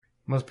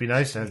Must be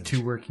nice to have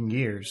 2 working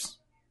years.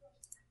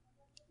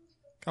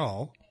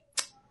 Oh.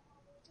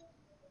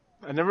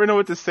 I never know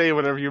what to say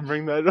whenever you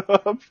bring that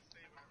up.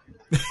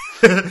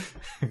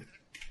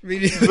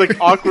 It's like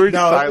awkward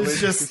silence.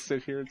 It's just... to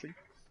sit here. It's like,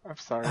 I'm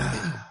sorry.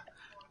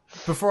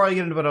 Before I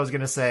get into what I was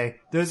going to say,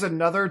 there's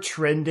another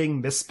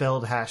trending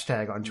misspelled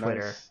hashtag on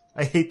Twitter. Nice.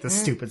 I hate this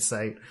stupid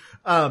site.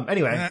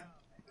 Anyway.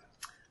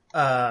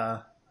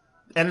 And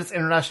it's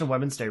International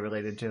Women's Day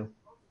related too.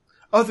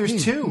 Oh,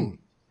 there's 2.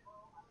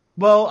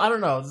 Well, I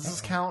don't know. Does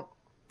this count?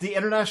 The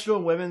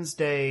International Women's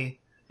Day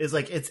is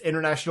like, it's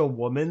International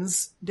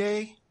Woman's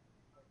Day.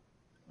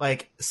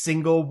 Like,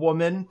 single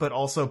woman, but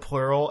also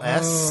plural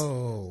S.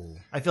 Oh.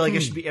 I feel like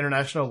it should be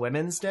International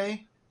Women's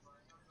Day.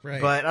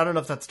 Right. But I don't know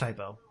if that's a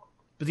typo.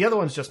 But the other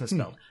one's just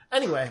misspelled.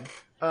 Anyway,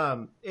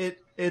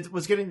 it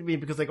was getting to me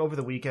because, like, over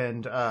the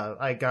weekend,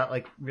 I got,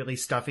 like, really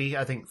stuffy,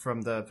 I think,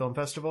 from the film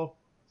festival.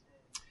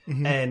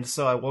 Mm-hmm. And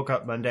so I woke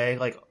up Monday,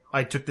 like,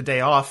 I took the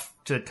day off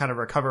to kind of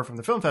recover from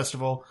the film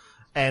festival,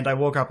 and I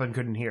woke up and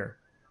couldn't hear.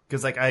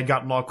 Because, like, I had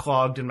gotten all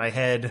clogged in my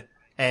head,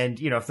 and,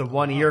 you know, if the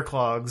one ear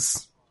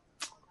clogs,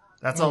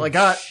 that's all I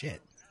got.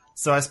 Shit.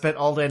 So I spent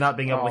all day not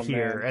being able to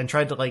hear, man. and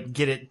tried to, like,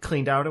 get it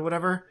cleaned out or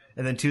whatever.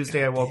 And then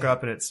Tuesday I woke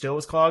up and it still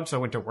was clogged, so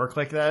I went to work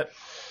like that.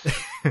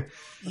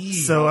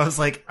 So I was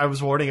like, I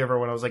was warning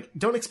everyone, I was like,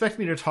 don't expect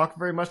me to talk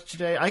very much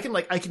today. I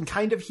can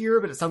kind of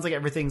hear, but it sounds like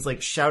everything's,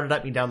 like, shouted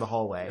at me down the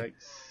hallway.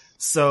 Yikes.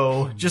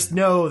 So just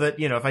know that,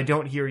 you know, if I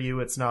don't hear you,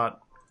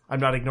 I'm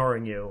not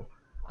ignoring you.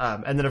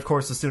 And then, of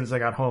course, as soon as I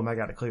got home, I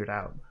got it cleared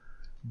out.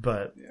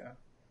 But,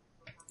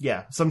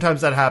 yeah,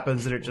 sometimes that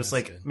happens, and it just,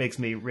 like, makes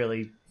me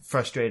really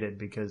frustrated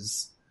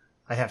because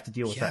I have to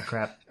deal with that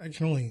crap. I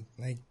can only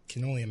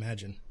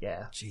imagine.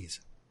 Yeah. Jeez.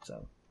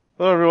 So.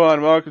 Hello,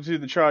 everyone. Welcome to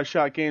the Charge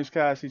Shot Games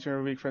Cast. Each and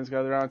every week, friends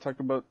gather around and talk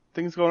about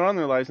things going on in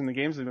their lives and the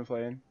games they've been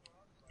playing.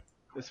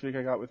 This week,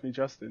 I got with me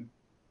Justin.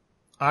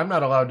 I'm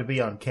not allowed to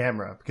be on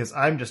camera because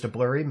I'm just a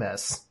blurry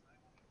mess.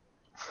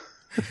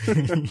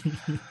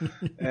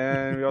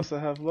 And we also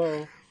have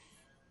Lo.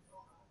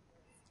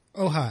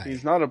 Oh, hi.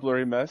 He's not a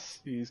blurry mess.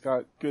 He's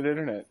got good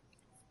internet.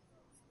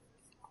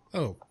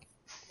 Oh,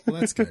 well,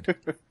 that's good.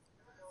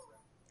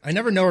 I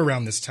never know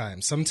around this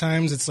time.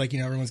 Sometimes it's like, you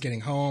know, everyone's getting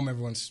home,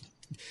 everyone's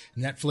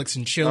Netflix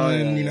and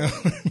chilling, you know?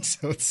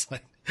 So it's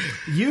like...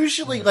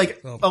 Usually,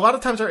 like, a lot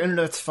of times our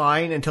internet's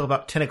fine until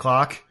about 10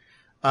 o'clock.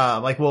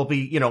 Like, we'll be,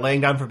 you know, laying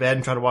down for bed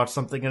and try to watch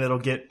something, and it'll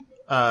get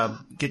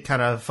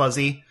kind of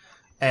fuzzy.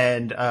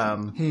 And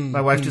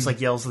my wife just, like,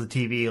 yells at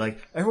the TV,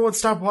 like, everyone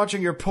stop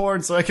watching your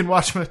porn so I can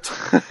watch it.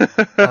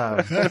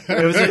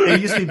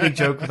 It used to be a big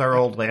joke with our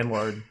old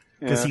landlord,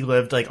 because he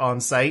lived, like,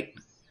 on site,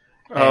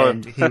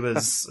 and he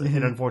was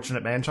an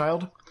unfortunate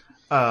man-child.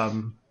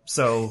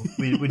 So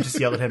we just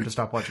yelled at him to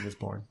stop watching his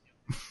porn.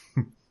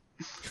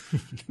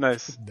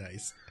 Nice.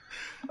 Nice.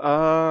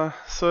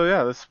 So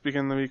yeah, let's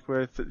begin the week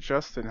with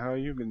Justin. How have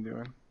you been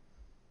doing?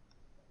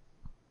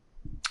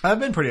 I've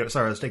been pretty...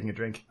 Sorry, I was taking a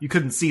drink. You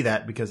couldn't see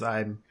that because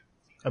I'm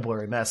a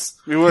blurry mess.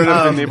 We wouldn't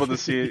have been able to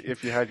see it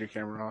if you had your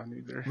camera on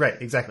either. Right,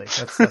 exactly.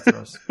 That's what I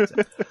was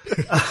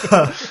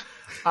saying.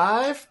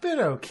 I've been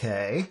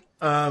okay.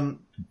 It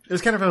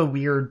was kind of a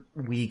weird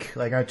week.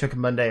 Like, I took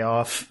Monday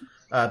off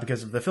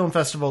because of the film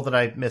festival that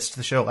I missed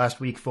the show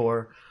last week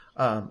for.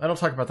 And I'll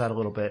talk about that a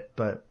little bit,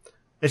 but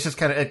it's just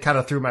it kind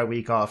of threw my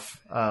week off.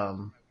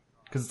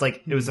 Because it's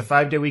like, it was a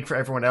 5-day week for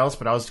everyone else,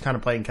 but I was kind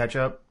of playing catch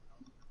up.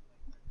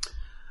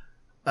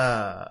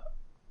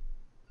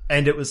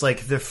 And it was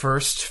like the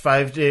first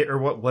 5-day, or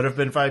what would have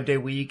been 5-day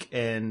week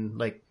in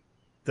like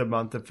the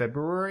month of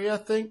February, I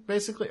think,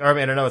 basically. Or I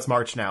mean, I know it's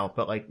March now,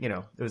 but like, you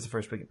know, it was the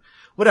first weekend.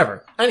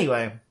 Whatever.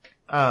 Anyway,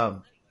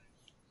 I've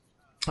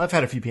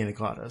had a few pina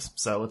coladas,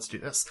 so let's do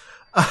this.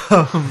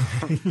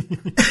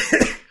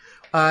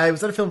 I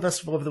was at a film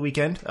festival over the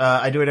weekend.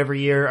 I do it every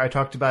year. I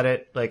talked about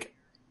it like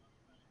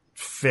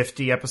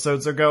 50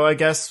 episodes ago, I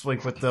guess,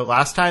 like with the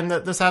last time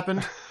that this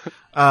happened.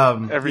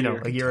 Every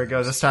year. A year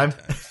ago this time.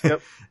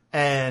 Yep.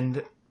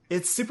 And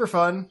it's super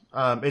fun.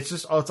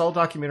 It's all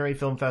documentary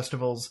film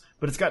festivals,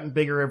 but it's gotten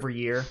bigger every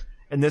year.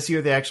 And this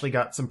year they actually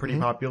got some pretty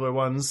popular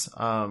ones.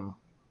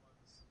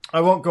 I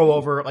won't go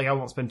over, like, I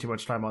won't spend too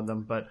much time on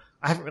them, but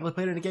I haven't really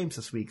played any games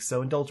this week,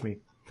 so indulge me.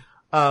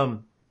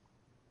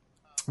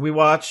 We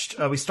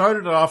started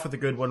it off with a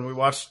good one. We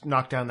watched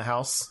Knock Down the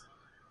House,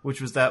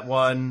 which was that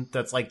one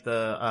that's like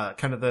the,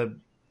 kind of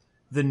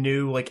the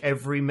new, like,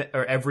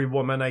 every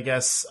woman, I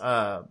guess,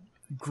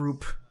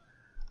 group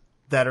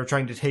that are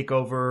trying to take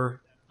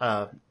over,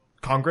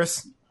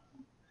 Congress.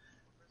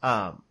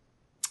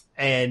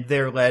 And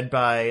they're led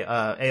by,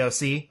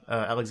 AOC,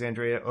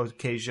 Alexandria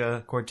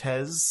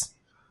Ocasio-Cortez.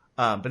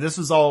 But this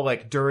was all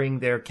like during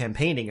their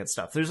campaigning and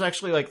stuff. There's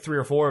actually like 3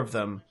 or 4 of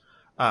them,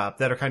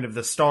 that are kind of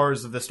the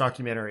stars of this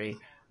documentary.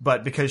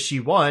 But because she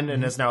won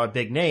and is now a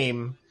big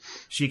name,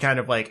 she kind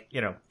of like,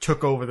 you know,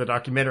 took over the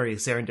documentary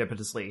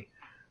serendipitously.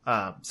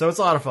 So it's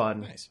a lot of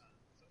fun. Nice.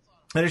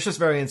 And it's just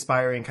very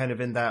inspiring kind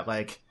of in that,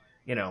 like,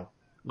 you know,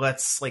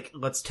 let's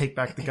take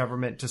back the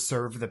government to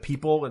serve the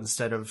people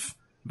instead of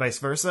vice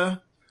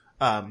versa.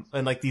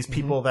 and like these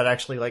people that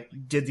actually like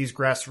did these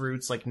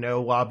grassroots, like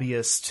no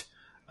lobbyist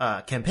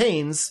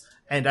campaigns,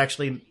 and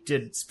actually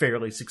did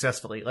fairly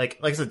successfully. Like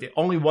I said,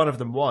 only one of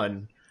them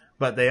won,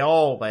 but they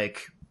all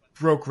like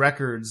broke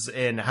records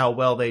in how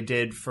well they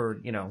did for,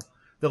 you know,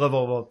 the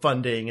level of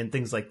funding and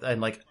things like, and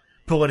like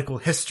political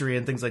history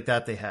and things like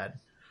that they had.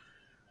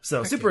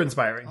 So super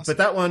inspiring. Awesome. But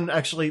that one,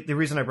 actually, the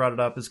reason I brought it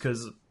up is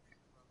because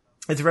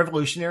it's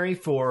revolutionary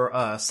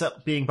for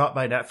being bought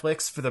by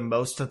Netflix for the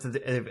most that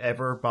they've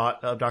ever bought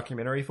a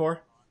documentary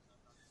for.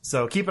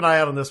 So keep an eye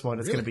out on this one.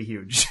 It's going to be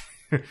huge.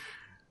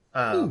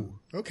 Ooh,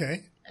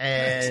 okay.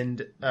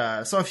 And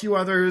so a few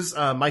others.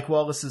 Mike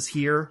Wallace is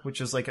Here,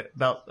 which is like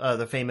about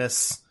the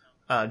famous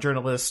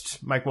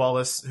journalist Mike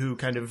Wallace, who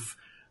kind of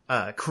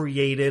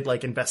created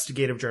like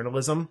investigative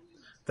journalism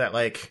that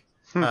like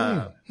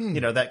you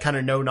know, that kind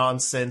of no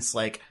nonsense,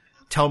 like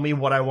tell me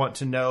what I want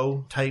to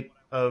know type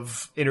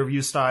of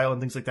interview style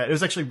and things like that. It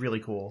was actually really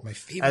cool. My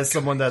favorite as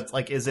someone that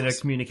like is in a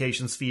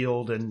communications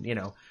field and, you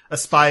know,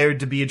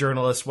 aspired to be a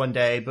journalist one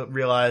day, but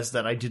realized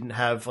that I didn't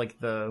have like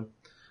the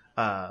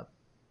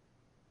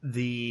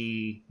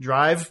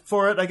drive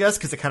for it, I guess,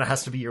 because it kind of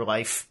has to be your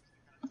life.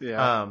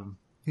 Yeah.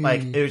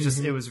 Like it was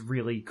just, it was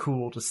really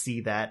cool to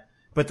see that,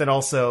 but then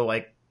also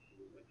like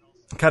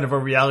kind of a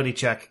reality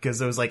check,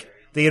 because it was like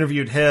they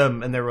interviewed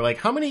him and they were like,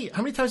 how many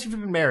times have you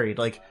been married?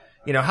 Like,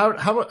 you know, how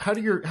are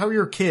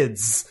your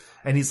kids?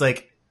 And he's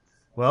like,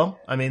 well,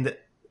 I mean,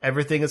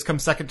 everything has come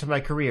second to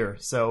my career.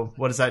 So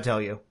what does that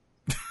tell you?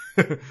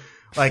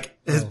 Like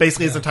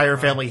his entire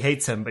family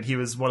hates him, but he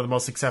was one of the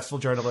most successful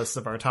journalists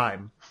of our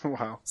time.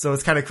 Wow. So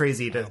it's kind of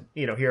crazy to,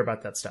 you know, hear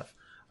about that stuff.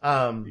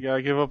 You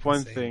gotta give up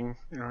one thing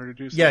in order to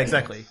do something. Yeah,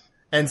 exactly. Else.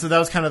 And so that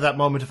was kind of that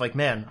moment of like,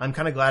 man, I'm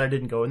kind of glad I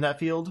didn't go in that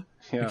field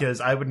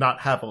because I would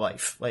not have a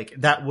life. Like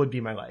that would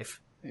be my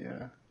life.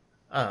 Yeah.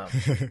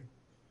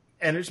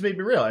 And it just made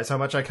me realize how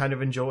much I kind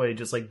of enjoy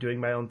just like doing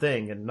my own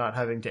thing and not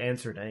having to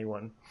answer to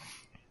anyone.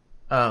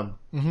 But,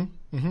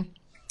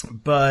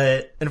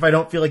 and if I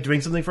don't feel like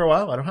doing something for a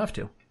while, I don't have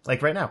to,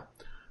 like right now.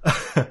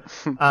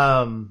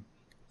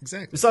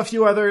 Exactly. We saw a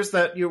few others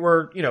that you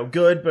were, you know,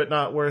 good, but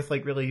not worth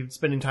like really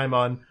spending time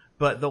on.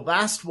 But the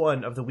last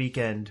one of the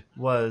weekend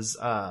was,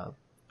 the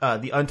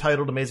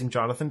Untitled Amazing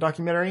Jonathan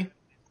documentary.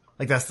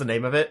 Like that's the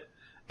name of it.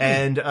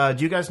 And,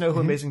 do you guys know who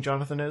Amazing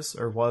Jonathan is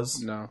or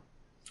was? No.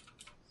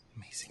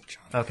 Amazing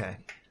Jonathan. Okay.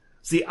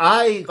 See,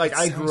 I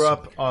grew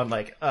up on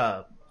like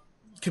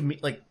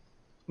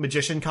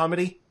magician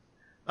comedy.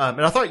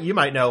 And I thought you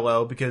might know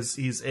Lo because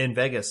he's in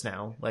Vegas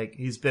now. Like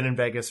he's been in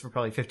Vegas for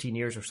probably 15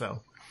 years or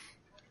so.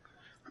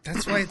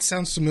 That's why it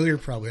sounds familiar.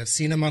 Probably I've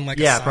seen him on like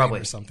a sign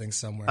or something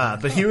somewhere.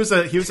 But he was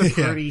a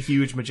pretty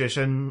huge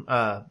magician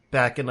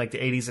back in like the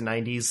 80s and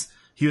 90s.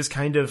 He was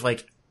kind of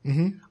like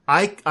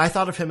I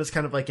thought of him as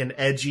kind of like an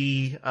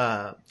edgy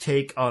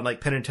take on like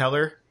Penn and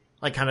Teller,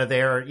 like kind of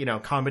their, you know,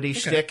 comedy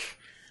shtick.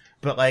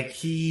 But like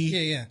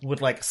he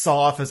would like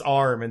saw off his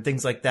arm and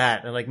things like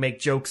that, and like make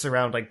jokes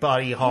around like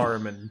body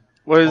harm and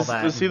all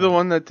that. Was he the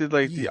one that did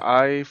like the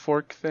eye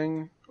fork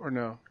thing or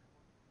no?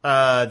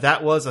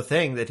 That was a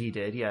thing that he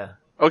did. Yeah.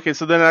 Okay,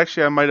 so then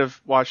actually I might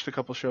have watched a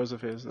couple shows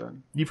of his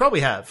then. You probably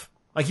have.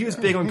 Like he was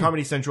big on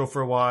Comedy Central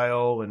for a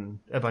while and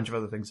a bunch of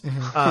other things.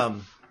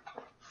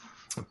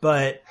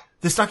 But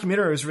this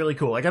documentary was really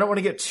cool. Like I don't want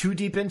to get too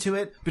deep into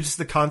it, but just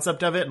the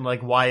concept of it and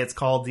like why it's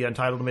called the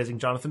Untitled Amazing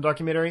Jonathan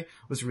documentary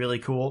was really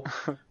cool.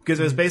 Because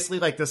it was basically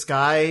like this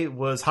guy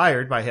was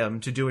hired by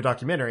him to do a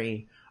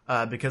documentary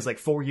because like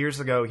 4 years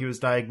ago he was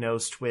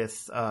diagnosed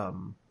with like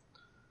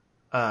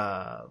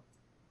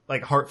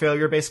heart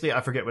failure basically.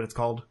 I forget what it's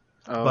called.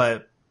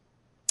 But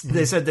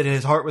they said that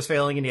his heart was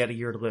failing and he had a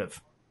year to live.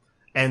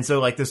 And so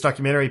like this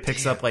documentary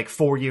picks up like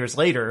 4 years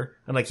later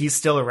and like he's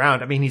still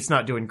around. I mean, he's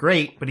not doing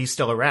great, but he's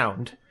still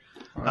around.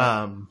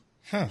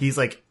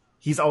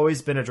 He's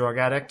always been a drug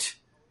addict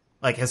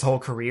like his whole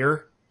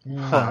career.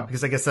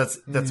 Because I guess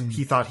that's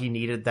he thought he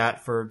needed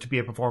that to be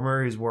a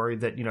performer. He was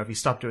worried that, you know, if he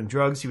stopped doing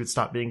drugs, he would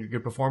stop being a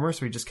good performer.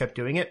 So he just kept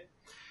doing it.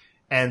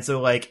 And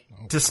so like,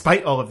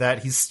 despite all of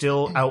that, he's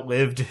still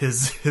outlived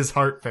his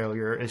heart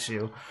failure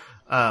issue.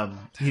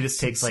 He just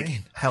takes insane.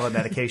 Like hella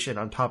medication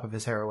on top of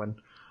his heroin.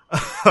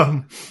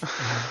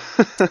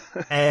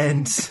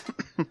 And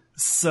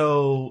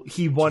so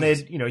he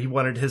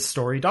wanted his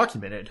story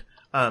documented.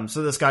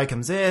 So this guy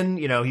comes in,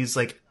 you know, he's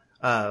like,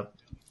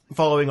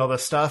 following all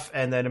this stuff.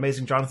 And then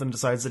Amazing Jonathan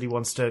decides that he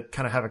wants to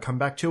kind of have a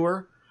comeback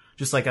tour,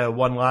 just like a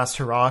one last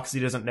hurrah. Cause he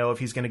doesn't know if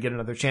he's going to get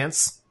another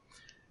chance.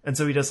 And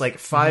so he does like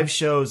 5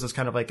 shows as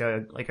kind of like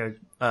a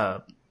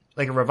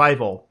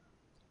revival.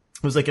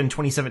 It was like in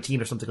 2017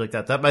 or something like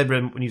that. That might have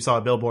been when you saw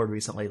a billboard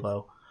recently,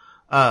 Lo.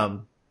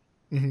 And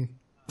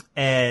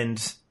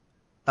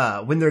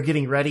when they're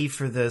getting ready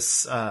for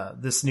this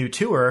new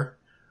tour,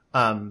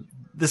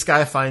 this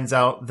guy finds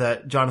out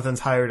that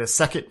Jonathan's hired a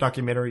second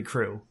documentary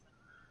crew.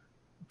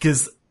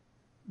 Cause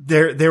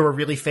they were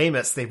really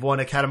famous. They've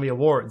won Academy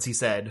Awards, he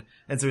said.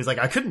 And so he's like,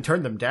 I couldn't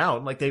turn them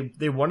down. Like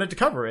they wanted to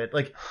cover it.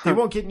 Like they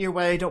won't get in your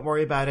way. Don't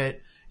worry about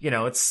it. You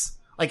know, it's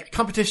like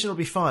competition will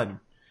be fun.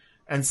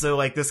 And so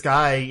like this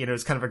guy,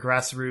 is kind of a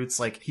grassroots,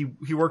 like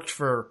he worked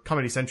for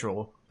Comedy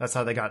Central. That's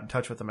how they got in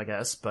touch with him, I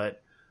guess.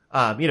 But,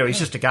 he's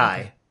just a guy.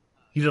 Okay.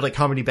 He did like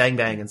Comedy Bang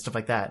Bang and stuff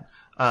like that.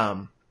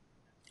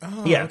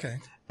 Okay.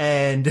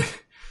 And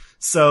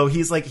so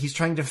he's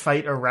trying to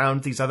fight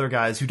around these other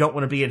guys who don't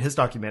want to be in his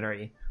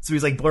documentary. So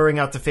he's like blurring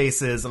out the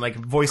faces and like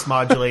voice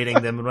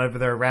modulating them whenever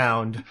they're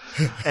around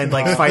and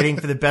like fighting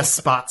for the best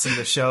spots in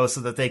the show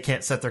so that they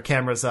can't set their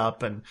cameras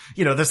up. And,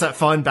 there's that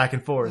fun back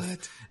and forth.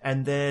 What?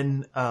 And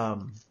then,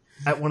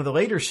 at one of the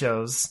later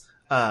shows,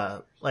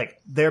 like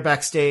they're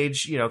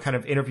backstage, kind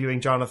of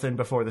interviewing Jonathan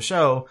before the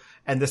show.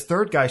 And this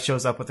third guy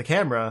shows up with the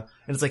camera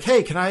and it's like,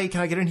 hey, can I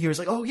get in here? He's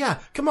like, oh yeah,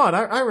 come on.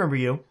 I remember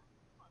you.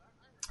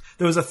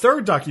 There was a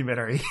third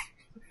documentary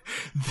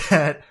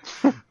that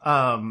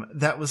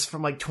was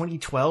from like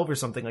 2012 or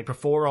something, like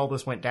before all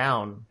this went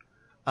down.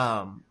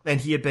 And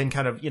he had been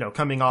kind of,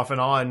 coming off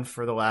and on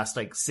for the last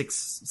like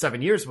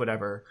 6-7 years,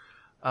 whatever.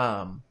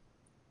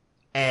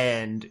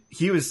 And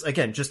he was,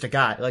 again, just a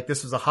guy. Like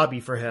this was a hobby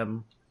for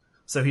him.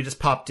 So he just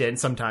popped in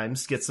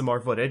sometimes, get some more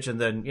footage and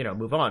then,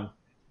 move on.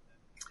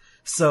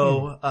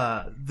 So,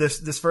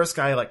 this first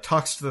guy like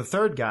talks to the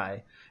third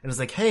guy and is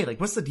like, hey, like,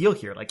 what's the deal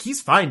here? Like,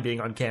 he's fine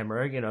being on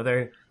camera.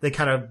 They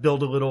kind of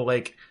build a little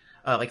like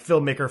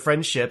filmmaker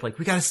friendship, like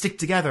we got to stick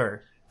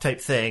together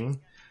type thing.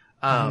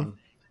 And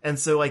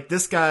so like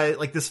this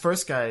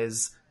first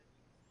guy's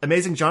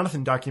Amazing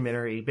Jonathan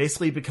documentary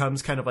basically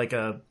becomes kind of like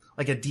a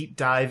deep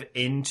dive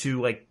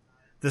into like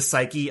the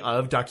psyche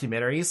of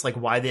documentaries, like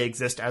why they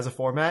exist as a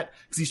format.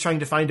 Cause he's trying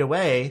to find a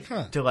way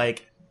to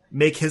like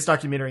make his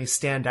documentary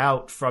stand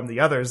out from the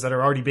others that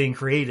are already being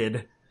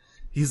created.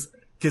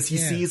 Cause he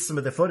sees some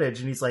of the footage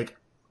and he's like,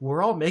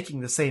 we're all making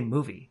the same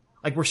movie.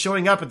 Like we're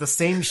showing up at the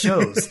same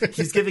shows.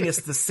 He's giving us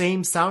the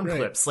same sound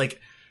clips. Like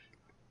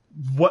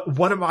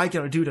what am I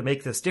going to do to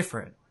make this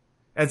different?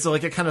 And so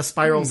like it kind of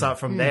spirals out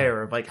from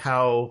there of like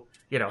how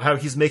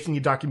he's making a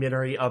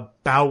documentary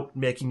about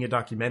making a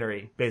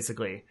documentary,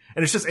 basically.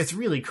 And it's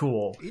really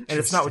cool. And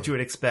it's not what you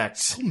would expect.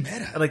 So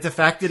meta. And like the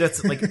fact that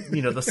it's like,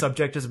 the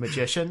subject is a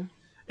magician,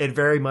 it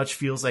very much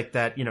feels like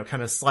that,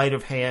 kind of sleight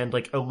of hand,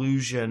 like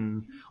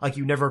illusion, like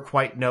you never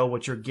quite know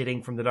what you're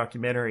getting from the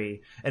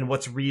documentary and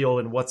what's real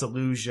and what's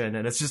illusion.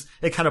 And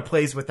it kind of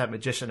plays with that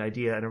magician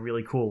idea in a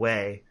really cool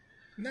way.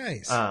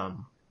 Nice.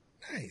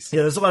 Nice.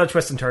 Yeah, there's a lot of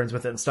twists and turns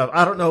with it and stuff.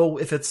 I don't know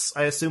if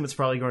I assume it's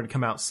probably going to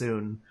come out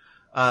soon.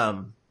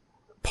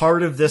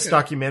 Part of this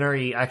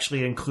documentary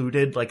actually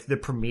included like the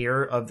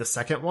premiere of the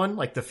second one,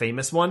 like the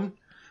famous one.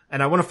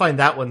 And I want to find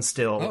that one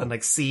still and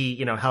like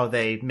see, how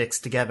they mix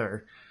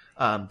together.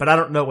 But I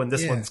don't know when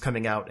this one's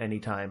coming out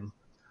anytime.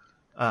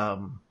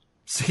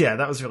 So yeah,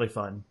 that was really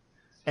fun.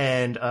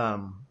 And,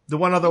 the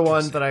one other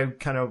one that I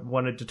kind of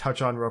wanted to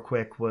touch on real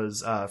quick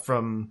was,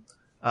 from,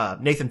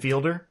 Nathan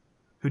Fielder,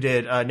 who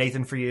did,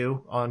 Nathan For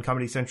You on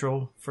Comedy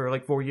Central for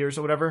like 4 years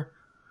or whatever.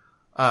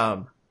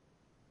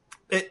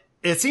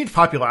 It seemed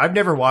popular. I've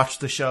never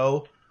watched the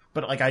show,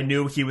 but like I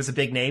knew he was a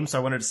big name, so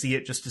I wanted to see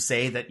it just to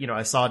say that,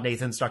 I saw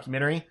Nathan's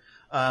documentary.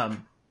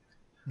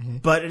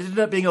 But it ended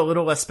up being a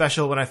little less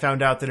special when I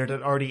found out that it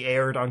had already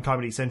aired on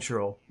Comedy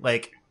Central.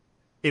 Like,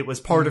 it was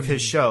part of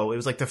his show. It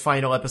was like the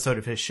final episode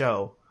of his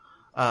show,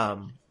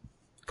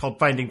 called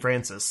Finding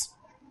Francis.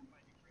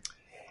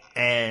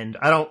 And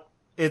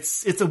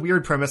it's a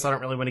weird premise. I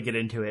don't really want to get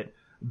into it,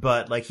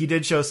 but like he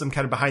did show some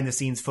kind of behind the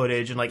scenes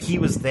footage and like he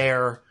was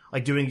there,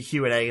 like doing a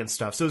Q&A and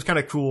stuff. So it was kind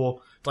of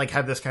cool to like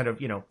have this kind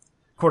of,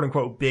 quote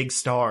unquote big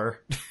star,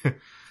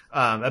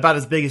 about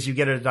as big as you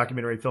get at a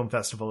documentary film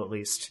festival, at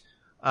least.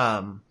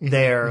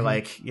 There,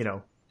 like,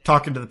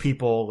 talking to the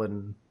people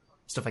and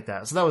stuff like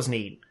that. So that was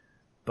neat.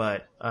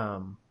 But,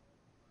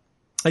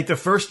 like the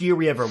first year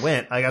we ever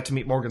went, I got to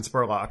meet Morgan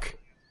Spurlock,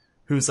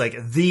 who's like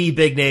the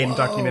big name in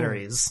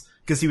documentaries,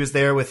 because he was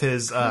there with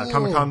his,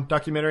 Comic-Con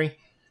documentary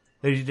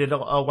that he did a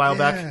while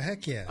back.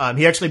 Heck yeah.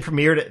 He actually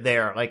premiered it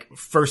there, like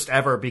first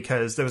ever,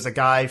 because there was a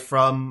guy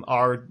from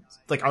our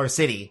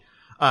city,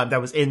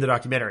 that was in the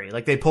documentary.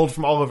 Like they pulled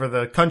from all over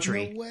the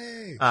country. No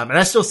way. And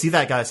I still see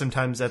that guy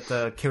sometimes at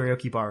the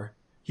karaoke bar.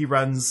 He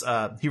runs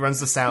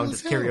the sound at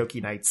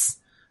karaoke nights.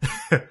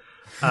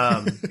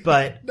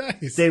 But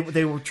nice.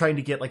 They were trying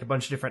to get like a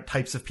bunch of different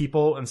types of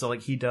people. And so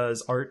like he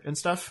does art and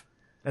stuff.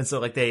 And so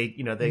like they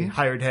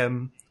hired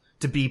him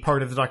to be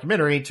part of the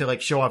documentary to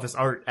like show off his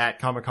art at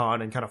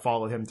Comic-Con and kind of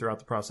follow him throughout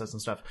the process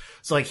and stuff.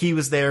 So like he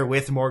was there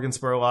with Morgan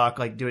Spurlock,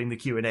 like doing the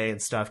Q&A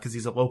and stuff, cause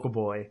he's a local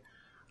boy.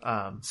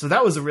 So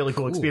that was a really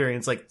cool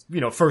experience, like,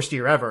 first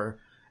year ever.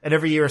 And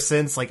every year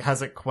since, like,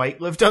 hasn't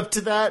quite lived up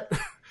to that.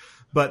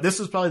 But this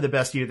was probably the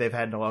best year they've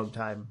had in a long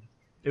time.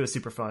 It was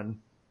super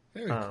fun.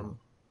 Very cool.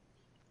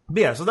 But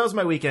yeah, so that was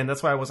my weekend.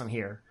 That's why I wasn't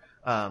here.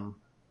 No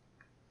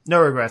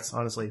regrets,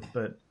 honestly,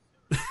 but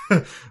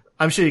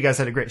I'm sure you guys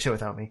had a great show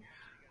without me.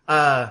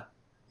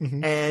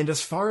 And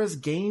as far as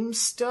game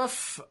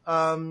stuff,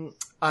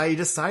 I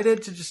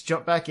decided to just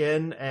jump back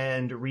in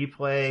and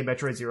replay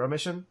Metroid Zero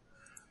Mission.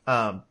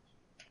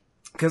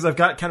 Because I've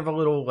got kind of a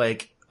little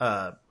like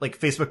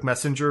Facebook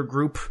Messenger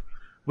group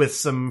with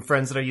some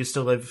friends that I used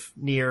to live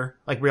near.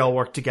 Like we all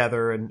worked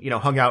together and,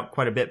 hung out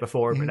quite a bit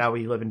before, but now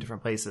we live in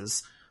different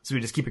places. So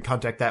we just keep in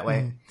contact that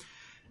way.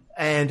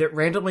 And it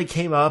randomly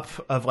came up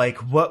of like,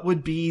 what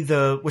would be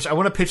which I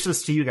want to pitch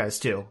this to you guys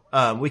too.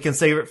 We can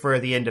save it for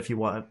the end if you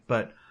want,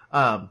 but,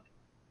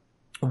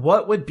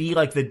 what would be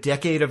like the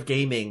decade of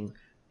gaming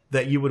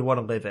that you would want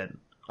to live in?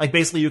 Like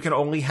basically you can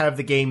only have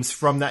the games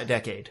from that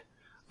decade.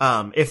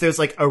 If there's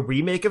like a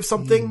remake of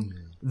something,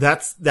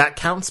 that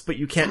counts, but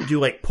you can't do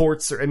like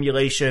ports or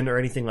emulation or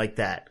anything like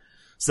that.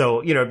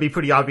 So, it'd be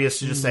pretty obvious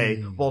to just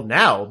say, well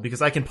now,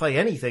 because I can play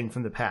anything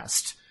from the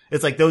past.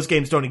 It's like those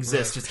games don't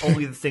exist. Right. It's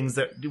only the things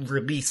that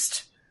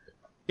released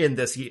in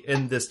this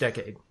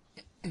decade.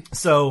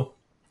 So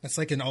that's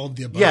like an all of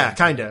the above. Yeah,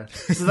 kinda.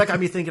 So that got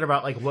me thinking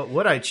about like, what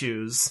would I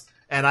choose?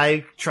 And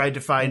I tried to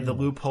find the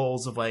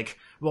loopholes of like,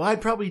 well, I'd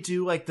probably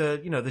do like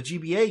the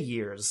GBA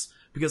years,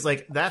 because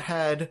like that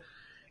had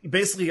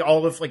basically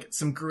all of like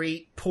some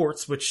great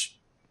ports, which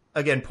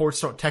again, ports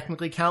don't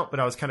technically count,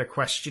 but I was kind of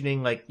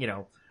questioning like,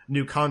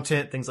 new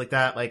content, things like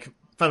that. Like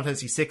Final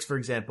Fantasy VI, for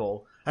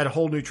example, had a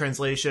whole new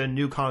translation,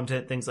 new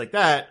content, things like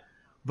that,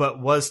 but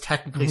was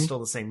technically still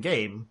the same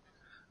game.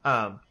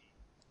 So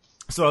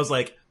I was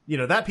like,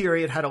 that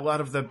period had a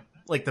lot of the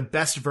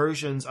best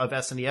versions of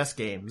SNES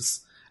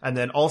games. And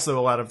then also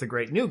a lot of the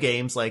great new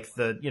games, like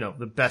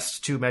the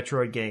best 2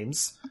 Metroid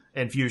games,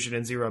 and Fusion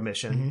and Zero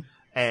Mission,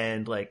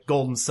 and like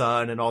Golden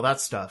Sun and all that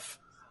stuff.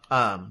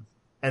 And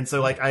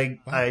so like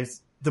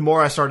the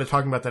more I started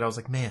talking about that, I was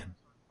like, man,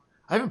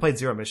 I haven't played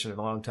Zero Mission in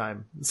a long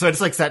time. So I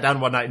just like sat down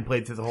one night and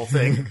played through the whole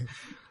thing.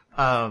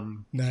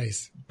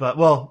 Nice. But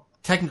well,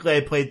 technically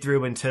I played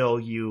through until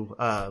you,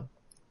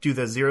 do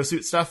the Zero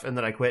Suit stuff, and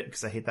then I quit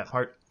because I hate that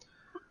part.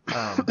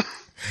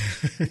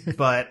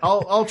 But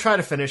I'll try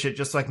to finish it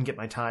just so I can get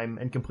my time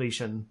and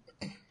completion.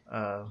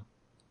 But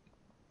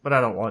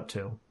I don't want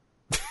to.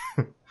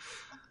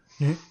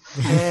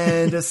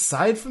 And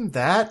aside from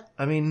that,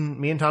 I mean,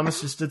 me and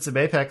Thomas just did some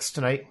Apex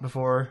tonight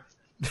before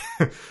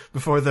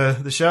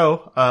the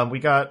show. We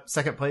got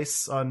second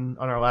place on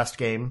our last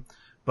game,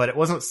 but it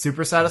wasn't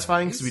super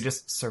satisfying because we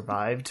just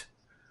survived.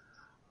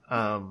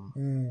 But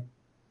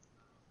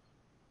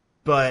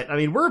I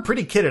mean, we're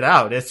pretty kitted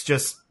out. It's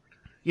just,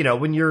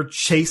 when you're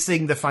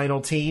chasing the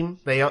final team,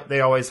 they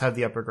always have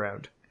the upper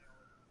ground.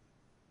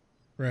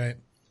 Right.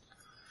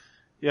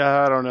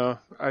 Yeah, I don't know.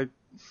 I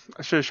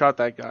should have shot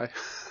that guy.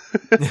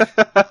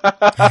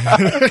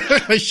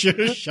 I should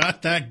have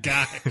shot that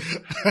guy.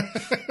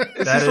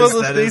 It's just one of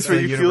those things where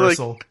you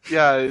universal. Feel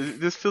like,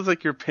 this feels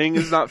like your ping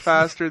is not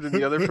faster than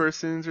the other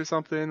person's or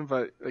something,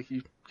 but like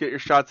you get your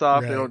shots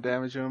off, They don't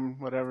damage them,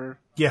 whatever.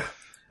 Yeah.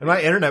 And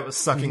my internet was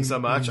sucking so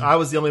much. I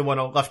was the only one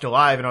left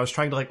alive, and I was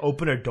trying to like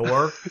open a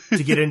door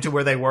to get into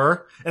where they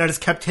were, and I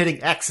just kept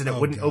hitting X and it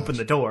wouldn't open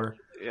the door.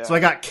 Yeah. So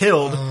I got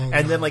killed,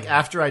 and then like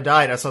after I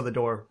died, I saw the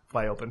door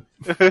fly open.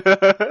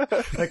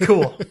 Like,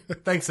 cool.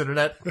 Thanks,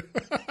 internet.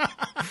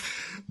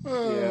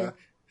 Yeah.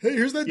 Hey,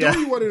 here's that door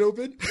you wanted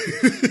open.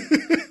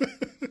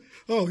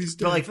 Oh, he's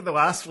dead. But like for the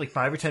last like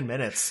 5 or 10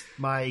 minutes,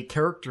 my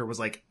character was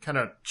like kind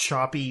of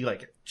choppy,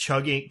 like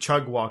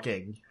chug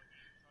walking.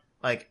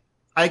 Like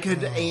I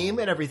could aim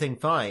and everything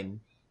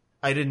fine.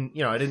 I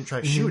didn't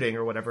try shooting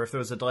or whatever if there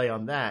was a delay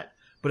on that.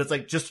 But it's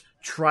like just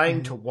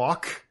trying to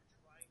walk.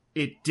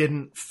 It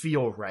didn't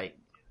feel right.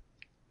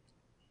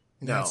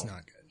 No. That's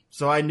not good.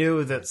 So I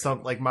knew that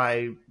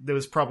there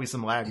was probably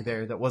some lag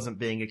there that wasn't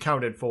being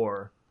accounted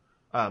for.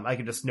 I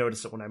could just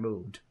notice it when I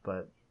moved,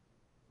 but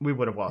we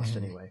would have lost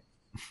anyway.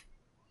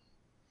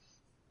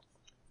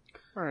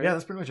 All right. Yeah,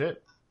 that's pretty much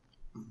it.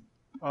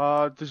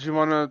 Did you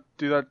want to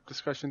do that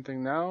discussion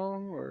thing now,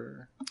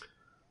 or?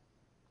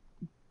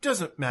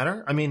 Doesn't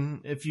matter. I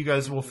mean, if you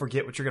guys will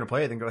forget what you're going to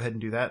play, then go ahead and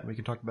do that, and we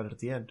can talk about it at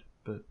the end.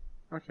 But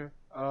okay.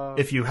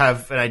 If you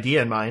have an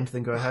idea in mind,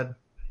 then go ahead.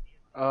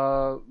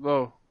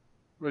 Lo,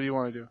 what do you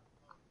want to do?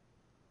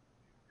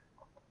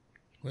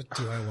 What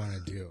do I want to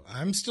do?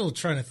 I'm still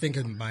trying to think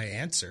of my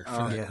answer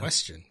for that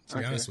question, to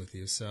be honest with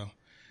you. So,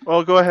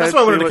 well, go ahead. That's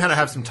why I wanted to kind of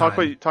have some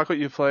time. Talk what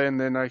you play, and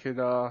then I could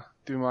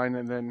do mine,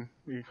 and then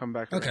we can come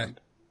back around.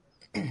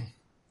 Okay.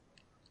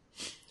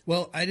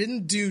 Well, I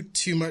didn't do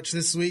too much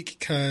this week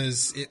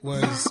because it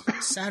was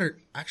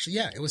Saturday. Actually,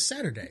 yeah, it was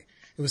Saturday.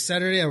 It was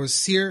Saturday. I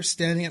was here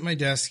standing at my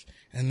desk,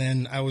 and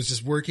then I was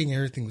just working.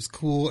 Everything was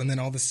cool. And then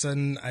all of a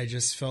sudden, I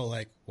just felt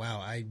like,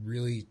 wow, I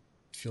really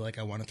feel like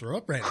I want to throw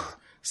up right now.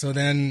 So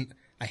then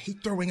I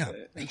hate throwing up.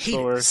 I hate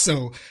it.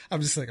 So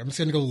I'm just going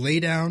to go lay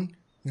down.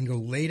 I'm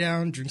going to go lay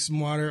down, drink some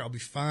water. I'll be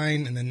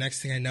fine. And the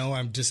next thing I know,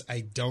 I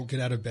don't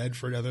get out of bed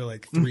for another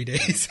 3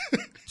 days.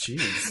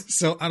 Jeez.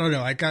 So I don't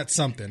know. I got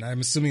something. I'm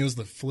assuming it was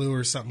the flu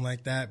or something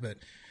like that, but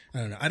I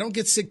don't know. I don't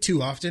get sick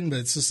too often, but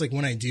it's just like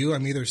when I do,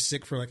 I'm either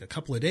sick for like a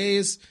couple of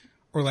days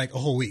or like a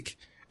whole week.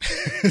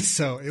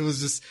 So it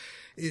was just,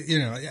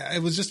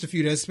 it was just a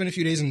few days. Spent a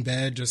few days in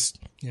bed, just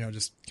kind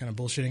of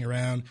bullshitting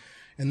around.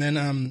 And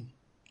then,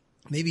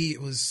 maybe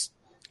it was,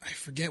 I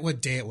forget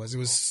what day it was. It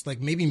was like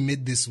maybe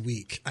mid this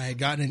week. I had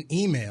gotten an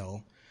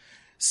email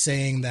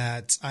saying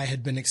that I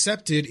had been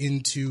accepted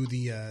into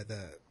the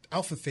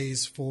alpha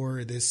phase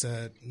for this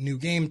new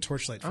game,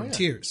 Torchlight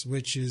Frontiers,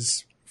 which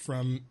is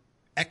from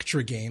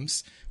Ectra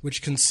Games,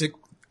 which consists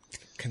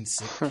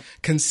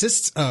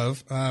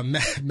of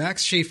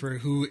Max Schaefer,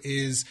 who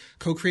is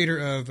co-creator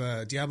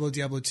of Diablo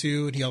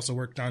 2, and he also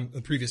worked on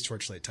the previous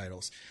Torchlight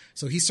titles.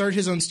 So he started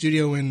his own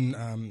studio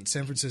in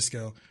San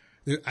Francisco.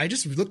 I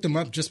just looked them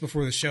up just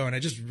before the show, and I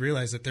just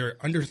realized that there are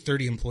under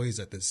 30 employees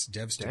at this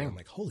dev studio. I'm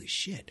like, holy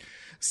shit.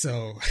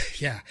 So,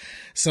 yeah.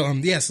 So,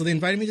 so they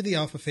invited me to the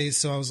alpha phase,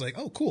 so I was like,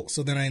 oh, cool.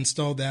 So then I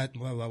installed that,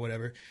 blah, blah,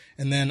 whatever.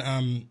 And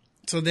then,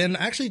 so then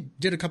I actually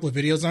did a couple of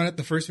videos on it.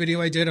 The first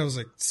video I did, I was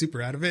like super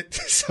out of it.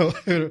 So,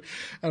 I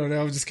don't know,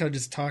 I was just kind of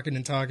just talking,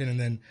 and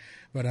then,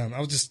 but I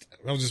was just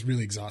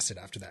really exhausted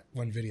after that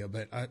one video.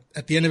 But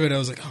at the end of it, I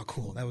was like, oh,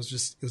 cool. It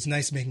was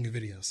nice making a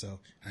video.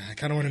 So I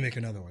kind of want to make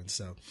another one.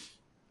 So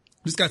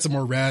just got some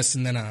more rest,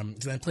 and then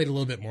I played a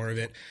little bit more of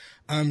it.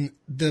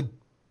 The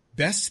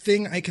best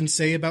thing I can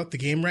say about the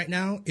game right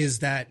now is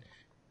that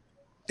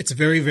it's a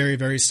very, very,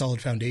 very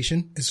solid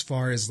foundation as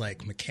far as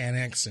like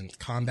mechanics and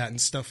combat and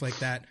stuff like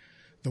that.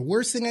 The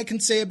worst thing I can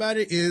say about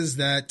it is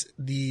that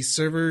the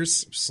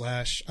servers /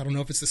 I don't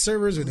know if it's the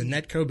servers or the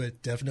netcode, but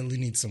it definitely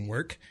needs some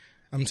work.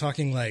 I'm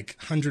talking like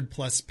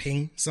 100+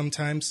 ping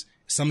sometimes.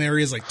 Some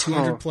areas like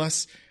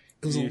 200+.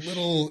 It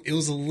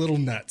was a little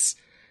nuts.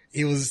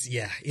 It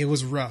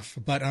was rough,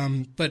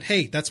 but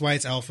hey, that's why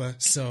it's alpha.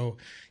 So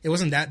it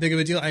wasn't that big of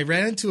a deal. I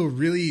ran into a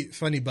really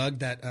funny bug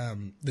that,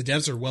 the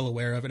devs are well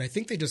aware of. And I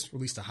think they just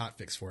released a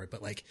hotfix for it,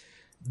 but like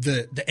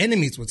the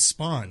enemies would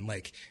spawn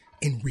like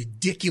in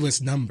ridiculous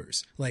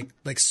numbers, like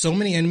so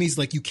many enemies,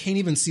 like you can't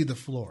even see the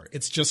floor.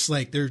 It's just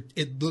like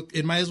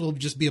it might as well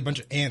just be a bunch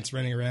of ants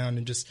running around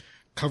and just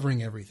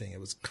covering everything. It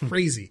was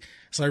crazy.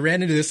 So I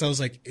ran into this. I was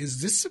like,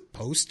 is this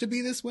supposed to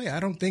be this way? I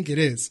don't think it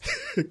is.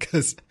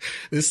 Because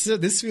this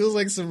feels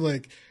like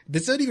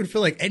this doesn't even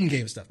feel like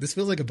endgame stuff. This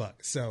feels like a bug.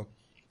 So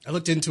I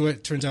looked into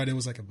it. Turns out it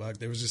was like a bug.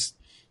 There was just,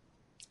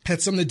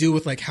 had something to do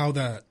with like how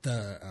the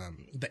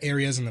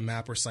areas in the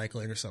map were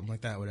cycling or something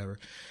like that, whatever.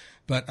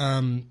 But,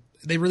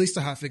 they released a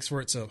hotfix for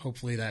it. So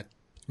hopefully that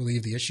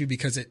relieve the issue,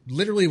 because it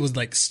literally was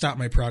like stop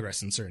my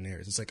progress in certain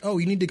areas. It's like, oh,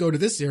 you need to go to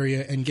this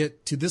area and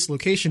get to this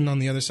location on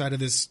the other side of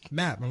this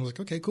map. And I was like,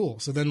 okay, cool.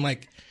 So then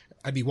like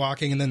I'd be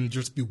walking and then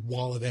just be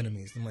wall of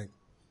enemies. I'm like,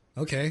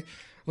 okay,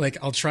 like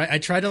I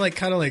try to like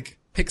kind of like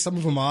pick some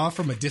of them off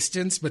from a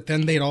distance, but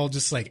then they'd all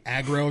just like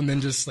aggro and then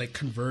just like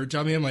converge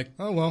on me. I'm like,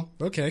 oh, well,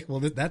 okay,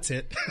 well that's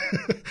it.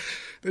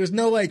 There's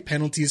no like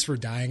penalties for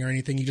dying or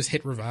anything. You just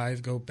hit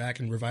revive, go back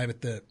and revive at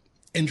the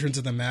entrance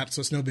of the map. So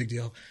it's no big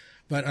deal.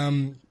 But,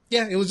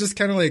 yeah, it was just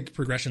kind of like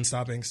progression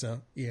stopping. So,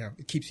 yeah,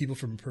 it keeps people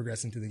from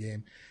progressing through the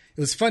game. It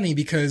was funny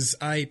because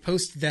I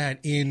posted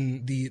that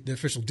in the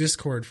official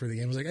Discord for the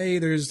game. I was like, hey,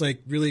 there's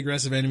like really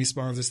aggressive enemy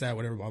spawns, this, that,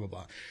 whatever, blah, blah,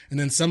 blah. And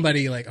then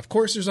somebody like, of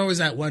course, there's always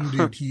that one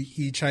dude.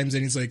 He chimes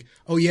in. He's like,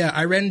 oh yeah,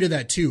 I ran into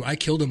that too. I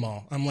killed them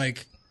all. I'm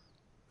like,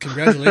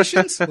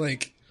 congratulations.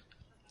 Like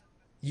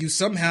you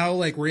somehow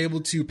like were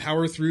able to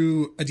power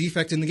through a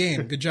defect in the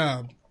game. Good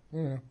job.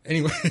 Yeah.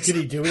 Anyway, did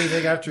he do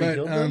anything after he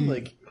killed them?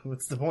 Like,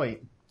 what's the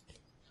point?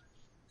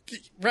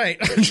 Right.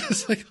 I'm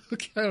just like,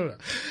 okay,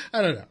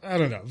 I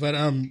don't know.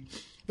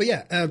 But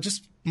yeah,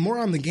 just more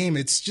on the game.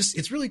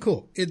 It's really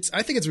cool.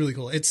 I think it's really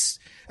cool.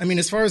 I mean,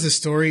 as far as the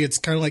story, it's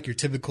kind of like your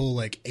typical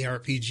like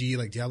ARPG,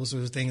 like Diablo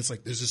sort of thing. It's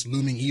like there's this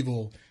looming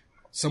evil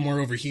somewhere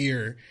over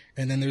here,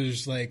 and then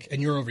there's like,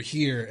 and you're over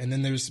here, and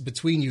then there's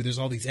between you, there's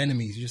all these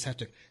enemies. You just have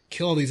to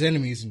kill all these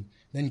enemies and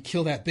then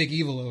kill that big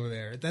evil over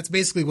there. That's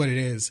basically what it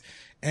is.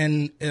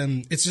 And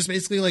it's just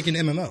basically like an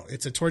MMO.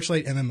 It's a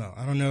Torchlight MMO.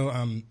 I don't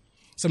know,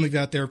 some of you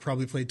out there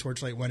probably played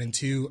Torchlight 1 and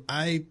 2.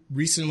 I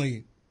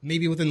recently,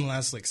 maybe within the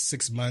last like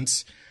 6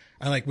 months,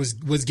 I like was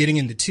getting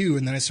into 2,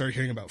 and then I started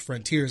hearing about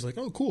Frontiers, like,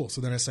 oh cool. So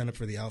then I signed up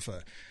for the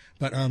alpha.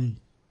 But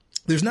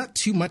there's not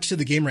too much to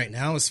the game right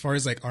now as far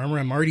as like armor.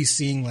 I'm already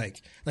seeing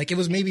like I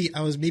was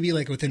maybe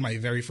like within my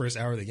very first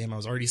hour of the game, I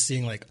was already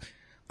seeing like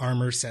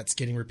armor sets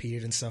getting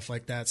repeated and stuff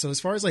like that. So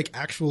as far as like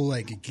actual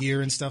like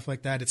gear and stuff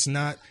like that, there's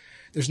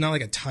not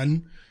like a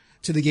ton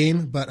to the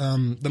game, but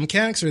the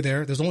mechanics are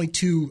there. There's only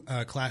 2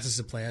 classes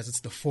to play as.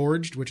 It's the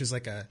Forged, which is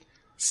like a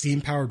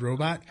steam-powered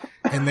robot,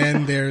 and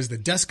then there's the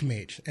Dusk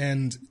Mage.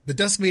 And the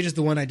Dusk Mage is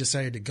the one I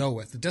decided to go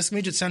with. The Dusk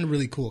Mage, it sounded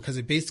really cool because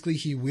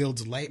he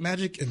wields light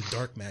magic and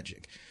dark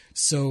magic.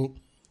 So,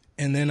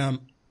 and then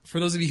for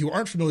those of you who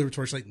aren't familiar with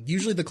Torchlight,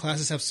 usually the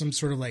classes have some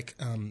sort of like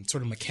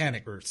sort of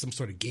mechanic or some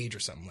sort of gauge or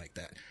something like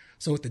that.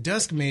 So with the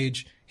Dusk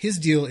Mage, his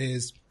deal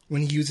is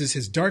when he uses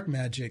his dark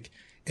magic,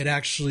 it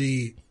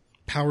actually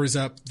powers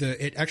up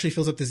it actually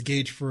fills up this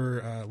gauge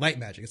for light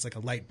magic. It's like a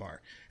light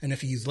bar. And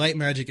if you use light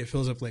magic, it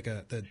fills up like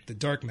the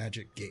dark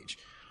magic gauge.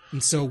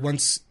 And so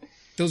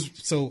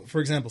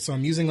for example,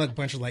 I'm using like a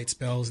bunch of light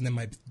spells, and then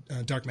my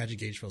dark magic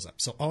gauge fills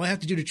up. So all I have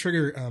to do to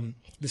trigger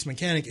this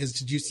mechanic is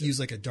to just use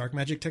like a dark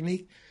magic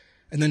technique.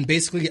 And then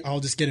basically I'll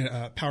just get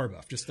a power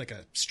buff, just like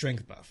a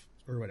strength buff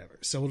or whatever.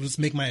 So it'll just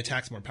make my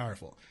attacks more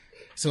powerful.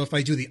 So if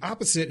I do the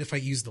opposite, if I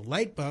use the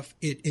light buff,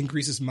 it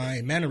increases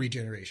my mana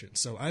regeneration.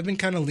 So I've been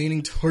kind of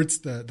leaning towards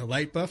the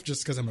light buff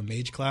just because I'm a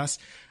mage class.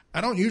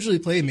 I don't usually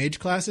play mage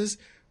classes,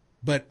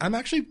 but I'm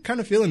actually kind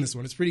of feeling this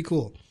one. It's pretty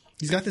cool.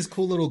 He's got this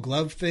cool little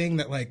glove thing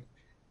that like,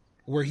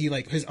 where he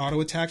like, his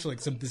auto attacks are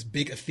like this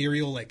big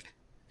ethereal like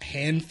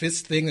hand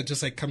fist thing that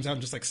just like comes out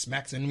and just like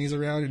smacks enemies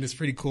around, and it's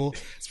pretty cool.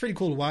 It's pretty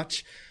cool to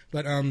watch.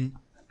 But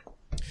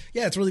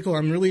yeah, it's really cool.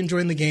 I'm really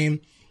enjoying the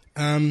game.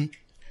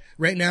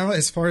 Right now,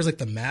 as far as like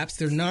the maps,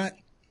 they're not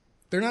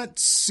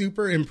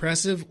super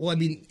impressive. Well, I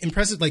mean,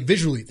 impressive like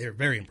visually, they're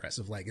very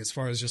impressive. Like as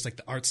far as just like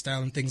the art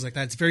style and things like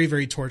that, it's very,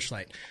 very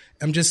Torchlight.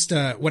 I'm just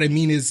what I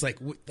mean is like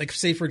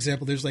say for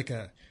example, there's like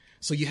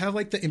so you have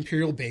like the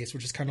Imperial base,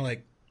 which is kind of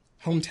like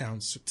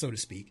hometown, so to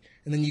speak,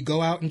 and then you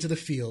go out into the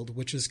field,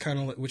 which is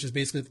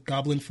basically the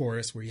Goblin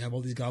Forest, where you have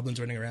all these goblins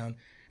running around,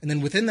 and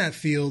then within that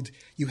field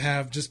you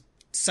have just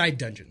side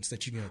dungeons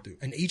that you can go through,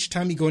 and each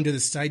time you go into the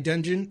side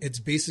dungeon, it's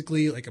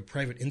basically like a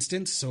private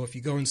instance. So if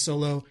you go in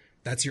solo,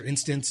 that's your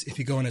instance. If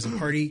you go in as a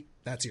party,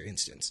 that's your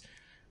instance.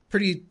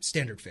 Pretty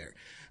standard fare.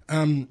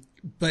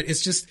 But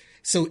it's just,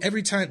 so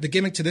every time, the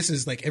gimmick to this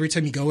is like every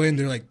time you go in,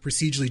 they're like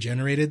procedurally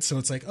generated. So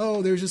it's like,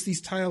 oh, there's just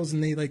these tiles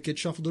and they like get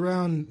shuffled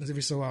around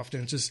every so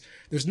often. It's just,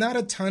 there's not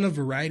a ton of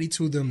variety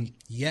to them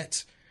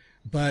yet,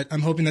 but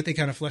I'm hoping that they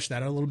kind of flesh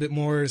that out a little bit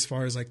more as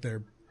far as like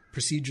their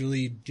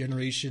procedurally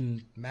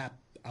generation map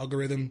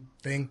algorithm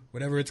thing,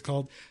 whatever it's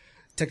called,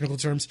 technical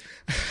terms.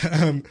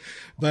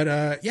 But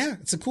yeah,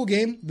 it's a cool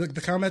game.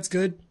 The combat's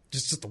good.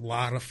 Just a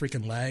lot of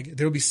freaking lag.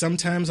 There'll be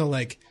sometimes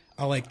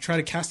I'll try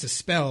to cast a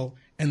spell,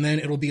 and then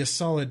it'll be a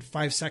solid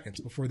 5 seconds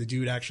before the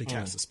dude actually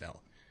casts the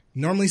spell.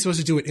 Normally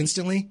supposed to do it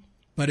instantly,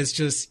 but it's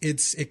just,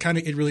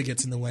 it really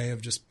gets in the way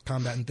of just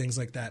combat and things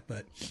like that.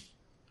 But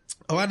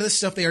a lot of this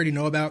stuff they already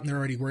know about and they're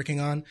already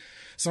working on.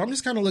 So I'm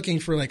just kind of looking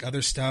for like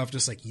other stuff,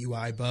 just like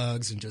UI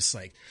bugs and just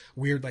like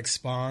weird like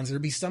spawns.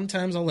 There'll be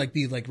sometimes I'll like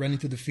be like running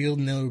through the field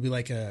and it'll be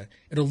like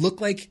it'll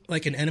look like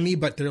an enemy,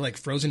 but they're like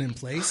frozen in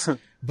place.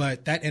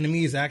 But that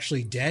enemy is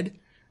actually dead.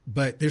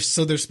 But they're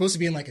supposed to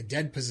be in like a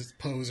dead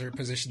pose or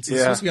position. So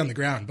they're supposed to be on the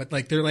ground, but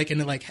like they're like in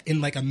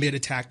a mid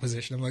attack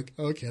position. I'm like,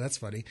 okay, that's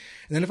funny.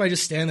 And then if I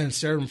just stand there and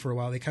stare at them for a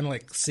while, they kind of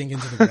like sink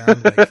into the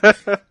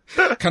ground,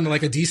 like kind of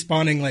like a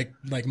despawning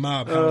like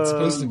mob, how it's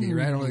supposed to be,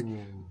 right? I'm like,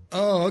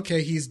 oh,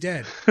 okay, he's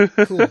dead.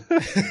 Cool.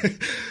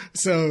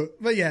 So,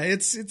 but yeah,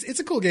 it's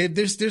a cool game.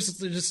 There's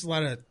just a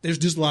lot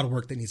of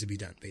work that needs to be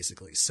done,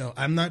 basically. So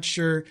I'm not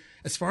sure.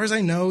 As far as I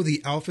know,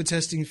 the alpha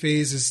testing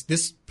phase is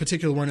this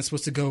particular one is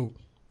supposed to go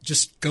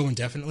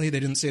indefinitely. They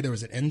didn't say there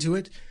was an end to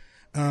it.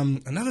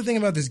 Another thing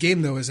about this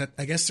game though is that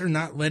I guess they're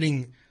not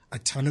letting a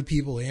ton of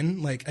people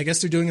in. Like, I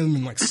guess they're doing them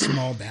in like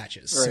small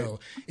batches. Right. So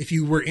if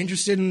you were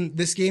interested in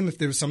this game, if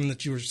there was something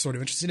that you were sort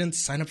of interested in,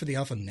 sign up for the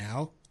alpha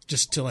now,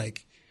 just to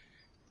like,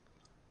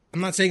 I'm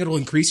not saying it'll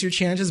increase your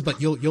chances, but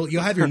you'll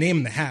have your name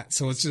in the hat.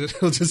 So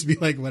it'll just be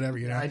like whatever,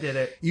 you know. I did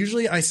it.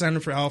 Usually I sign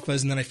up for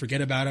alphas and then I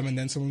forget about them, and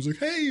then someone's like,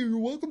 "Hey, you're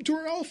welcome to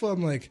our alpha."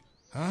 I'm like,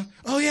 huh?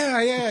 Oh yeah,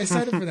 I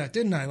signed up for that,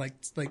 didn't I? Like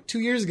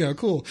 2 years ago.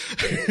 Cool.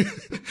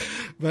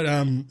 But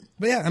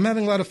yeah, I'm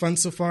having a lot of fun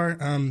so far.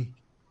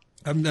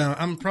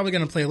 I'm probably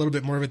going to play a little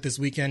bit more of it this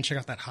weekend, check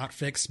out that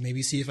hotfix,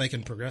 maybe see if I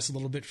can progress a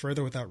little bit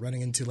further without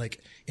running into like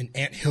an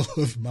anthill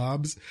of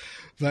mobs.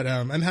 But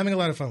I'm having a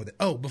lot of fun with it.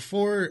 Oh,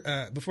 before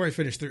I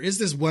finish, there is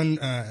this one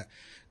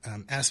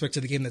aspect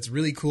of the game that's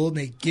really cool.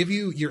 They give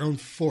you your own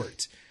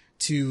fort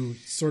to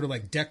sort of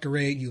like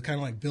decorate, you kind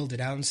of like build it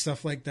out and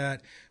stuff like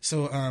that.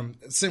 So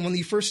when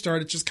you first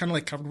start, it's just kind of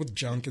like covered with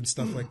junk and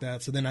stuff like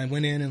that. So then I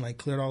went in and like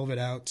cleared all of it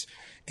out,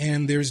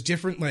 and there's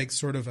different like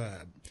sort of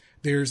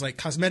there's like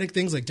cosmetic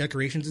things like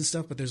decorations and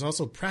stuff, but there's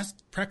also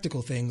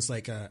practical things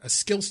like a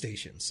skill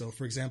station. So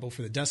for example,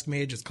 for the Dusk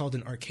Mage, it's called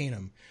an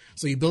Arcanum.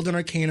 So you build an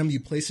Arcanum, you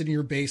place it in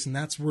your base, and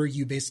that's where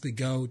you basically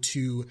go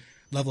to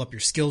level up your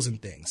skills and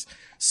things.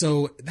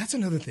 So that's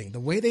another thing. The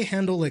way they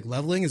handle like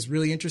leveling is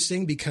really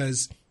interesting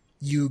because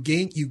you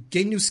gain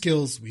new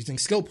skills using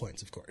skill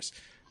points, of course.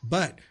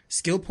 But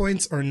skill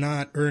points are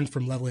not earned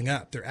from leveling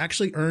up. They're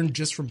actually earned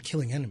just from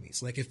killing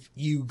enemies. Like if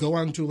you go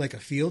onto like a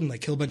field and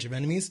like kill a bunch of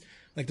enemies,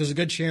 like there's a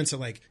good chance that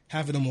like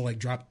half of them will like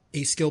drop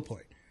a skill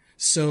point.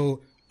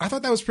 So I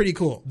thought that was pretty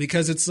cool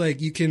because it's like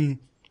you can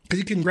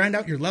grind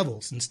out your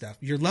levels and stuff.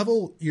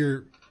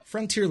 Your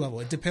frontier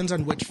level, it depends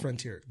on which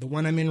frontier. The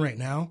one I'm in right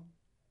now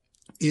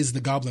is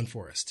the Goblin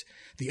Forest.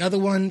 The other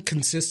one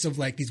consists of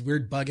like these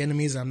weird bug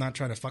enemies. I'm not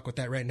trying to fuck with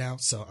that right now.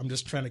 So I'm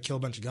just trying to kill a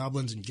bunch of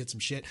goblins and get some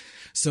shit.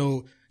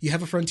 So you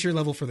have a frontier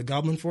level for the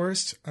Goblin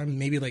Forest. I'm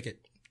maybe like at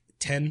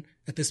 10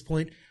 at this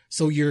point.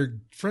 So your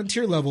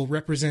frontier level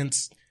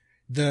represents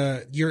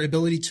your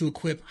ability to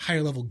equip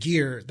higher level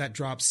gear that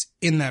drops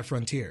in that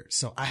frontier.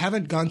 So I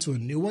haven't gone to a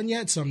new one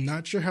yet, so I'm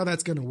not sure how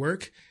that's going to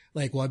work.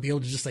 Like, will I be able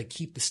to just like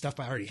keep the stuff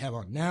I already have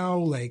on now?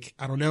 Like,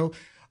 I don't know.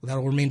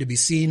 That'll remain to be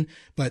seen,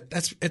 but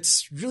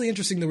it's really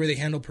interesting the way they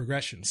handle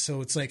progression.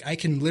 So it's like I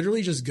can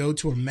literally just go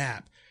to a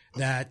map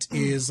that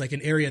is like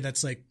an area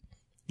that's like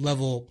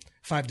level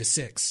 5 to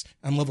 6.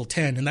 I'm level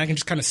 10, and I can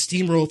just kind of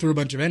steamroll through a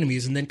bunch of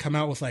enemies and then come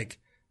out with like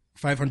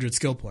 500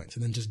 skill points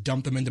and then just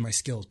dump them into my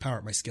skills, power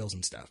up my skills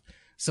and stuff.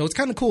 So it's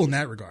kind of cool in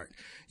that regard.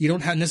 You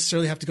don't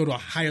necessarily have to go to a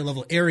higher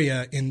level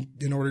area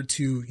in order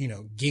to,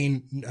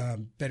 gain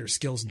better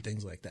skills and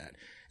things like that.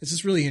 It's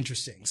just really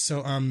interesting.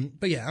 So,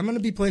 but yeah, I'm going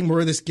to be playing more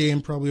of this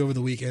game probably over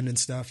the weekend and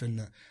stuff.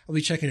 And I'll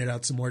be checking it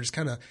out some more, just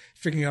kind of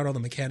figuring out all the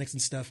mechanics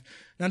and stuff.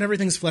 Not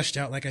everything's fleshed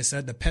out. Like I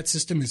said, the pet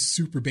system is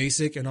super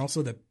basic. And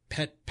also the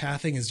pet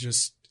pathing is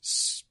just,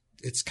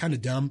 it's kind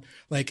of dumb.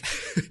 Like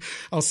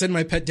I'll send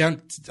my pet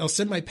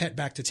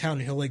back to town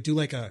and he'll like do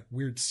like a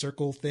weird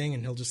circle thing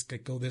and he'll just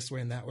like go this way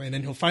and that way. And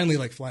then he'll finally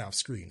like fly off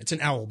screen. It's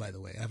an owl, by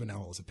the way. I have an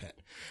owl as a pet,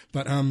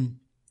 but,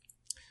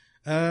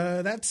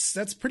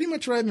 that's pretty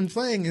much what I've been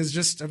playing I've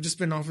just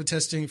been alpha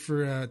testing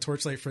for,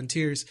 Torchlight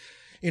Frontiers.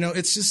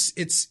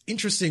 It's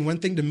interesting. One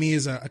thing to me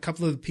is a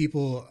couple of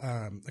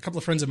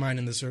friends of mine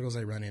in the circles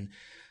I run in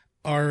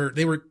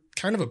they were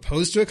kind of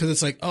opposed to it because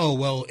it's like, oh,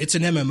 well, it's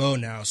an MMO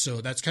now.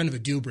 So that's kind of a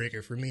deal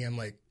breaker for me. I'm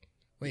like,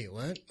 wait,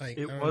 what? Like,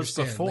 it was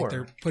before. Like,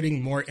 they're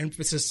putting more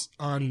emphasis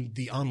on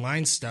the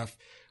online stuff,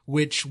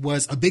 which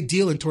was a big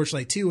deal in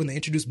Torchlight 2 when they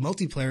introduced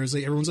multiplayer.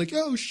 Like, everyone's like,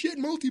 oh shit,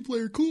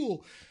 multiplayer,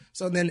 cool.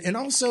 So then, and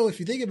also,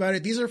 if you think about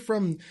it, these are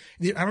from,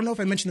 I don't know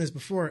if I mentioned this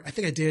before. I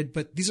think I did,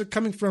 but these are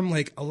coming from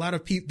like a lot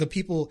of the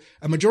people,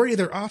 a majority of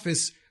their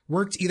office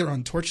worked either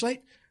on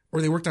Torchlight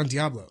or they worked on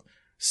Diablo.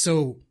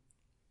 So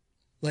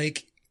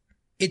like,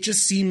 it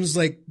just seems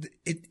like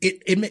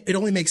it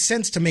only makes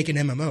sense to make an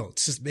MMO.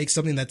 It's just make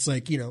something that's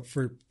like,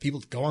 for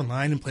people to go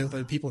online and play with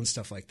other people and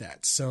stuff like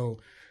that. So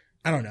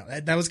I don't know.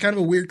 That was kind of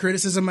a weird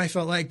criticism I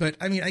felt like, but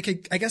I mean, I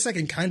guess I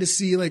can kind of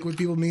see like what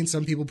people mean.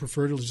 Some people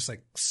prefer to just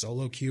like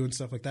solo queue and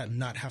stuff like that and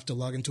not have to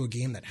log into a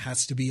game that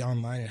has to be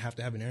online and have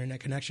to have an internet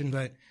connection,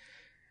 but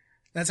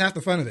that's half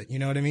the fun of it. You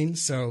know what I mean?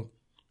 So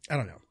I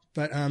don't know.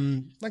 But,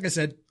 like I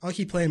said, I'll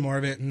keep playing more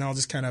of it and I'll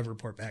just kind of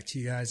report back to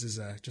you guys as,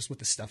 just with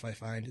the stuff I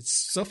find. It's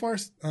so far,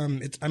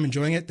 I'm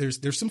enjoying it.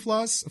 There's some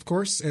flaws, of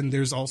course, and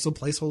there's also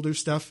placeholder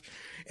stuff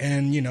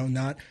and,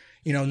 not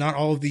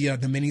all of the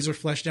minis are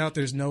fleshed out.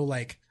 There's no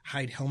like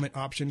hide helmet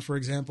option, for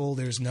example.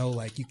 There's no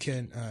like, you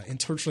can, in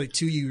Torchlight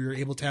 2, you're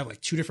able to have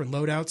like 2 different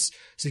loadouts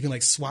so you can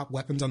like swap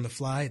weapons on the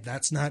fly.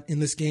 That's not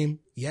in this game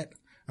yet.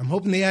 I'm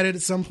hoping they add it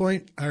at some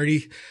point.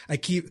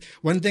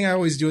 One thing I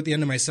always do at the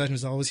end of my session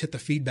is I always hit the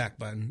feedback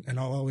button and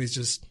I'll always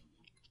just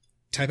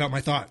type out my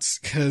thoughts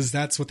because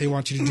that's what they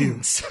want you to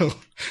do. So,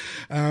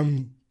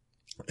 it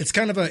was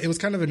kind of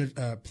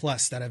a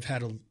plus that I've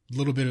had a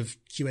little bit of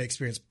QA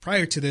experience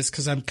prior to this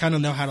because I kind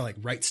of know how to like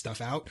write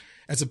stuff out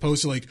as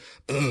opposed to like,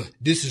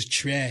 this is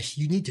trash.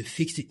 You need to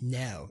fix it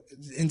now.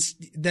 And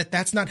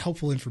that's not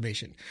helpful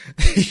information.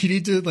 You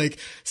need to like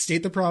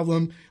state the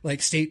problem,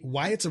 like state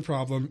why it's a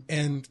problem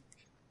and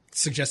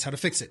suggest how to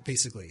fix it,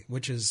 basically,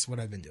 which is what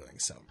I've been doing.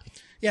 So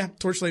yeah,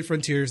 Torchlight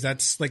Frontiers,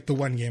 that's like the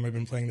one game I've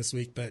been playing this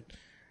week, but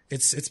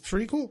it's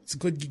pretty cool. It's a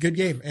good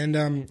game. And,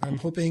 I'm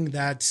hoping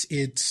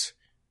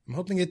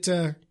it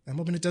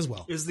does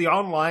well. Is the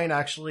online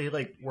actually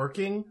like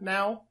working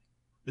now?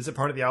 Is it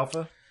part of the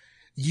alpha?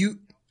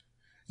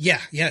 Yeah.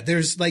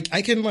 There's like,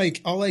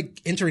 I'll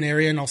like enter an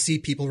area and I'll see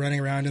people running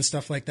around and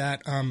stuff like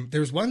that.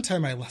 There was one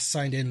time I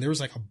signed in, there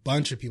was like a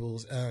bunch of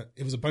people.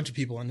 It was a bunch of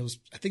people and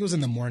I think it was in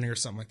the morning or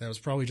something like that. It was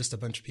probably just a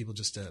bunch of people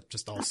just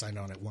all signed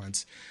on at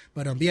once.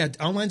 But yeah,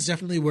 online's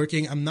definitely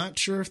working. I'm not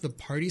sure if the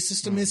party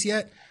system is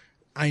yet.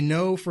 I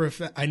know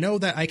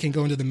that I can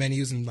go into the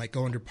menus and like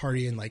go under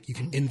party and like you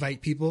can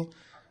invite people.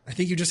 I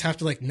think you just have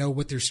to like know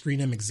what their screen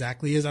name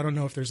exactly is. I don't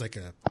know if there's I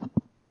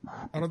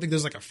don't think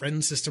there's like a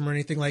friend system or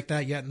anything like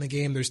that yet in the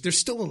game. There's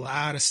still a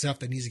lot of stuff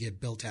that needs to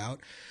get built out.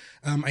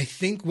 I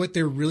think what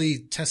they're really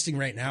testing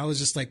right now is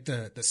just like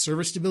the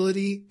server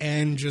stability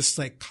and just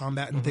like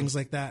combat and things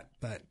like that.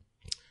 But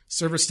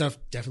server stuff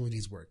definitely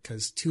needs work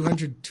because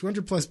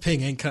 200 plus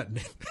ping ain't cutting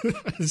it.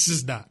 It's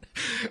just not.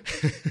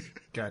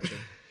 Gotcha.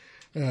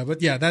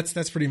 But yeah,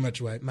 that's pretty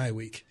much my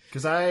week.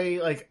 Because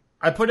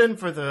I put in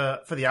for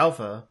the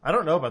alpha. I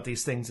don't know about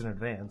these things in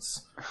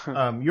advance.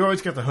 You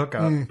always get the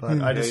hookup,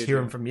 but I just hear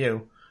them from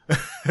you.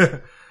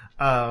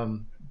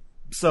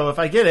 So if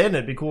I get in,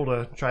 it'd be cool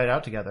to try it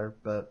out together.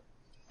 But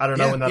I don't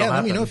know when that'll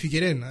happen. Let me know if you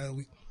get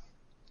in.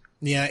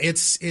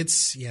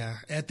 It's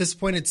at this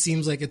point, it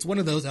seems like it's one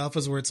of those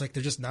alphas where it's like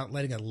they're just not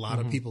letting a lot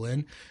of people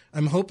in.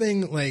 I'm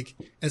hoping like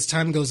as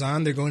time goes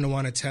on, they're going to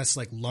want to test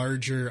like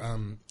larger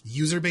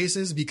user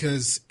bases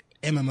because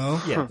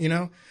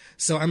MMO,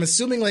 So I'm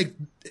assuming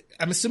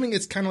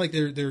it's kind of like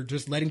they're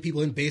just letting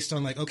people in based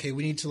on like, okay,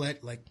 we need to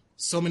let like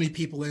so many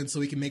people in so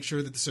we can make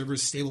sure that the server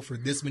is stable for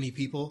this many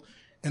people.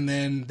 And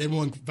then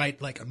we'll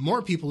invite like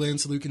more people in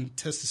so we can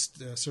test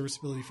the server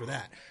stability for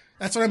that.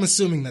 That's what I'm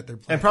assuming that they're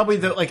playing. And probably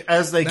like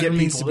as they get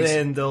people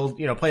in, they'll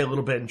play a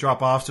little bit and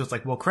drop off. So it's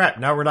like, well, crap,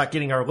 now we're not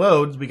getting our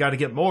loads. We got to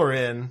get more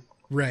in.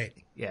 Right.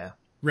 Yeah.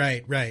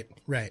 Right.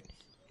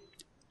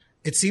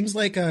 It seems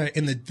like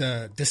in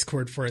the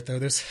Discord for it though,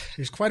 there's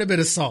quite a bit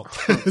of salt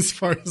as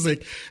far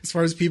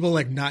as people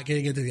like not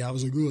getting into the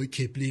alpha. Like, oh, I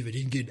can't believe I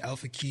didn't get an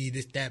alpha key,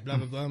 this, that, blah,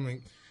 blah, blah. I'm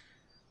like,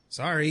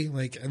 sorry.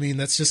 Like, I mean,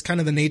 that's just kind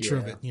of the nature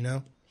of it,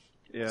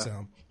 Yeah.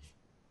 So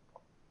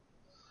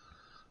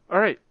All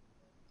right.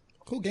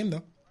 Cool game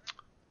though.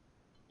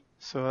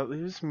 So that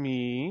leaves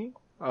me.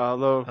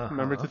 Although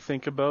remember to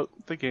think about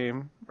the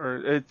game,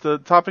 or the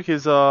topic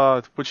is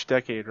which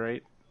decade,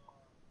 right?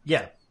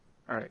 Yeah.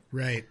 All right.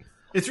 Right.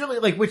 It's really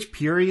like which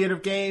period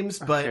of games,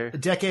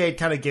 but decade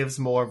kind of gives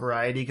more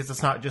variety because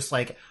it's not just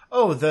like,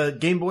 oh, the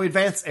Game Boy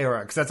Advance era,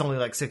 because that's only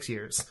like 6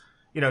 years.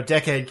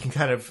 Decade can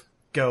kind of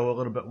go a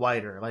little bit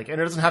wider. Like, and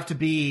it doesn't have to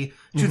be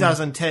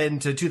 2010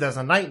 to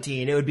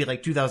 2019. It would be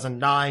like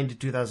 2009 to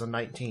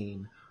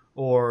 2019,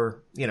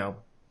 or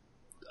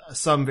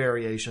some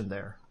variation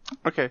there.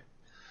 Okay.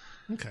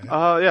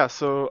 Yeah.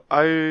 So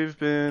I've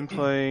been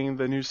playing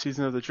the new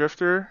season of the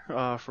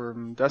Drifter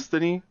from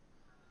Destiny.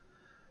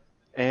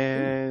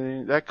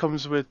 And that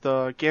comes with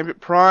Gambit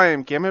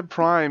Prime. Gambit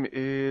Prime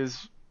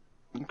is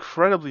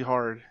incredibly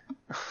hard.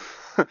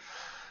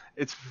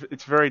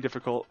 It's very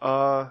difficult.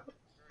 So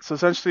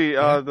essentially,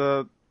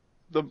 the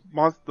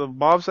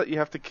mobs that you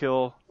have to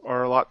kill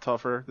are a lot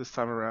tougher this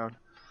time around.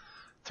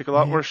 Take a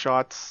lot more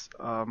shots.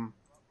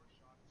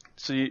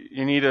 So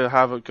you need to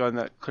have a gun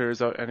that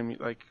clears out enemy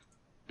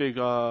big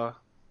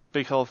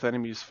health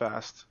enemies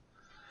fast.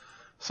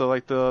 So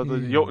like the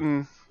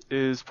Jotun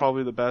is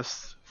probably the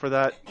best for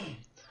that.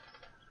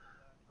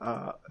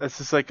 It's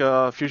just like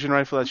a fusion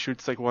rifle that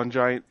shoots like one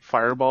giant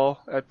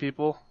fireball at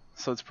people,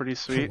 so it's pretty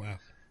sweet. Oh, wow.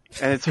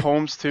 And it's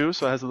homes too,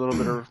 so it has a little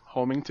bit of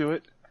homing to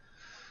it.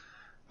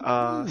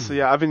 So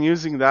yeah, I've been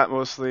using that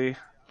mostly.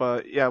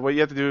 But yeah, what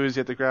you have to do is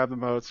you have to grab the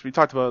motes. We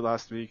talked about it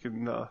last week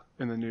in the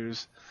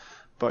news.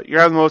 But you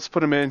grab the motes, put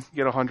them in,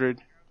 get 100,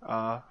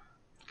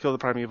 kill the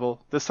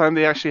primeval. This time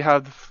they actually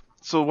have.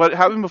 So what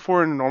happened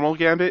before in normal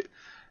Gambit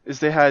is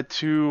they had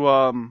two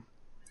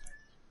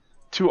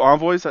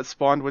envoys that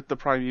spawned with the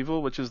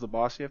primeval, which is the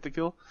boss you have to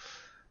kill,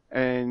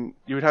 and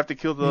you would have to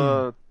kill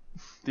the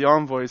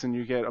envoys, and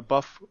you get a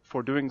buff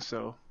for doing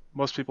so.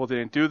 Most people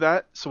didn't do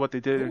that, so what they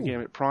did in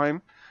Gambit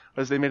Prime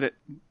was they made it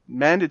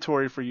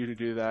mandatory for you to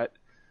do that,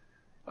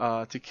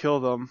 to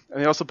kill them,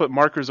 and they also put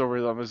markers over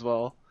them as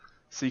well.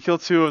 So you kill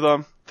 2 of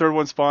them, third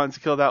one spawns,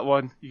 kill that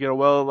one, you get a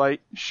well of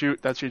light,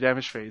 shoot, that's your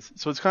damage phase.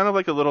 So it's kind of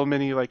like a little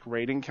mini like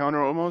raiding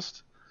counter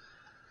almost,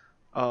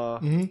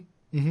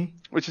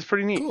 which is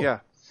pretty neat. Cool.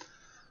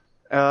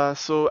 Yeah.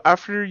 So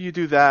after you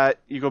do that,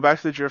 you go back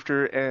to the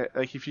Drifter, and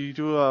like if you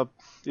have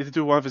to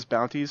do one of his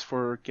bounties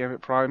for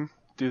Gambit Prime,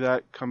 do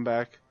that, come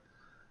back.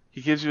 He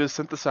gives you a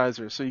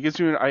synthesizer, so he gives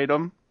you an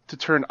item to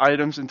turn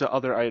items into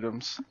other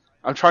items.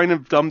 I'm trying to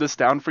dumb this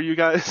down for you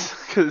guys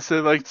because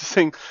they're like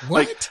saying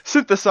like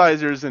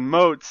synthesizers and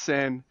motes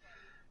and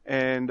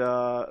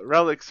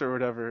relics or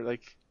whatever.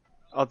 Like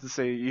I'll just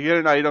say you get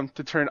an item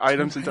to turn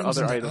items into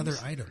other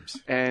items.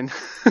 And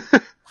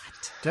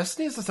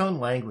Destiny has its own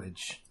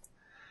language.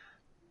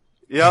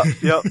 Yep.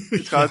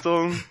 It's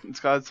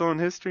got its own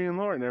history and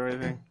lore and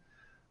everything.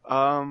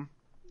 So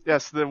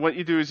then what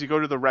you do is you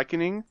go to the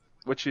Reckoning,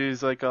 which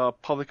is like a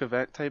public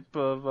event type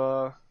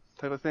of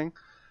thing.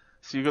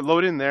 So you can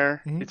load in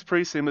there. It's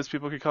pretty seamless.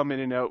 People can come in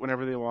and out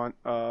whenever they want.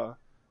 You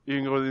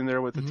can go in there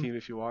with the team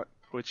if you want,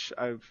 which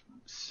I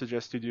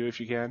suggest you do if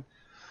you can.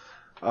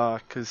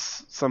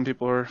 Because some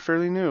people are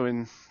fairly new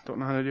and don't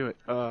know how to do it.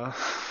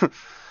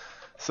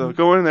 So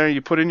go in there,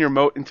 you put in your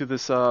mote into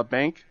this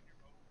bank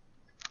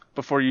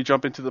before you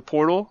jump into the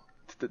portal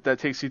that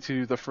takes you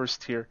to the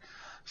first tier.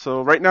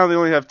 So right now they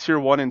only have tier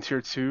 1 and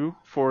tier 2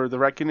 for the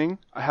Reckoning.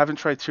 I haven't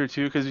tried tier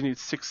 2 because you need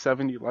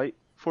 670 light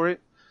for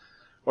it.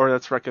 Or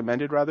that's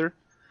recommended, rather.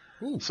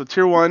 Ooh. So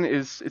tier 1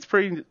 it's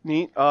pretty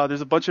neat.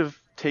 There's a bunch of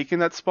Taken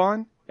that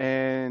spawn,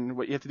 and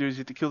what you have to do is you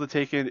have to kill the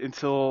Taken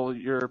until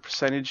your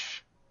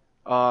percentage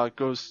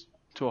goes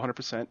to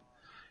 100%.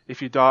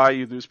 If you die,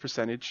 you lose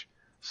percentage.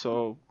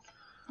 So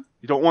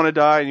you don't want to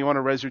die, and you want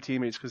to res your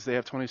teammates because they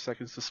have 20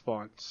 seconds to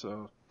spawn.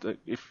 So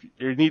if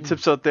your neat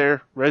tips out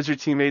there, res your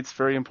teammates,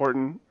 very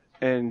important,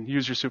 and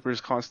use your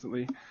supers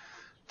constantly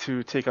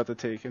to take out the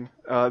Taken.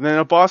 And then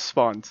a boss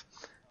spawns.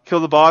 Kill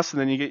the boss,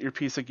 and then you get your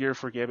piece of gear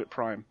for Gambit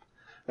Prime.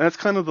 And that's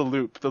kind of the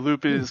loop. The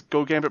loop is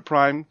go Gambit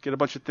Prime, get a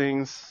bunch of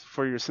things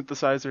for your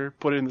synthesizer,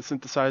 put it in the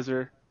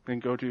synthesizer,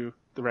 and go to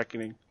the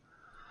Reckoning.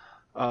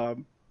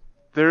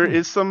 There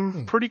is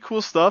some pretty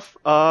cool stuff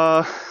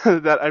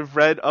that I've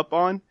read up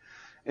on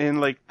in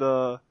like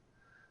the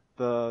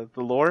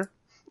lore,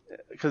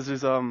 because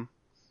there's you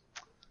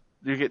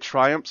get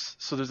triumphs,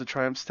 so there's a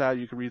triumphs tab,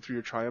 you can read through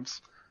your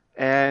triumphs.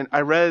 And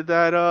I read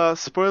that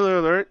spoiler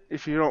alert,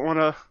 if you don't want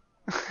to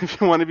if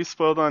you want to be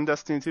spoiled on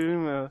Destiny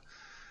 2,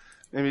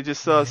 maybe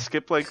just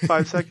skip like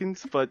 5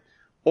 seconds. But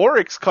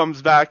Oryx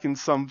comes back in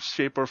some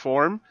shape or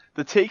form.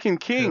 The Taken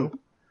King.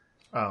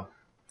 Oh.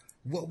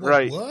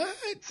 Right. What?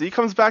 So he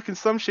comes back in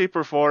some shape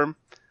or form.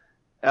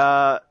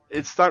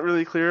 It's not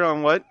really clear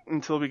on what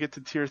until we get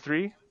to tier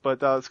 3,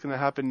 but it's going to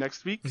happen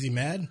next week. Is he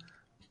mad?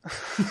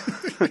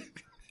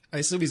 I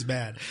assume he's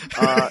mad.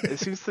 It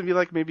seems to be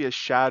like maybe a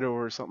shadow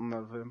or something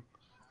of him.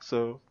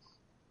 So...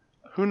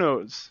 who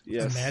knows?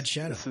 Yes, a mad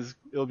shadow.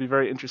 It'll be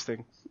very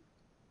interesting.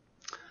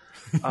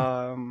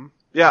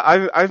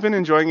 Yeah, I've been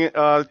enjoying it.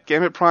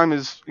 Gambit Prime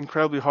is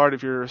incredibly hard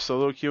if you're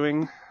solo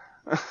queuing.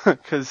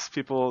 because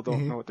people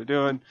don't know what they're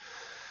doing.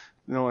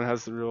 No one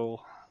has the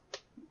real.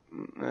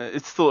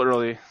 It's still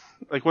early.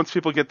 Like once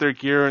people get their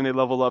gear and they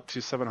level up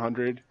to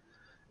 700,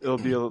 it'll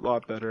be a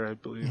lot better, I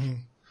believe.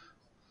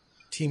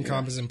 Team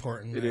comp is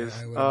important. It is.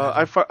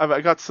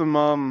 I got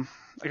some.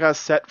 I got a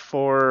set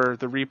for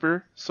the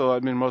Reaper, so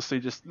I've been mostly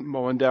just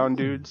mowing down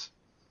dudes.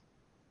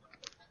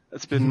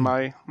 That's been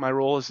my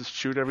role, is just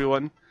shoot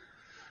everyone.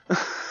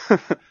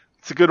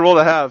 It's a good role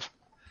to have.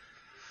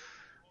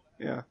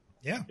 Yeah.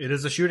 Yeah. It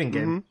is a shooting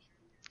game.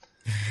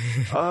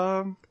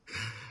 You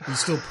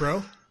still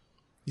pro?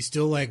 You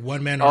still like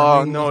one man?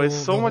 Oh no, it's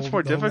so much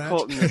more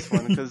difficult in this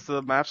one because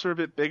the maps are a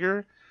bit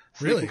bigger,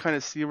 so you can kind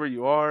of see where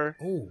you are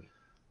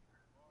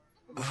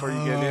before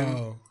you get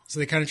in. So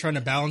they're kind of trying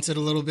to balance it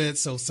a little bit,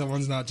 so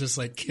someone's not just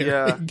like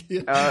carrying.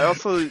 Yeah.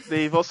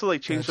 They've also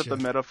like changed up the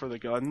meta for the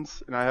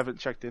guns, and I haven't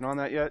checked in on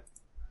that yet.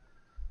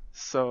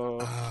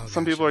 So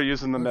some people are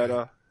using the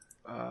meta.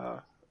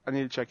 I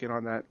need to check in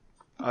on that.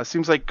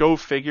 Seems like Go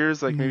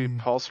figures, like maybe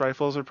pulse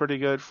rifles are pretty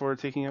good for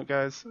taking out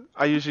guys.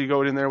 I usually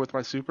go in there with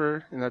my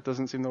super, and that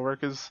doesn't seem to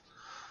work as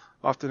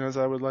often as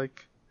I would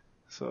like.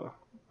 So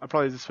I'll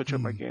probably just switch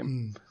up my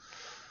game.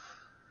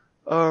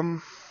 But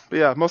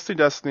yeah, mostly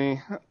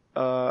Destiny.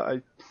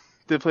 I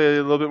did play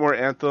a little bit more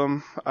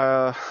Anthem.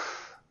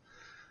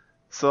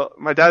 So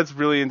my dad's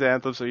really into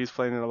Anthem, so he's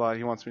playing it a lot.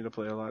 He wants me to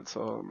play a lot,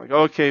 so I'm like,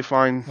 okay,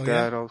 fine,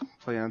 Dad, I'll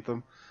play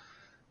Anthem.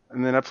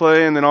 And then I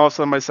play, and then all of a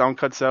sudden my sound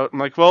cuts out. I'm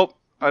like, well,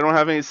 I don't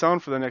have any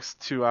sound for the next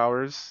 2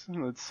 hours.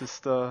 It's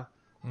just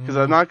because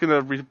I'm not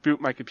gonna reboot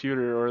my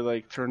computer or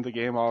like turn the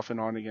game off and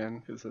on again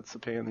because that's a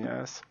pain in the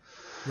ass.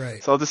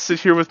 Right. So I'll just sit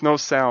here with no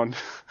sound.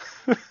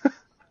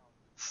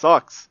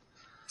 Sucks.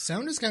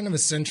 Sound is kind of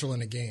essential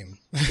in a game.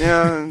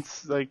 Yeah,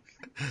 it's like,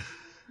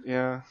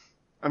 yeah.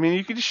 I mean,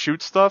 you can just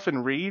shoot stuff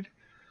and read.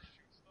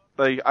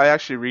 Like, I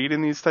actually read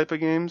in these type of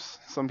games.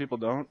 Some people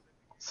don't.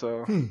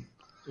 So.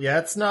 Yeah,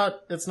 it's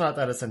not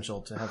that essential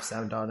to have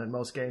sound on in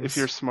most games. If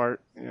you're smart,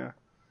 yeah.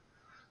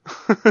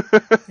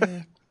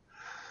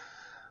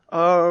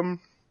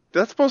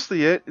 That's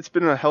mostly it. It's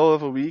been a hell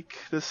of a week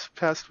this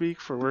past week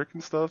for work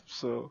and stuff,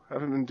 so I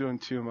haven't been doing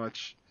too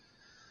much.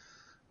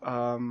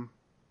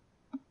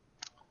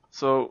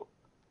 So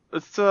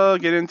let's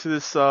get into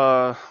this.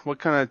 What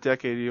kind of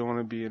decade do you want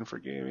to be in for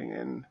gaming?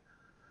 And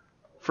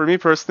for me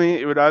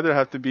personally, it would either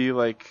have to be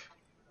like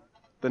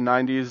the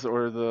 90s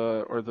or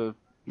the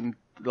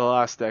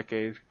last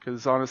decade,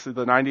 because honestly,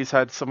 the 90s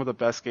had some of the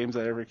best games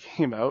that ever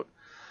came out.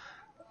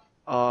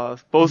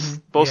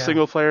 Both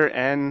single player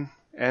and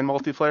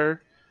multiplayer.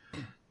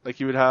 Like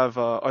you would have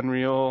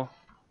Unreal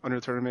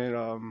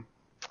Tournament,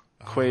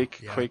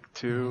 Quake, Quake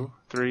 2,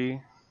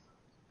 3,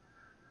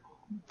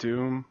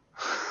 Doom.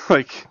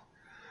 Like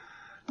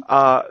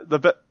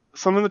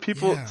some of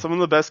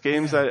the best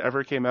games that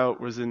ever came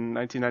out was in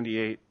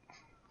 1998.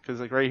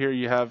 Because like right here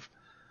you have.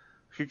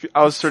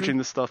 I was searching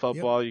this stuff up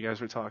while you guys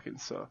were talking,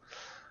 so.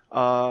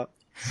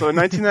 So in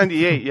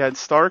 1998, you had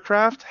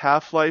StarCraft,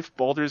 Half-Life,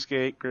 Baldur's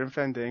Gate, Grim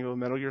Fandango,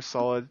 Metal Gear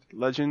Solid,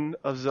 Legend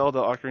of Zelda: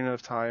 Ocarina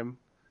of Time,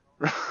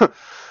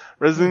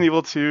 Resident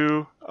Evil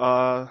 2.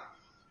 Yeah,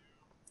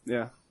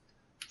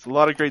 it's a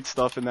lot of great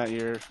stuff in that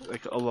year,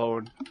 like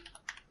alone.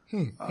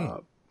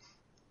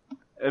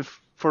 And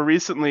for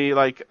recently,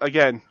 like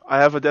again, I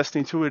have a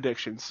Destiny 2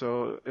 addiction.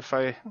 So if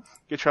I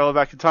get traveled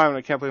back in time and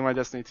I can't play my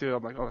Destiny 2,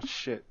 I'm like, oh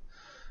shit.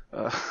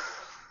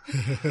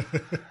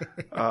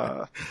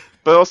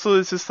 But also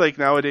it's just like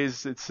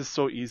nowadays it's just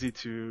so easy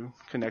to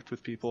connect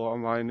with people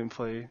online and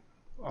play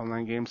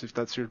online games if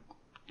that's your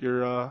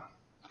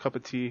cup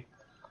of tea,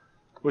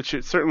 which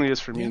it certainly is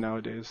for me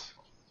nowadays.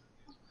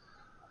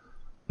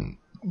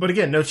 But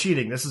again, no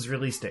cheating. This is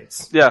release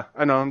dates. Yeah,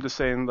 I know. I'm just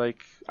saying,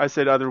 like I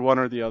said, either one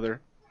or the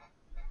other.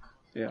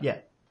 Yeah.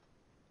 You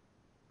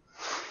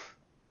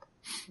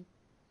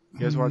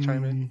guys want to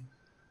chime in?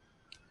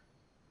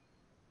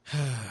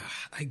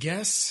 I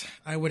guess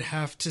I would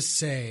have to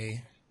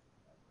say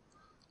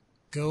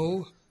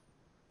go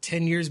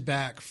 10 years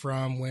back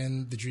from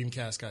when the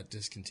Dreamcast got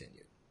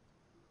discontinued.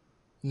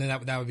 And then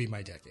that would be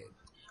my decade.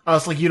 Oh,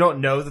 it's like you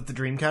don't know that the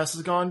Dreamcast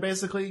is gone,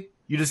 basically?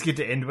 You just get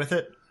to end with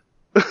it?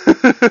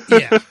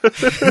 Yeah.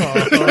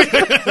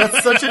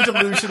 That's such a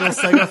delusional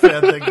Sega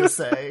fan thing to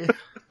say.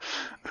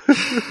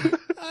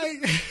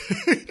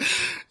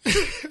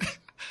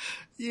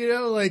 You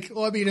know, like,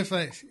 well, I mean, if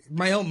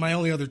my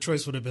only other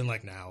choice would have been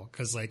like now,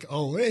 because like,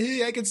 oh,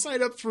 hey, I can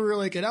sign up for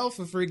like an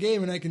alpha for a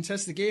game and I can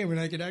test the game and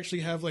I could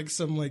actually have like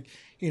some like,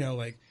 you know,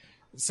 like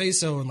say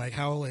so and like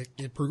how like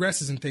it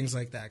progresses and things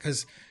like that.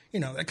 Because, you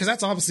know, because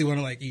that's obviously one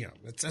of like, you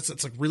know,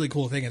 that's a really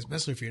cool thing,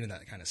 especially if you're into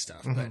that kind of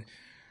stuff. But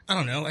I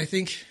don't know. I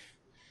don't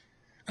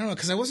know,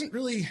 because I was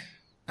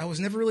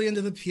never really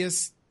into the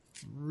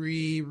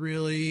PS3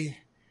 really.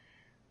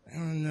 I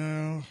don't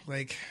know,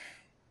 like.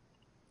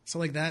 So,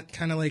 like, that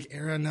kind of, like,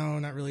 era, no,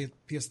 not really.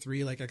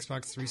 PS3, like,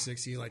 Xbox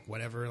 360, like,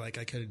 whatever. Like,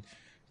 I could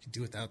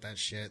do without that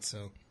shit,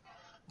 so.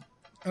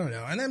 I don't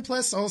know. And then,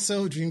 plus,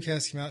 also,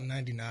 Dreamcast came out in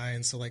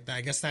 99, so, like,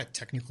 I guess that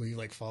technically,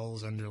 like,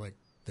 falls under, like,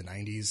 the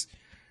 90s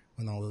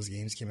when all those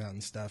games came out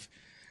and stuff.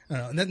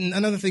 And then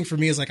another thing for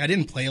me is like I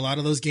didn't play a lot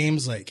of those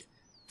games like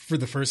for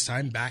the first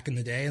time back in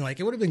the day, and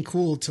like it would have been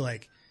cool to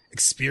like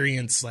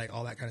experience like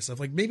all that kind of stuff.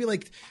 Like maybe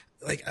like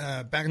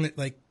back in the,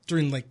 like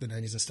during like the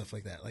 90s and stuff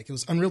like that. Like it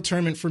was Unreal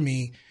Tournament for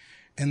me,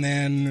 and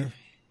then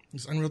it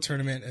was Unreal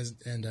Tournament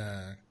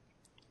that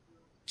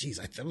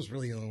was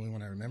really the only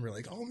one I remember.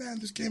 Like, oh man,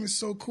 this game is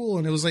so cool,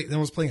 and it was like then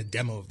I was playing a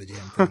demo of the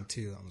damn thing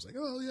too. I was like,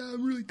 oh yeah,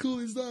 I'm really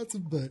cool. It's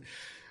awesome, but.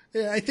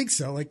 Yeah, I think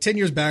so. Like 10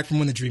 years back from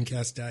when the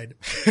Dreamcast died.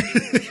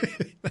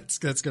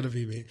 That's going to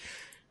be me.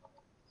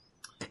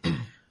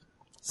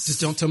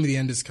 Just don't tell me the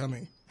end is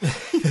coming.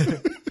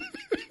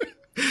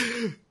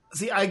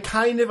 See, I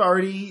kind of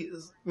already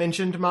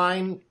mentioned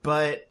mine,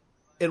 but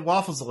it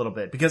waffles a little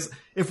bit. Because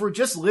if we're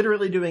just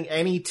literally doing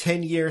any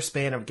 10-year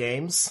span of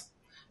games,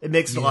 it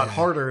makes it a lot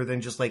harder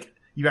than just like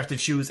you have to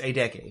choose a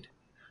decade.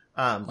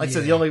 I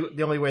said, the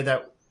only way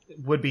that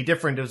would be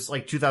different is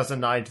like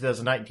 2009,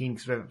 2019,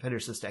 because we haven't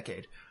finished this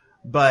decade.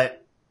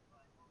 But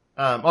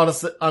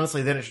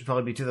honestly, then it should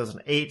probably be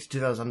 2008 to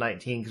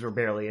 2019 because we're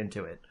barely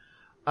into it.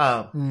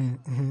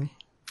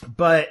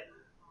 But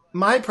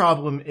my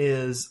problem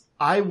is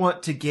I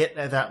want to get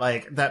at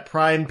that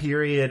prime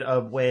period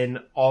of when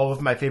all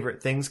of my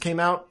favorite things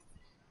came out,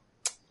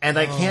 and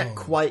I can't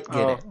quite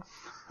get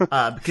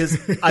it because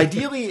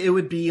ideally it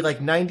would be like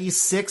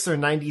 96 or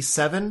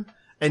 97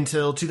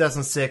 until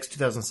 2006,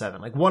 2007,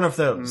 like one of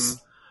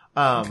those.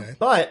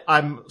 But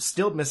I'm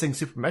still missing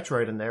Super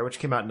Metroid in there, which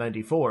came out in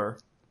 94.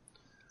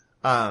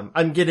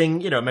 I'm getting,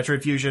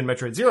 Metroid Fusion,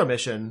 Metroid Zero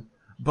Mission,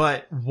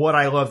 but would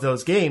I love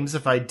those games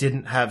if I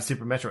didn't have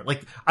Super Metroid?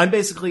 Like, I'm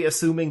basically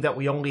assuming that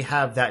we only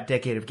have that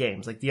decade of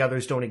games. Like, the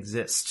others don't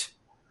exist.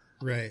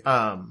 Right.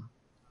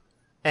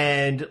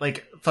 And,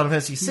 like, Final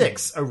Fantasy VI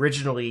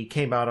originally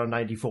came out on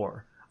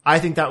 94. I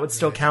think that would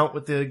still count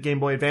with the Game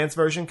Boy Advance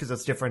version, because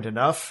it's different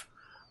enough.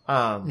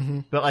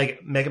 But,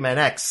 like, Mega Man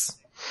X...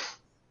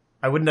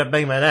 I wouldn't have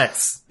Mega Man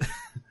X.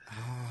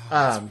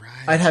 Right.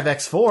 I'd have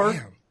X4.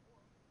 Damn.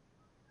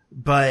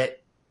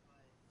 But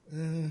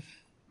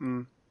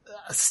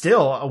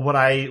still, what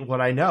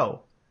I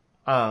know.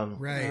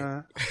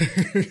 Right.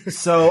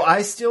 So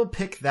I still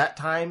pick that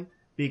time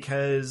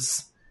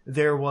because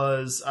there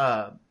was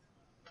Zelda,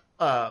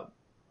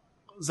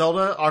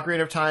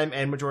 Ocarina of Time,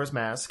 and Majora's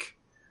Mask.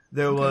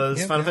 There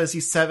was Final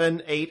Fantasy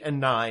 7, 8, and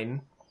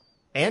 9,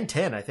 and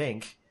 10, I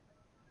think.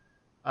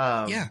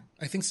 I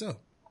think so.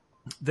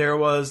 There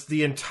was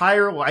the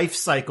entire life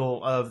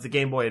cycle of the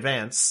Game Boy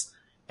Advance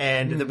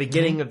and the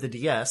beginning of the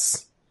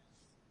DS.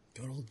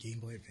 Good old Game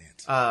Boy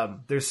Advance.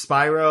 There's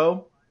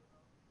Spyro.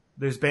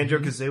 There's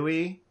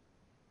Banjo-Kazooie.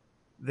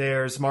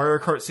 There's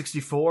Mario Kart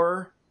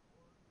 64.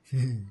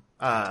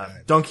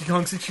 Donkey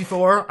Kong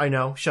 64. I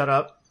know. Shut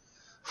up.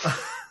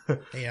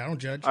 Hey, I don't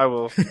judge. I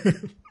will.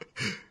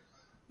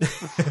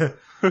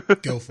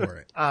 Go for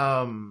it.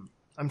 I'm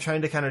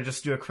trying to kind of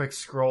just do a quick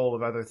scroll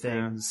of other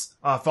things.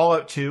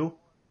 Fallout 2.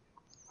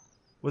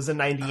 Was in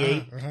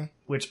 98,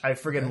 which I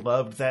friggin'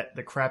 loved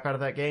the crap out of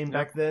that game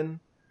back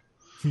then.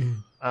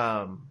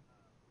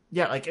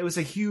 Like it was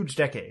a huge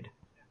decade.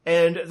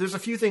 And there's a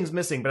few things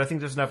missing, but I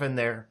think there's enough in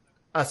there.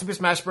 Super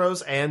Smash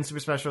Bros. And Super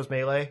Smash Bros.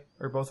 Melee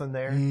are both in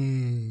there.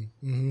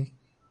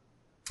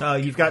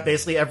 You've got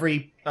basically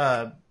every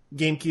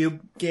GameCube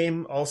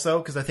game also,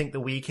 because I think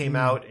the Wii came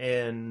out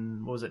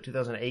in,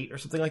 2008 or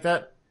something like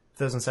that?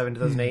 2007,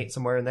 2008,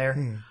 somewhere in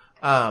there.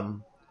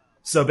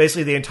 So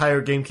basically the entire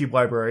GameCube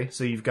library.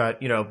 So you've got,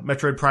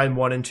 Metroid Prime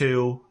 1 and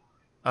 2.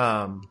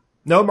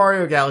 No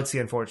Mario Galaxy,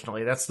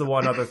 unfortunately. That's the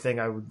one other thing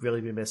I would really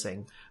be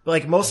missing. But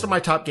like most of my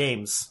top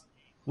games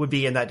would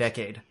be in that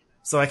decade.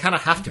 So I kind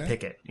of have to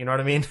pick it. You know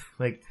what I mean?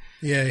 Like,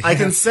 I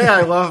can say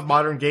I love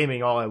modern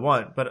gaming all I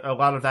want, but a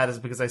lot of that is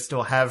because I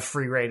still have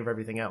free reign of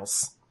everything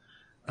else.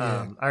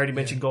 I already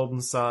mentioned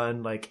Golden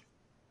Sun. Like,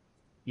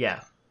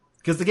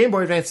 because the Game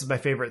Boy Advance is my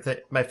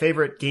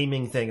favorite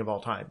gaming thing of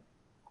all time.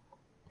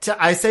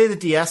 I say the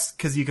DS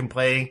because you can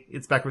play;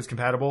 it's backwards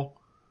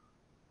compatible.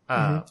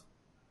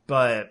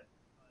 But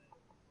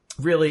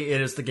really,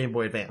 it is the Game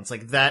Boy Advance.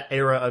 Like that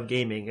era of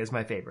gaming is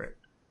my favorite.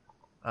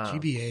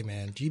 GBA,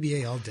 man,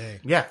 GBA all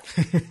day. Yeah,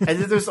 and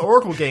then there's the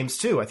Oracle games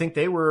too. I think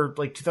they were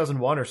like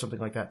 2001 or something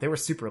like that. They were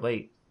super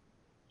late.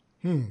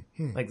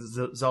 Like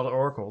Zelda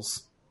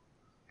Oracles.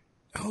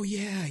 Oh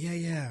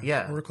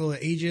yeah. Oracle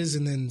Ages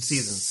and then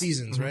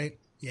Seasons, right?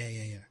 Yeah.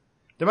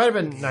 There might have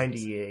been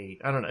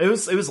 98. I don't know. It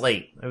was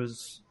late. It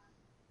was.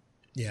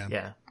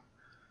 Yeah.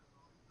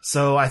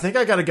 So I think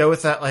I got to go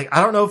with that. Like,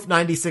 I don't know if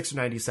 96 or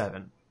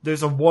 97.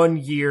 There's a 1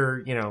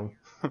 year,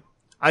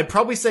 I'd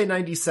probably say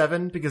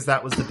 97 because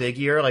that was the big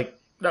year. Like,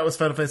 that was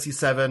Final Fantasy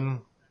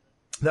 7.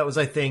 That was,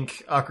 I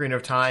think, Ocarina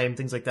of Time,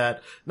 things like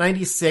that.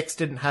 96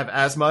 didn't have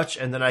as much,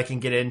 and then I can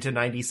get into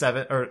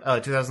 97 or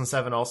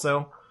 2007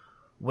 also,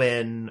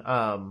 when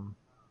I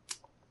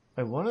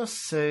want to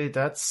say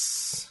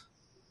that's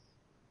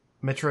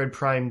Metroid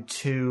Prime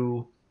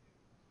 2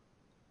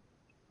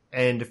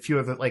 and a few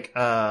other late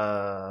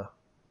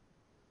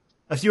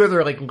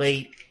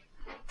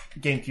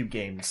GameCube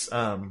games.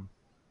 I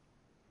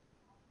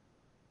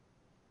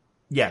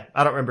don't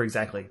remember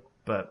exactly,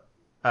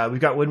 But we've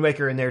got Wind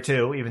Waker in there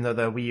too, even though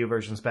the Wii U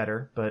version's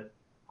better. But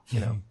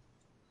yeah.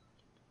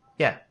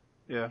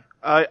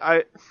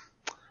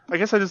 I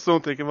guess I just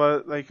don't think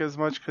about it like as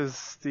much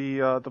because the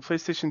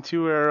PlayStation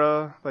 2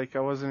 era, like I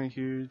wasn't a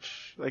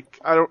huge like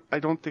I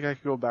don't think I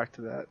could go back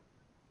to that.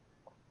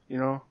 You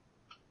know.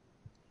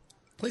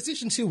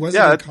 PlayStation 2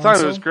 wasn't yeah a at the console.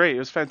 time it was great. It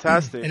was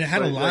fantastic. And it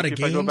had a lot of if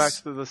games. If I go back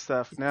to the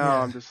stuff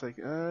now, I'm just like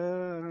I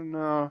don't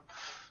know.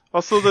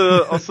 Also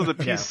the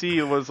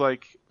PC was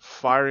like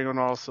firing on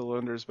all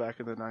cylinders back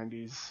in the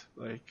 90s.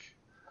 Like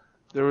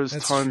there was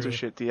tons of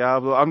shit.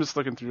 Diablo. I'm just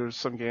looking through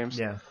some games.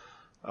 Yeah.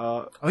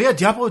 Oh yeah,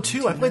 Diablo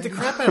 2. I played the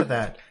crap out of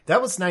that.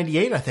 That was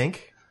 98, I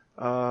think.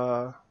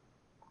 Was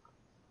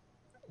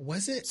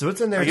it? So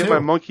it's in there I too. get my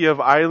Monkey of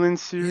Island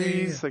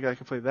series. Like I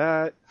can play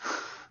that.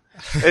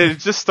 It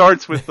just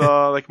starts with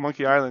like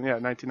Monkey Island. Yeah,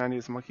 1990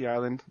 is Monkey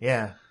Island.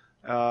 Yeah.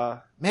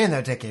 Man,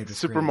 that decade was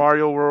Super great.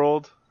 Mario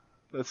World.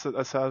 That's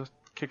how it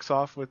kicks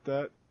off with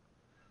that.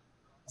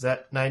 Is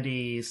that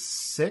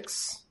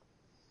 96?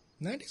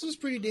 90s was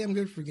pretty damn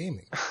good for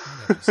gaming.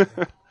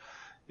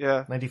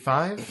 Yeah.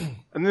 95?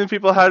 And then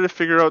people had to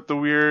figure out the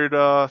weird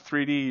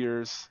 3D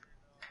years.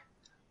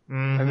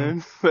 Mm-hmm. And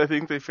then I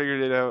think they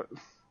figured it out.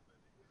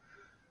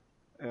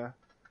 Yeah.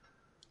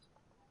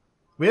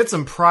 We had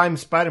some prime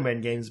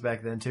Spider-Man games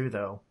back then too,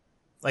 though.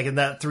 Like in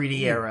that 3D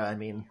era, I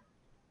mean.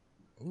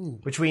 Ooh.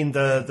 Between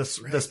the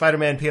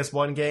Spider-Man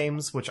PS1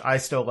 games, which I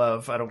still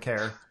love, I don't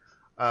care.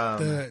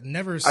 The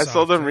Neversoft, I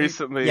saw them right?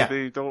 recently. Yeah.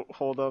 They don't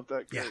hold up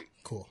that great. Yeah,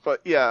 cool.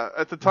 But yeah,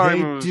 at the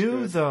time They it was do,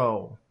 good.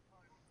 though.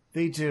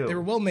 They do. They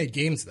were well-made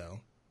games, though.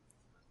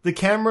 The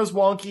camera's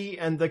wonky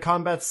and the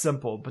combat's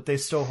simple, but they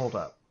still hold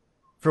up.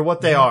 For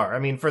what they are. I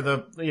mean, for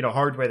the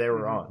hardware they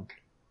were on.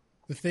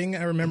 The thing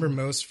I remember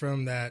most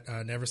from that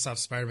Neversoft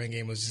Spider-Man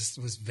game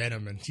was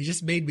Venom, and he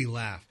just made me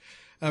laugh.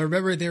 I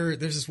remember there's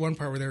this one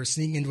part where they were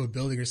sneaking into a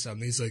building or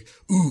something. He's like,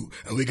 "Ooh,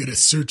 are we gonna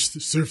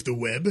surf the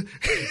web?"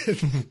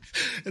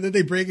 And then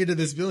they break into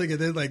this building,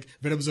 and then like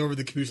Venom's over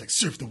the computer, like,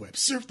 "Surf the web,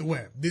 surf the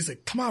web." And he's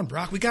like, "Come on,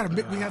 Brock, we got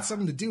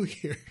something to do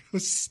here." I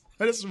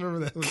just remember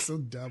that it was so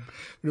dumb,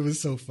 but it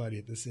was so funny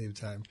at the same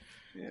time.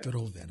 Yeah. Good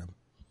old Venom.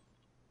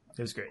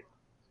 It was great.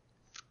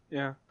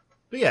 Yeah.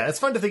 But yeah, it's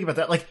fun to think about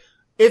that. Like,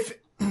 if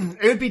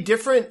it would be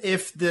different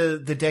if the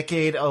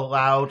decade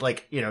allowed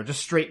like,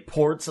 just straight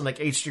ports and like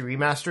HD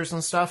remasters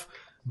and stuff,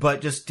 but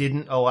just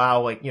didn't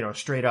allow like,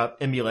 straight up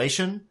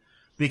emulation,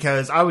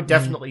 because I would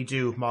definitely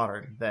do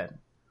modern then.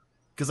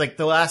 Because like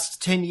the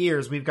last 10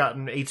 years, we've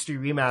gotten HD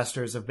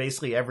remasters of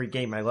basically every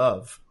game I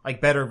love,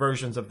 like better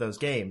versions of those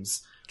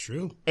games.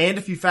 True. And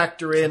if you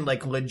factor in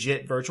like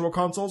legit virtual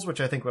consoles,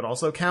 which I think would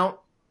also count,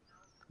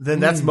 then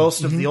that's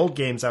most of the old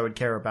games I would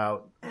care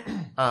about.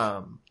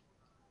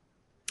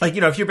 Like,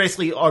 if you're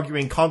basically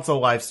arguing console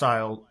life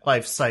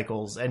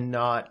cycles and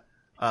not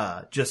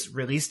just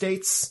release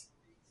dates,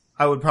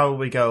 I would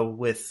probably go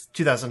with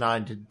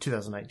 2009 to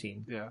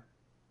 2019. Yeah.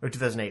 Or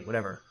 2008,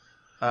 whatever.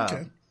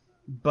 Okay.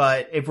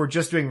 But if we're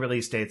just doing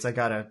release dates, I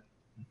gotta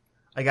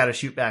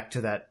shoot back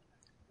to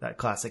that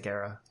classic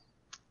era.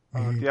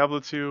 Diablo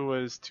 2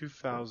 was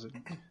 2000.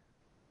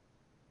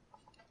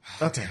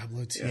 Okay.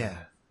 Diablo 2. Yeah.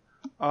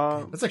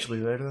 That's actually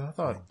later than I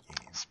thought.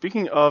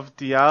 Speaking of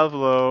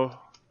Diablo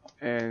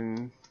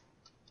and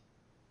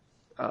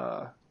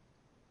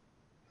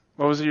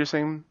what was it you're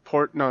saying?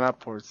 Not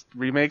ports.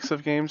 Remakes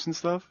of games and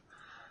stuff?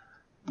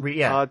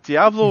 Yeah.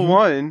 Diablo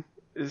 1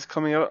 is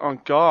coming out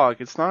on GOG.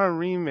 It's not a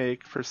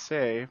remake per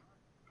se.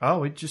 Oh,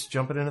 we just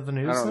jumping into the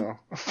news? I don't then? know.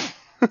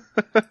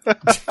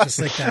 Just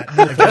like that.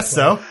 I guess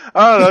so.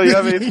 I don't know. You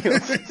have anything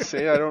else to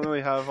say? I don't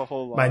really have a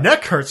whole lot. My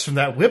neck hurts from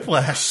that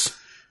whiplash.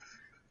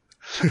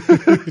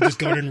 Just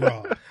going in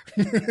raw.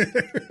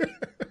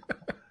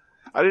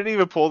 I didn't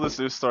even pull this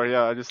news story.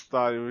 Yeah, I just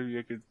thought it would be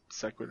a good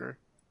sequitur.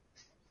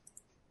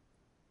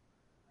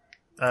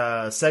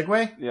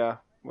 Segue? Yeah,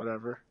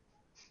 whatever.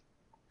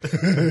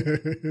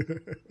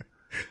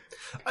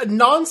 A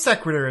non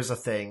sequitur is a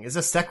thing. Is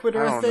a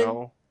sequitur I a don't thing?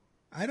 know.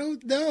 I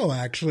don't know,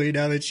 actually,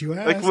 now that you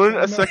ask. Like, wouldn't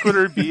I a don't know.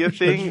 sequitur be a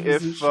thing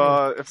if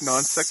Sure.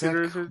 non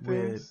sequiturs are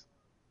things?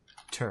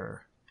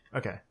 Sequitur.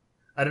 Okay.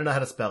 I don't know how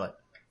to spell it.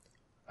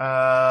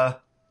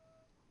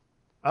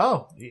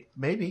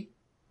 Maybe.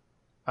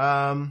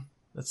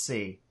 Let's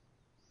see.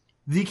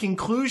 The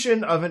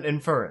conclusion of an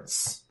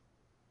inference.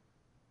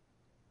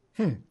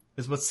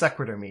 Is what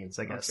sequitur means,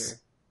 I guess. Okay.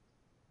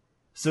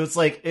 So it's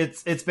like,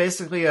 it's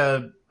basically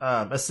a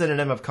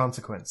synonym of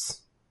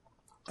consequence.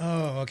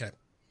 Oh, okay.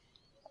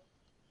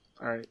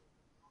 All right.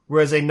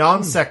 Whereas a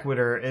non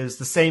sequitur is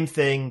the same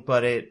thing,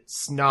 but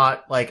it's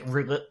not like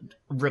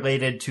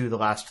related to the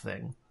last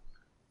thing.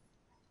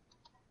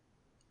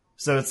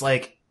 So it's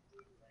like,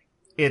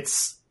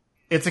 it's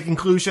a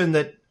conclusion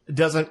that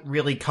doesn't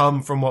really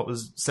come from what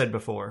was said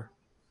before.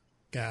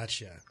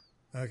 Gotcha.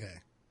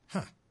 Okay.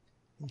 Huh.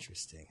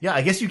 Interesting. Yeah,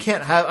 I guess you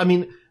can't have, I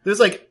mean,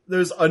 there's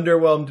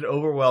underwhelmed and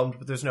overwhelmed,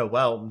 but there's no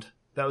whelmed.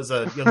 That was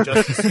a Young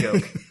Justice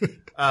joke.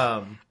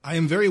 I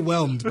am very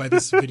whelmed by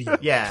this video.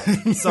 Yeah,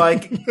 so I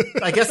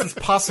guess it's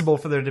possible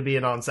for there to be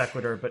a non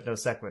sequitur, but no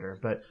sequitur.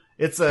 But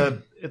it's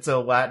a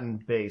Latin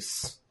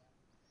base,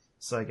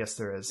 so I guess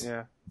there is.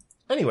 Yeah.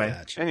 Anyway,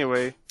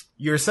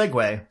 your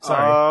segue.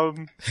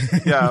 Sorry.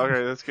 Yeah.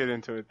 Okay. Let's get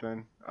into it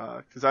then,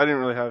 because I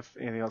didn't really have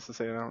anything else to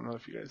say. I don't know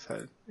if you guys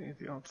had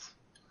anything else.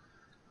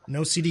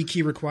 No CD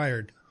key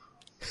required.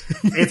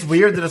 It's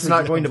weird that it's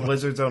not going to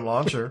Blizzard's own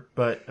launcher,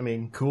 but I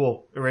mean,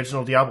 cool.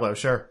 Original Diablo,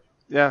 sure.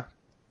 Yeah.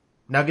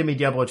 Now give me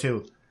Diablo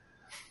 2.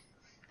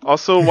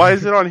 Also, why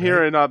is it on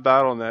here and not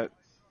Battle.net?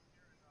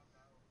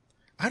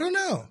 I don't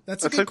know.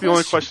 That's like the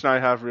only question I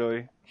have,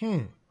 really.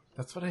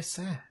 That's what I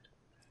said.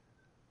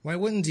 Why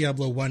wouldn't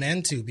Diablo 1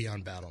 and 2 be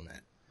on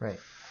Battle.net?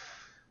 Right.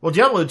 Well,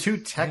 Diablo 2,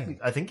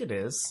 technically, I think it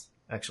is,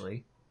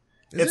 actually.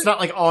 It's not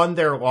like on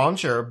their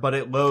launcher, but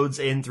it loads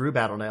in through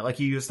Battle.net. Like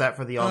you use that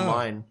for the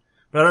online.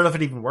 But I don't know if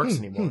it even works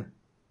anymore.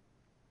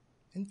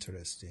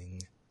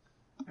 Interesting.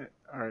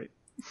 All right.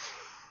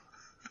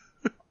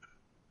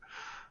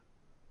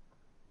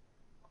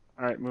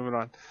 All right, moving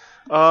on.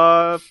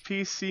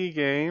 PC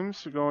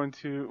games. We're going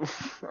to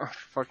I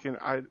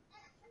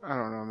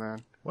don't know,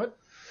 man. What?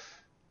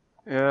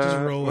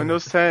 Yeah,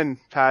 Windows 10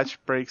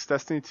 patch breaks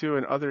Destiny 2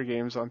 and other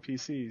games on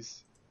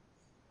PCs.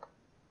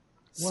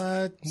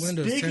 What?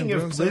 Windows Speaking 10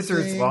 of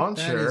Blizzard's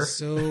launcher, that is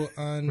so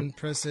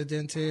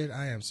unprecedented.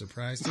 I am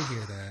surprised to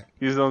hear that.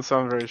 You don't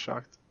sound very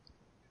shocked.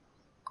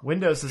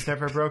 Windows has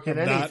never broken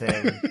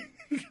anything.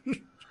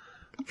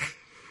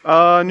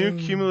 New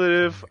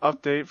cumulative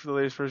update for the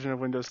latest version of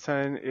Windows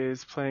 10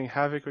 is playing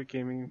havoc with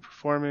gaming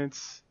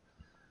performance.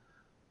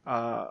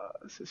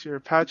 Says your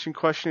patch in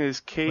question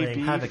is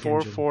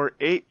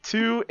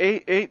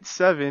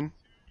KB4482887.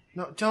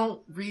 No,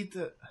 don't read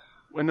the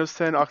Windows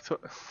 10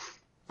 October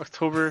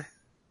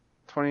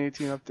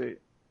 2018 update.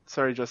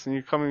 Sorry, Justin,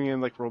 you're coming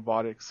in like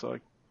robotic, so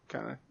I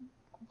kind of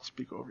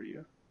speak over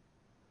you.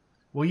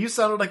 Well, you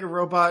sounded like a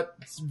robot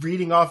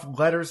reading off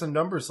letters and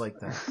numbers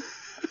like that.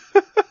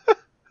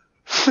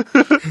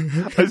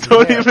 I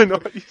don't even know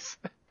what you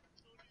said.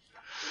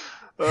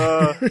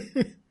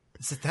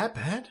 Is it that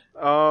bad?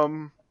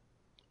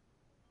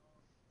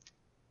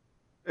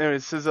 Anyway,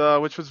 it says,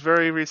 which was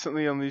very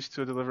recently unleashed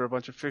to deliver a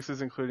bunch of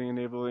fixes, including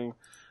enabling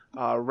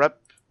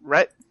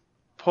RET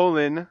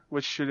Polin,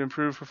 which should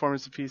improve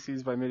performance of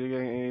PCs by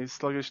mitigating any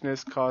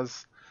sluggishness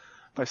caused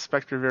by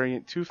Spectre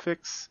Variant 2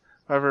 fix.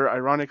 However,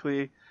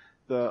 ironically,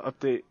 the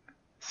update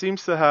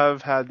seems to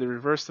have had the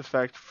reverse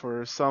effect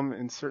for some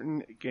in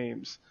certain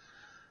games,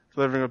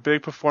 delivering a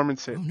big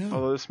performance hit.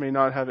 Although this may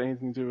not have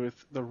anything to do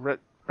with the RET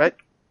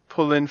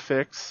Polin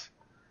fix.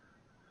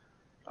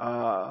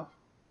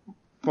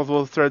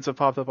 Multiple threads have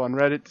popped up on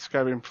Reddit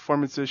describing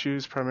performance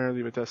issues,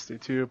 primarily with Destiny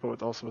 2,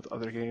 but also with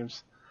other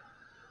games.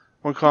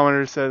 One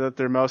commenter said that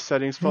their mouse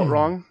settings felt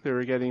wrong. They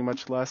were getting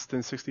much less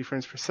than 60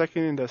 frames per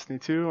second in Destiny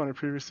 2 on a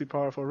previously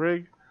powerful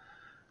rig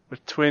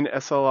with twin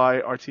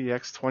SLI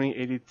RTX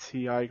 2080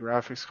 Ti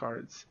graphics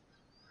cards.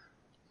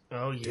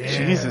 Oh, yeah.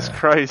 Jesus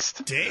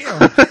Christ.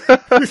 Damn.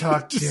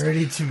 Talk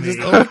dirty to me.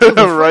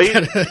 Right?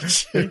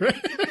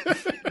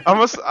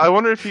 I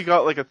wonder if he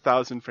got like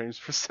 1,000 frames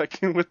per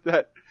second with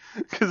that.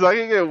 Because I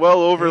can get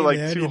well over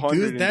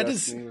 200 in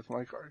Destiny with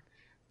my card.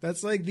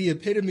 That's like the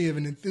epitome of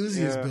an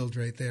enthusiast build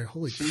right there.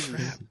 Holy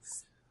crap.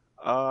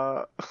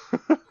 I'm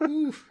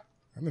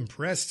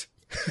impressed.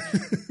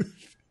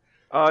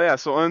 So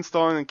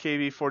uninstalling the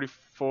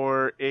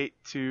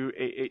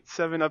KB4482887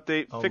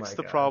 update fixed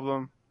the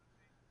problem,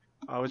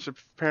 which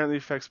apparently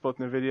affects both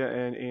NVIDIA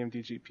and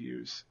AMD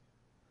GPUs.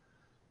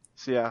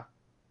 So yeah.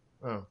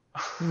 Oh.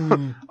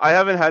 I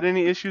haven't had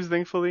any issues,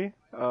 thankfully.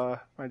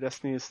 My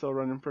Destiny is still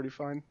running pretty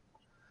fine.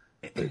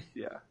 But,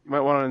 yeah, you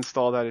might want to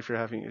install that if you're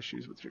having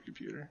issues with your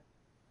computer.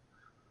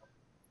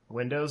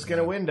 Windows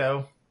gonna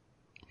window.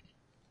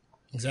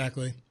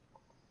 Exactly.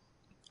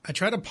 I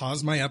try to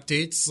pause my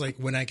updates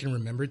when I can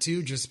remember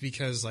to, just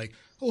because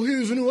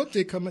here's a new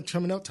update coming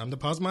out. Time to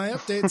pause my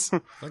updates.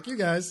 Fuck you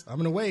guys. I'm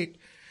gonna wait.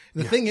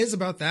 The thing is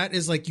about that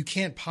is you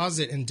can't pause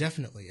it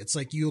indefinitely. It's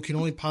you can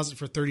only pause it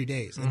for 30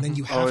 days, and then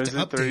you have to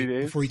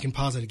update before you can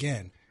pause it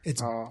again.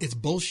 It's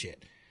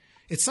bullshit.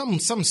 It's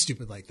something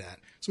stupid like that.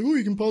 So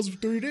you can pause it for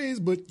 30 days,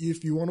 but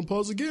if you want to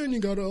pause again, you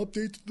got to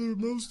update to the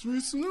most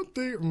recent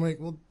update. I'm like,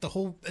 well,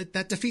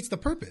 that defeats the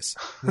purpose.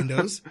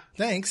 Windows,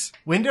 thanks.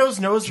 Windows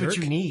knows what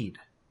you need.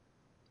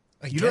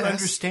 You don't guess.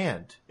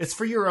 understand. It's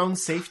for your own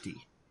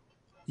safety.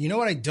 You know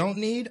what I don't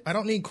need? I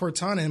don't need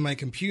Cortana in my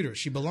computer.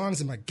 She belongs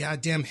in my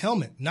goddamn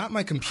helmet, not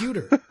my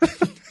computer.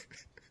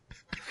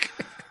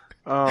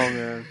 Oh,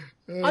 man.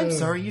 I'm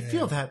sorry you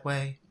feel that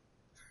way.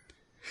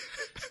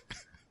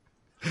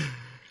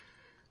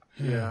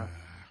 Yeah.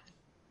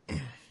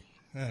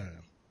 I don't know.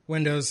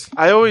 Windows.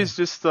 I always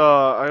just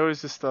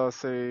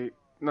say,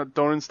 no,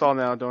 don't install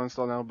now,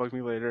 bug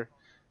me later.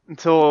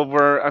 Until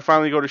I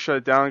finally go to shut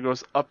it down, it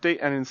goes update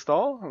and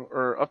install,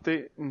 or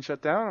update and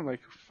shut down. I'm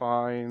like,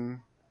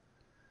 fine.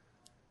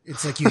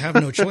 It's you have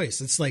no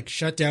choice. It's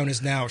shutdown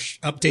is now,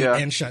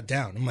 update and shut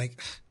down. I'm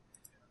like,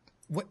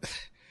 what?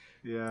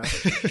 Yeah.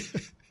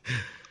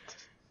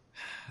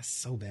 That's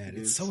so bad.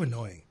 It's so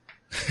annoying.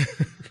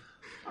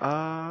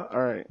 All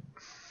right.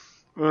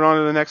 Moving on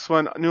to the next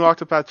one. New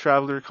Octopath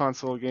Traveler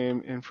console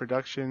game in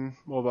production.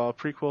 Mobile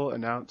prequel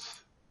announced.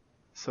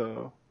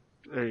 So,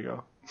 there you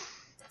go.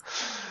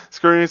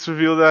 Square Enix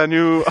revealed that a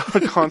new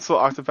console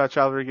Octopath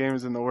Traveler game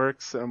is in the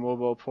works. A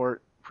mobile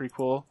port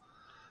prequel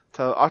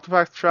to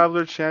Octopath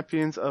Traveler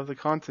Champions of the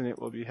Continent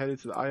will be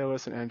headed to the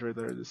iOS and Android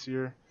later this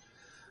year,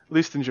 at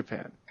least in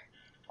Japan.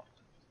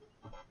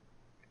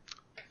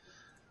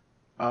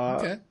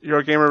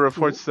 Eurogamer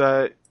reports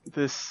that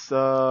this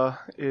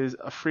is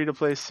a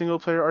free-to-play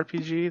single-player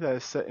RPG that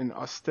is set in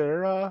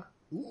Ostera.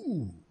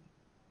 Ooh.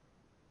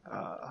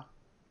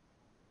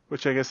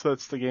 Which I guess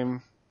that's the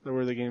game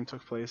where the game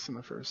took place in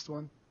the first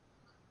one.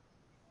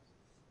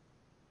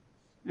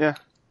 Yeah.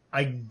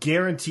 I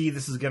guarantee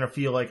this is going to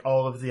feel like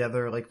all of the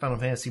other like Final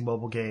Fantasy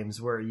mobile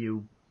games where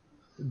you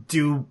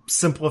do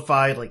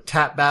simplified like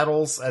tap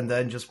battles and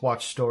then just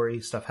watch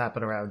story stuff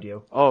happen around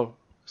you. Oh,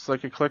 it's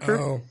like a clicker?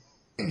 Oh.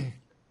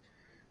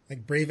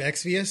 Like Brave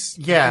Exvius?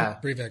 Yeah.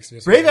 Brave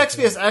Exvius. Brave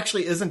Exvius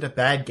actually isn't a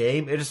bad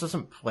game. It just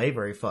doesn't play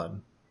very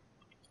fun.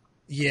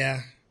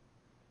 Yeah.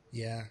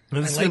 Yeah.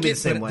 But it's I like gonna be it, the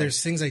same but way.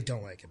 there's things I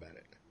don't like about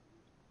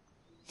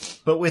it.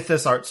 But with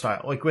this art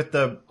style, like with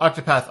the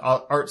Octopath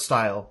art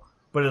style,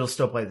 but it'll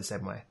still play the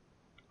same way.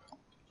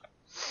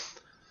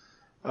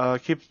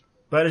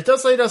 But it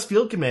does say it does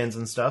field commands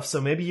and stuff, so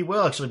maybe you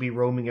will actually be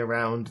roaming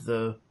around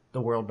the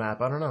world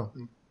map. I don't know.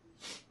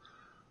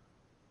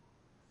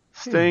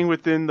 Staying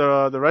within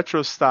the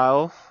retro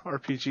style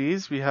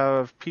RPGs, we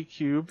have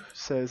P-Cube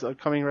says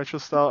upcoming retro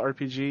style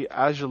RPG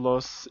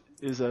Agelos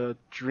is a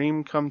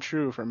dream come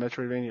true for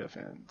Metroidvania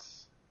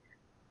fans.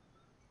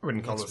 I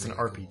wouldn't call That's this an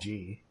really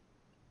RPG.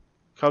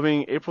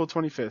 Coming April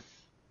 25th.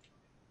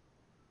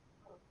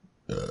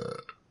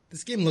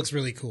 This game looks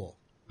really cool.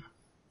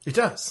 It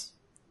does.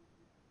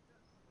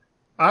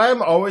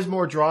 I'm always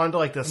more drawn to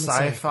like the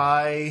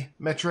sci-fi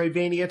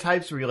Metroidvania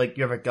types where you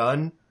have a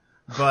gun,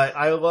 but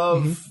I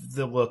love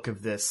the look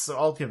of this, so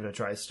I'll give it a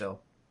try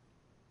still.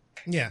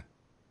 Yeah.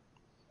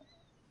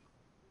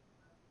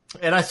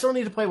 And I still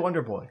need to play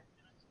Wonder Boy.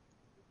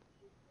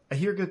 I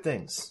hear good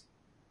things.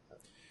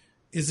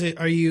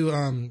 Are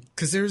you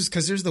cuz there's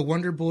the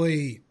Wonder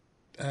Boy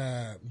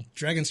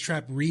Dragon's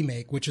Trap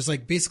remake, which is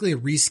like basically a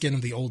reskin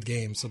of the old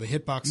game, so the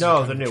hitboxes No,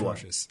 are the new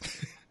atrocious.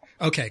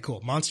 Okay, cool.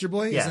 Monster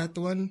Boy, Yeah. is that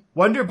the one?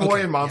 Wonder Boy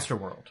Okay, and Monster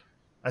World,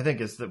 I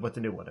think is what the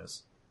new one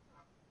is.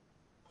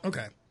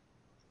 Okay.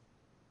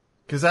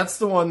 Because that's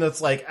the one that's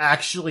like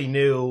actually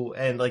new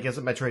and like is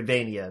a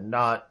Metroidvania,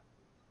 not,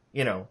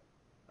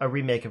 a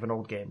remake of an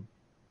old game.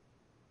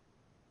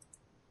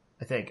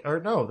 I think.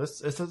 Or no, it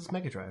says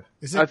Mega Drive.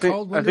 Is it I think-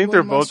 called I Wonder think Boy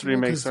they're and both Monster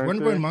World? remakes, 'Cause aren't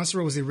Wonder Boy they? and Monster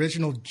World was the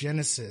original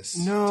Genesis.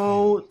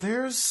 No,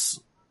 there's...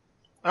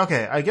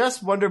 Okay, I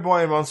guess Wonder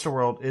Boy and Monster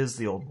World is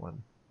the old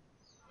one.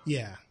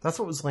 Yeah. That's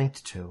what was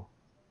linked to.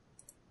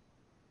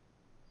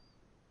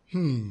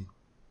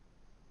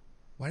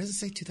 Why does it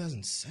say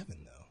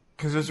 2007 though?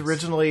 Because it was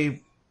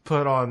originally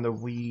put on the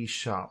Wii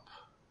Shop.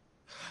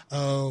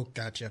 Oh,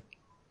 gotcha.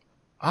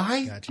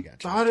 I Gotcha.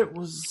 thought it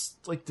was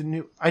like the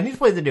new... I need to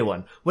play the new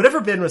one.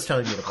 Whatever Ben was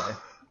telling me to play.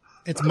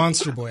 It's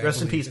Monster Boy. Rest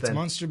I in believe. peace, It's Ben.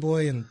 Monster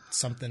Boy and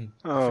something.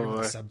 I Oh, forget what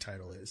boy. the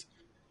subtitle is.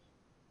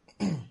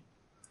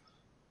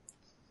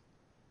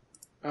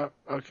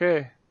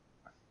 Okay.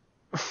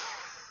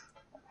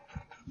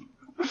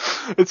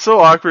 It's so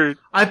awkward.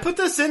 I put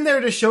this in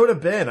there to show to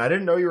Ben. I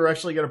didn't know you were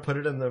actually going to put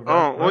it in the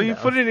Oh, well, you rundown.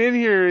 put it in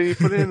here and you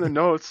put it in the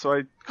notes, so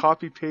I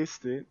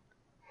copy-paste it.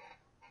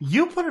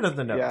 You put it in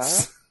the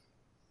notes.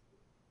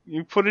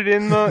 You put it in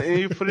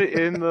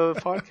the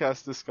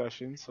podcast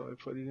discussion, so I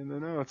put it in the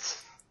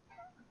notes.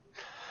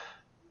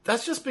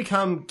 That's just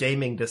become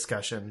gaming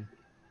discussion.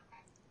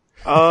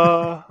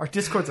 Uh, Our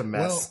Discord's a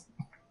mess.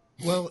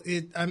 Well,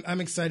 I'm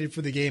excited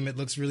for the game. It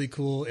looks really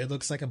cool. It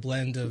looks like a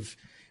blend of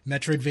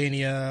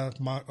Metroidvania,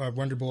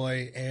 Wonder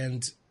Boy,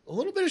 and a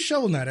little bit of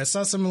Shovel Knight. I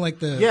saw something like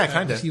the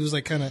kinda. He was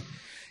like kind of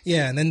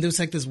and then there's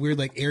like this weird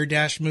like air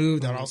dash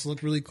move that also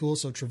looked really cool.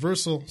 So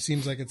traversal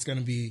seems like it's going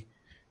to be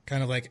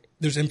kind of like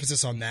there's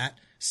emphasis on that.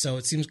 So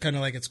it seems kind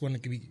of like it's going to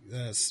be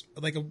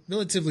like a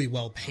relatively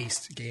well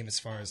paced game as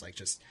far as like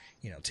just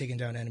taking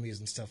down enemies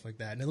and stuff like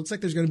that. And it looks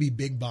like there's going to be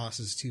big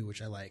bosses too,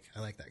 which I like. I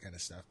like that kind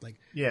of stuff. Like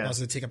bosses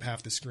that take up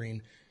half the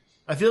screen.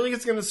 I feel like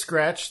it's going to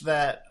scratch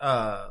that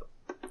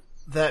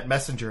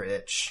messenger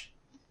itch.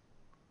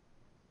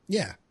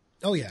 Yeah.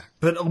 Oh yeah.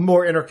 But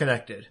more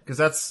interconnected, because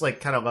that's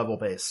like kind of level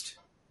based.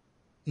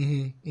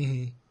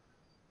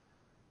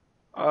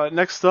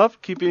 next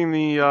up, keeping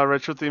the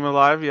retro theme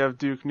alive, you have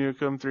Duke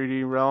Nukem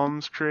 3D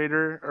Realms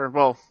creator,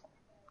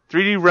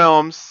 3D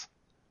Realms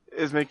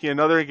is making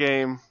another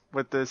game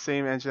with the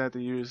same engine that they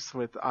used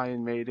with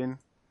Iron Maiden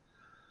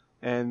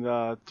and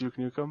Duke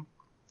Nukem.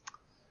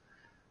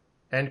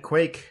 And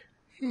Quake.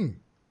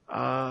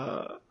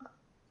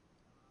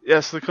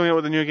 Yes, they're coming out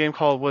with a new game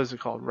called, what is it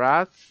called?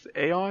 Wrath?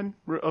 Aeon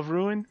of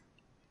Ruin?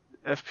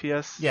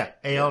 FPS? Yeah,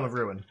 Aeon of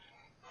Ruin.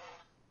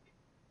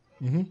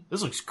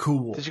 This looks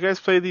cool. Did you guys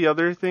play the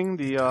other thing,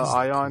 the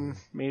Ion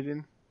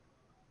Maiden?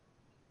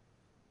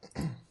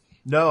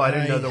 No, I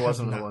didn't know there I was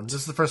have another not. one. This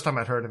is the first time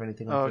I'd heard of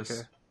anything like Oh, this.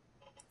 okay.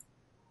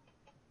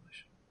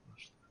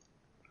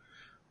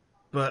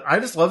 But I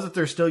just love that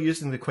they're still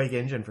using the Quake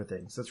engine for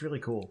things. That's really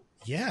cool.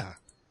 Yeah.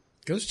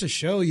 Goes to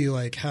show you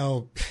like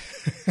how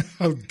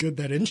how good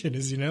that engine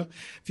is, you know?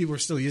 People are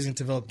still using it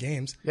to develop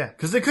games. Yeah,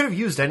 because they could have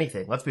used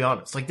anything. Let's be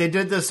honest. Like they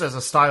did this as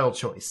a style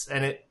choice,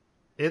 and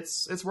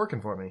it's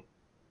working for me.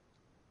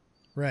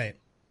 Right.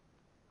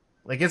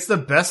 Like it's the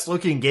best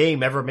looking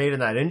game ever made in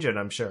that engine,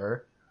 I'm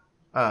sure.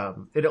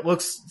 And it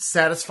looks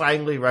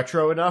satisfyingly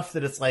retro enough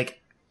that it's like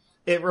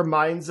it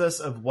reminds us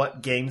of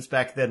what games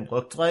back then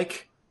looked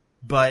like,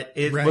 but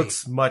it Right.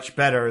 looks much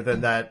better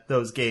than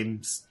those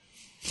games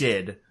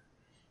did.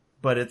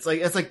 But it's like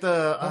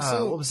the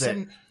Also, what was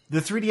it? The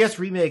 3DS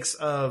remakes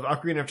of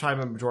Ocarina of Time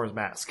and Majora's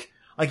Mask.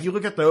 Like you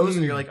look at those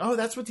and you're like, oh,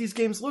 that's what these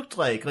games looked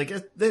like. Like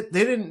they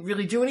didn't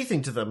really do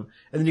anything to them,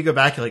 and then you go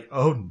back, you're like,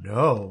 oh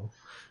no,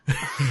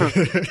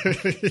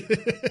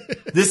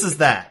 this is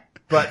that,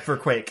 but for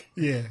Quake.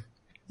 Yeah.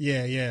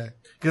 Yeah.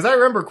 Because I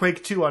remember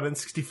Quake 2 on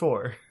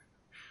N64.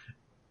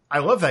 I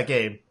love that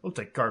game. Looked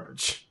like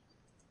garbage.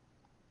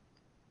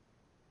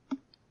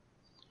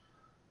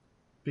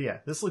 But yeah,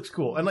 this looks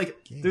cool. And like,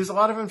 there's a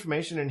lot of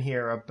information in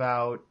here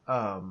about,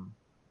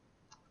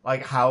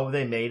 like how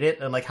they made it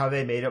and like how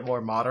they made it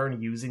more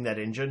modern using that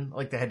engine.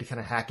 Like they had to kind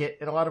of hack it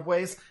in a lot of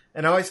ways.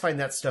 And I always find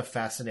that stuff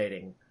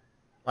fascinating.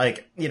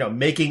 Like, you know,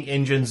 making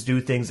engines do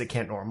things it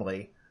can't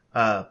normally.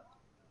 Cause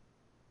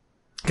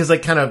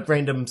like kind of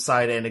random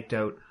side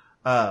anecdote.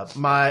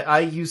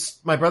 My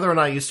brother and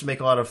I used to make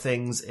a lot of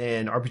things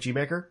in RPG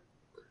Maker.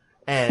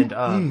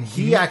 And,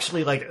 he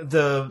actually, like,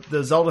 the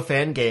Zelda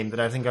fan game that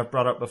I think I've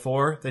brought up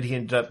before, that he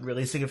ended up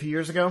releasing a few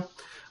years ago,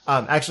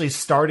 actually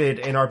started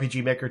in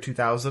RPG Maker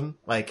 2000,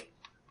 like,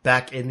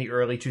 back in the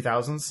early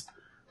 2000s,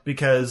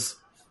 because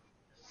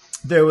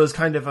there was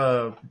kind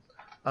of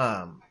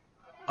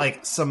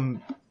like,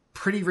 some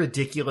pretty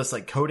ridiculous,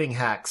 like, coding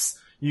hacks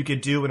you could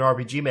do in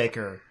RPG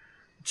Maker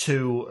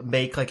to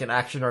make, like, an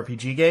action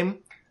RPG game,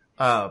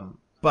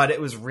 but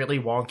it was really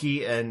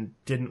wonky and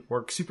didn't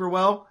work super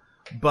well.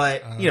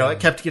 But, you know, it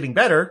kept getting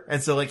better.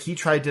 And so, like, he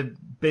tried to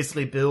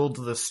basically build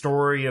the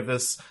story of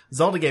this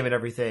Zelda game and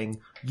everything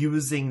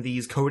using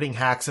these coding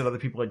hacks that other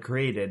people had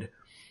created.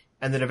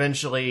 And then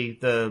eventually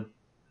the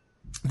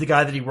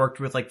guy that he worked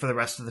with, like, for the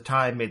rest of the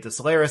time made the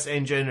Solaris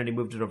engine and he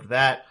moved it over to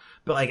that.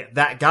 But, like,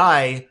 that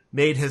guy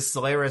made his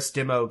Solaris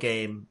demo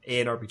game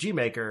in RPG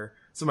Maker.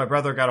 So my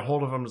brother got a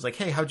hold of him and was like,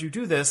 hey, how'd you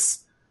do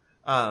this?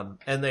 And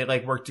they,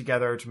 like, worked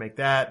together to make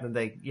that. And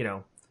they, you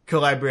know,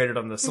 collaborated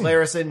on the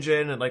Solaris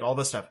engine and like all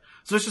this stuff.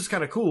 So it's just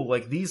kind of cool.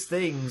 Like these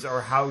things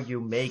are how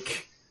you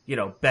make, you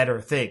know, better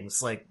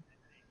things. Like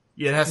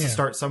it has to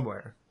start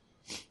somewhere.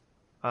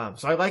 So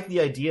I like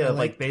the idea of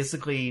like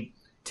basically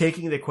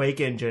taking the Quake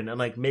engine and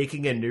like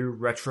making a new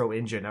retro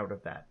engine out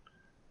of that.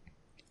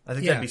 I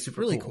think that'd be super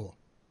really cool.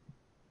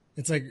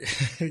 It's like,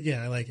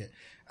 yeah, I like it.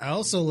 I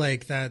also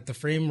like that the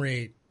frame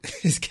rate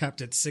is capped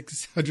at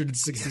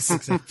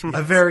 666 FPS.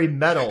 A very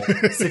metal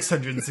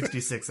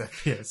 666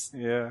 FPS.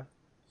 Yeah.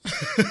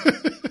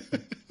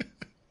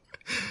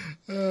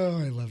 Oh,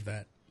 I love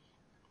that.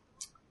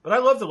 But I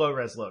love the low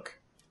res look.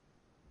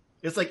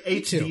 It's like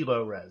Me HD too.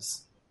 low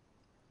res.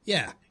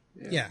 Yeah.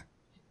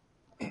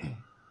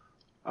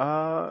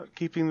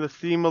 Keeping the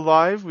theme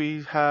alive,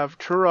 we have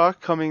Turok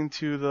coming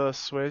to the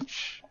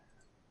Switch.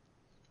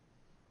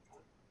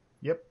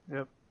 Yep.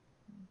 All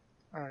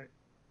right.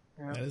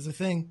 Yeah. That is a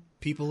thing.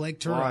 People like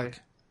Turok. Why?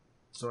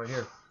 So I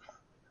hear.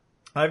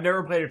 I've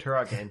never played a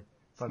Turok game.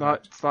 Fun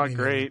fact. It's not Me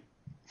great.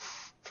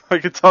 I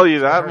can tell you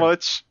that Sure.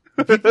 much.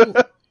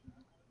 The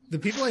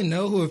people I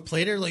know who have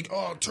played it are like,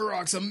 oh,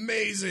 Turok's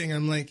amazing.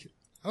 I'm like,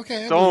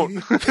 okay. I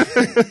Don't.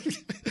 believe you.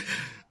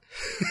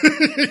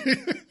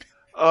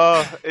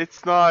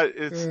 It's not.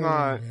 It's Oh,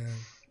 not. man.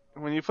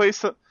 When you play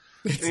some,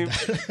 It's I not.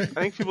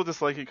 think people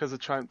just like it because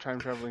of time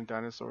traveling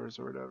dinosaurs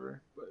or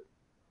whatever. But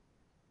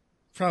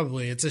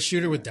Probably. It's a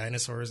shooter with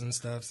dinosaurs and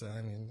stuff. So,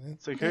 I mean,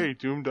 it's like, hey,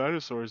 Doom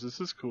dinosaurs. This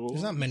is cool.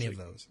 there's not many of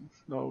those.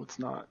 No, it's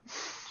not.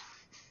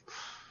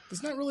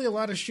 There's not really a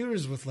lot of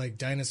shooters with like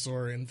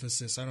dinosaur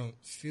emphasis. I don't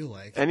feel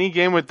like. Any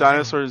game with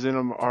dinosaurs in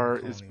them are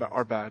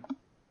Colony. bad.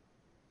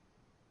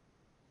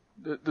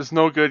 There's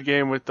no good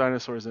game with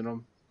dinosaurs in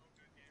them.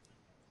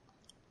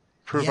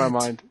 Prove my Yet.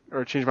 mind,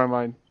 or change my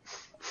mind.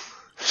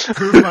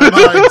 Prove my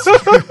mind.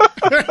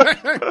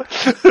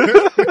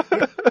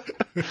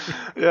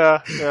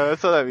 Yeah,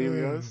 that's how that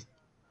meme goes.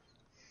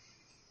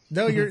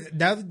 No, you're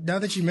now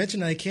that you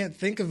mention it, I can't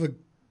think of a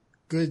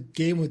good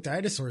game with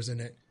dinosaurs in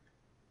it.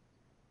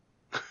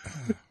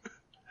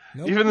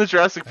 Nope. Even the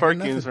Jurassic I Park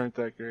got games nothing. aren't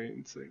that great.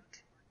 It's like,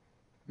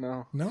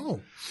 no.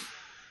 No.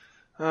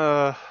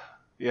 Yeah,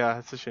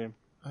 it's a shame.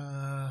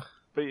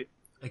 But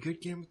A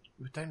good game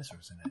with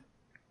dinosaurs in it.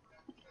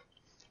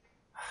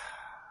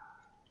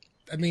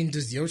 I mean,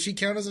 does Yoshi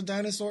count as a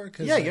dinosaur?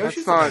 'Cause, Yeah, like,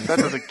 Yoshi- that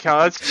doesn't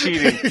count. That's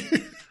cheating.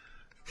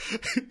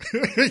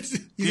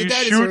 He's Do a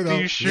dinosaur, though.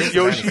 you shoot He's a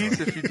dinosaur.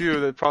 Yoshis? If you do,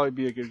 that'd probably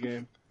be a good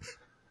game.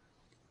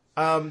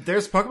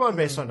 There's Pokemon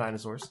based on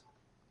dinosaurs.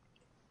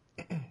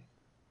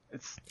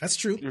 That's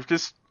true. You're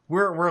just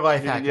We're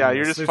life hacking. yeah,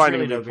 you're this. just There's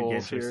finding really no good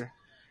loopholes games. here.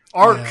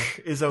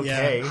 Arc is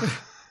okay.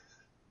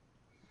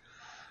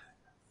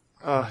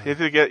 You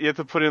have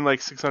to put in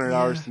like 600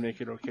 hours to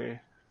make it okay.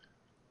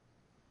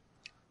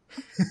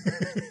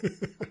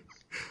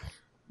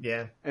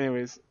 Yeah.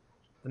 Anyways,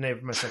 The name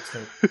of my sex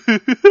tape.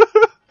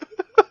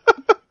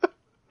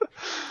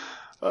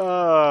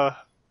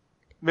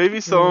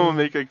 maybe someone will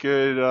make a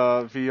good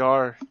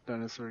VR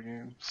dinosaur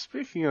game.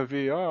 Speaking of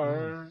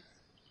VR,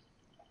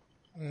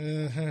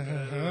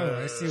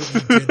 I see what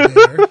you did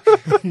there.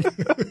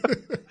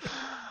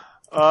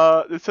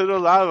 Nintendo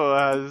Labo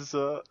has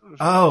VR.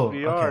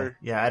 Okay.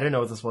 Yeah, I didn't know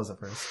what this was at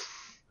first.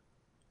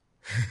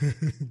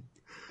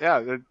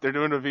 Yeah, they're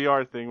doing a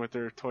VR thing with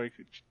their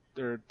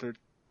their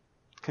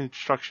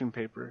construction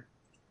paper.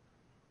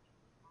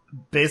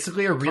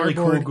 Basically, a really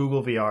Cardboard.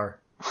 cool Google VR.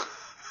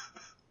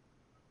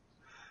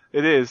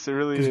 It is. It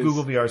really is. Because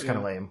Google VR is kind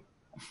of lame.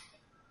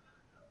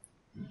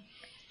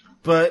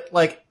 But,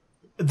 like,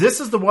 this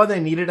is the one they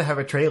needed to have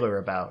a trailer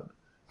about.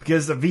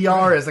 Because the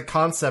VR is a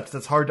concept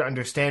that's hard to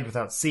understand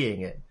without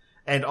seeing it.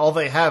 And all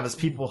they have is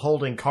people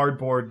holding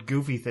cardboard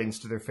goofy things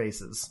to their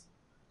faces.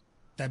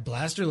 That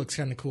blaster looks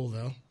kind of cool,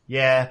 though.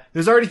 Yeah,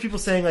 there's already people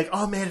saying, like,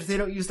 oh man, if they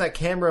don't use that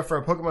camera for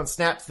a Pokemon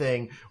Snap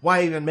thing,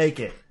 why even make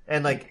it?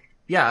 And, like,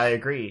 yeah, I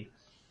agree.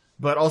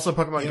 But also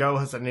Pokemon Go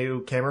has a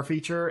new camera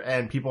feature,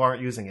 and people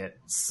aren't using it.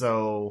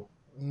 So,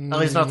 at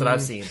least not that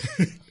I've seen.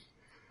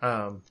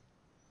 But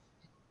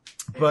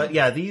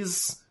yeah,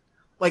 these,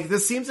 like,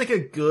 this seems like a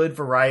good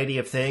variety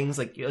of things.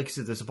 Like you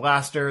said, there's a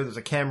blaster, there's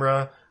a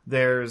camera,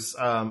 there's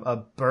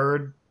a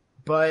bird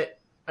butt,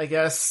 I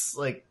guess.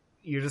 Like,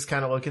 you're just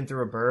kind of looking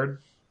through a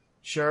bird.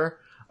 Sure.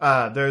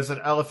 There's an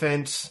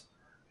elephant,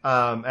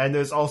 and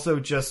there's also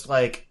just,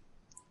 like,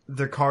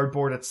 the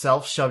cardboard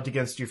itself shoved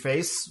against your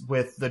face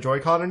with the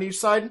Joy-Con on each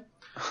side.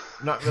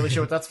 I'm not really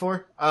sure what that's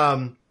for.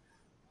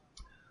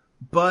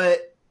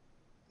 But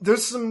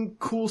there's some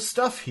cool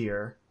stuff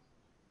here.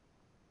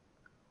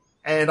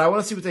 And I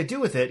want to see what they do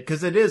with it,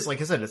 because it is, like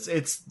I said,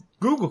 it's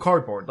Google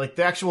Cardboard. Like,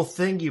 the actual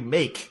thing you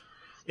make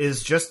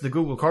is just the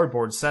Google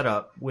Cardboard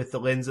setup with the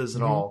lenses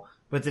and all.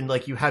 But then,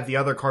 like, you have the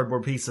other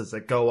cardboard pieces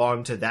that go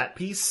on to that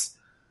piece.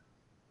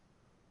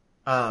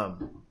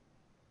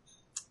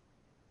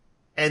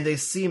 And they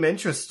seem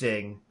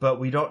interesting, but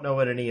we don't know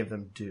what any of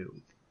them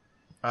do.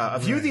 A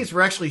few of these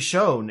were actually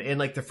shown in,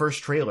 like, the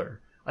first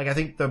trailer. Like, I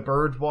think the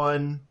bird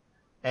one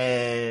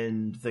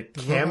and the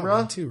camera,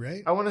 one too,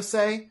 right? I want to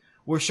say,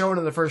 were shown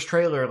in the first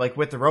trailer, like,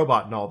 with the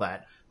robot and all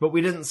that. But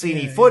we didn't see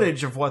any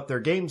footage of what their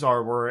games are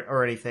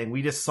or anything.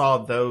 We just saw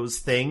those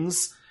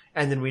things,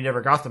 and then we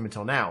never got them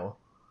until now.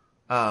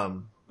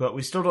 But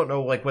we still don't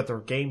know, like, what their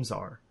games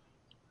are.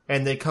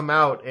 And they come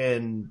out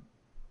in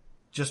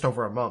just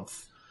over a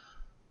month.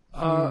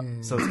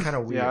 So it's kind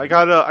of weird. Yeah, I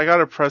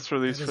got a press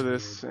release for weird.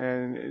 this,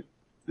 and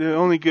the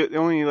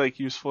only like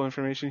useful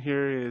information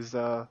here is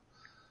it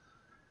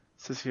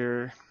says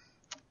here,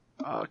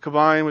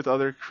 combined with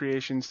other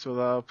creations to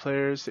allow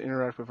players to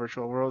interact with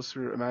virtual worlds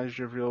through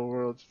imaginative real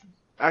world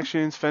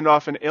actions, fend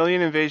off an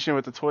alien invasion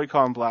with the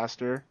Toy-Con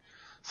blaster.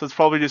 So it's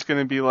probably just going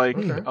to be like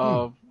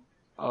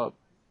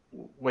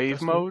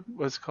wave mode.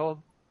 What's it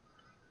called?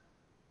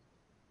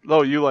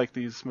 Oh, you like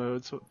these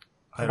modes?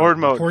 Horde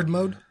mode. Horde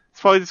mode? It's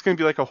probably just going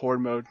to be like a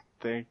horde mode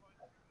thing.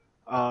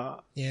 Yeah.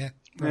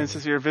 And it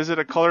says here, visit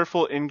a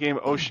colorful in-game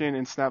ocean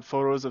and snap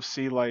photos of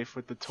sea life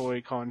with the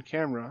Toy-Con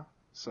camera.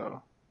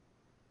 So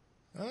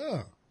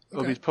Oh.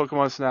 it'll be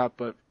Pokemon Snap,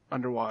 but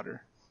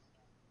underwater.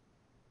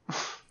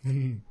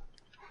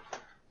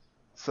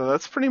 So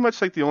that's pretty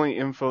much like the only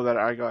info that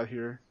I got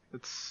here.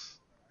 It's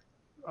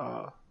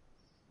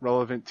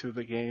relevant to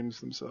the games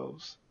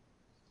themselves.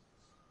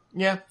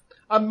 Yeah.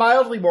 I'm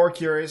mildly more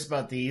curious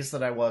about these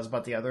than I was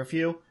about the other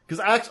few. Because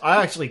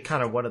I actually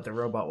kind of wanted the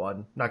robot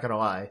one, not gonna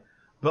lie.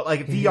 But,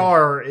 like,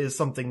 VR is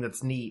something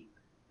that's neat.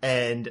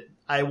 And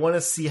I want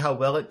to see how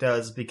well it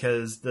does,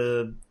 because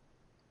the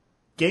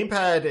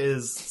gamepad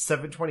is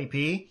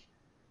 720p,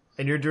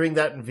 and you're doing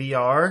that in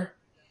VR.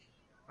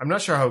 I'm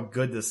not sure how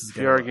good this is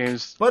going to VR look.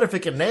 games, But if it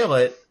can nail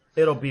it,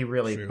 it'll be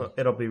really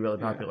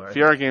popular.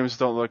 VR games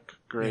don't look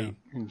great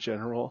in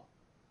general.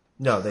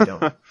 No, they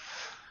don't.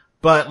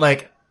 But,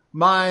 like,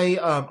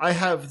 I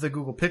have the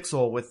Google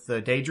Pixel with the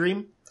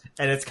Daydream,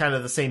 and it's kind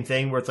of the same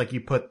thing where it's like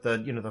you put the,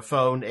 the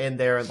phone in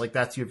there and, like,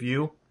 that's your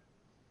view.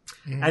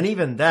 And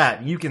even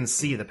that, you can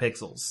see the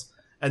pixels.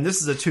 And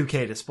this is a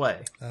 2K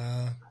display.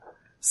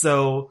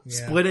 So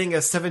splitting a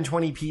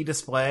 720p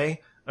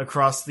display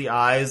across the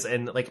eyes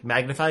and, like,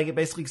 magnifying it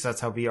basically, because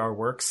that's how VR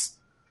works,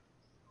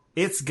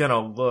 it's gonna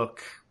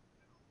look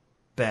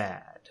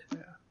bad. Yeah.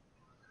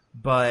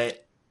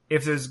 But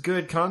if there's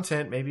good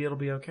content, maybe it'll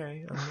be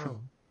okay. I don't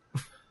know.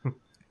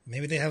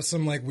 Maybe they have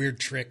some, like, weird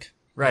trick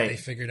Right. they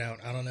figured out.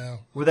 I don't know.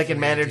 Where they can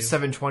manage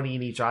 720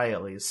 in each eye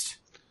at least.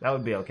 That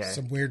would be okay.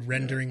 Some weird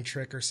rendering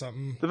trick or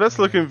something. The best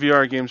looking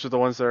VR games are the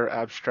ones that are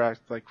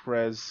abstract, like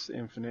Res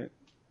Infinite.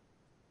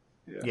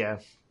 Yeah.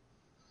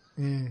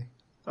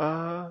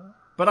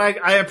 But But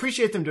I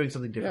appreciate them doing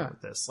something different Yeah.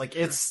 with this. Like,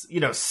 it's,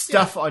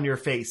 stuff on your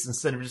face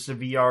instead of just a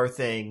VR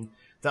thing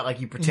that,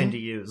 like, you pretend to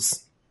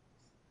use.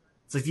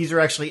 It's like, these are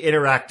actually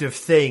interactive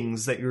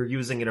things that you're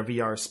using in a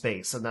VR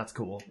space, and that's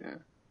cool. Yeah.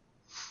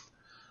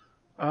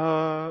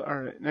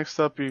 Alright, next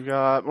up you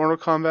got Mortal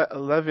Kombat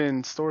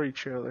 11 story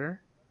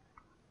trailer.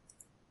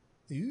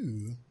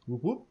 Ooh.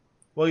 Whoop, whoop.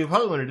 Well, you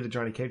probably want to do the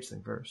Johnny Cage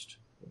thing first.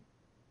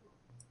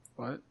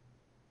 What?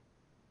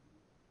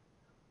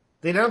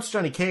 They announced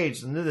Johnny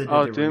Cage, and then they did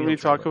Oh, the didn't reveal we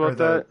talk trailer,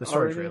 about or that the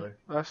story already trailer.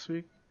 last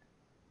week?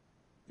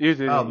 You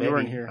did. Oh, You maybe.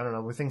 weren't here. I don't know.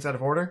 Were things out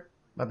of order?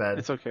 My bad.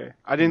 It's okay.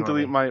 I didn't Ignore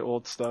delete me. my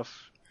old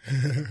stuff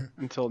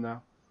until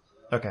now.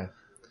 Okay.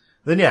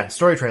 Then yeah,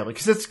 story trailer,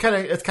 because it's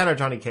kind of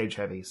Johnny Cage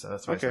heavy, so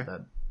that's why I said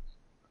Okay.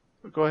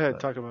 that. Go ahead,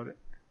 talk about it.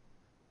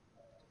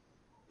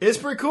 It's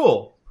pretty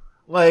cool.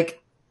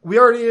 Like, we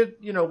already,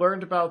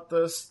 learned about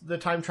the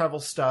time travel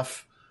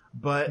stuff,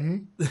 but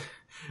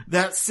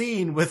that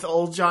scene with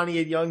old Johnny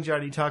and young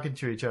Johnny talking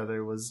to each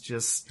other was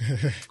just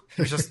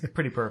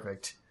pretty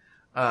perfect.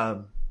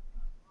 And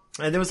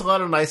there was a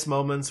lot of nice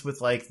moments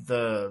with, like,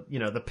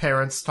 the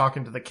parents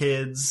talking to the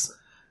kids,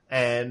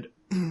 and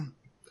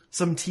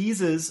some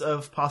teases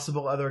of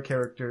possible other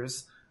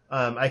characters.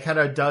 I kind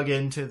of dug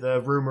into the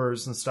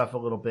rumors and stuff a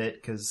little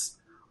bit, because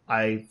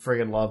I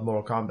friggin' love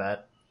Mortal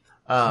Kombat.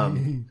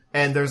 And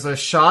there's a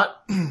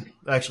shot, I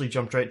actually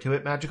jumped right to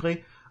it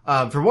magically,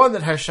 for one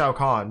that has Shao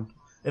Kahn.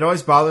 It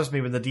always bothers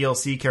me when the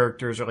DLC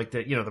characters are like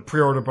the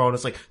pre-order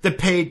bonus, like the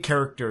paid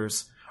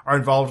characters are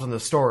involved in the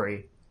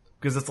story.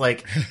 Because it's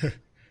like,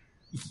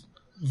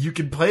 you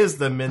can play as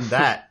them in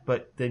that,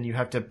 but then you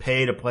have to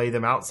pay to play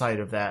them outside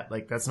of that.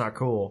 Like, that's not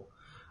cool.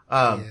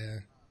 Yeah.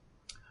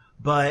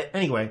 But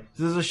anyway,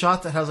 there's a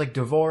shot that has like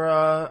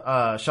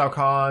Devora, Shao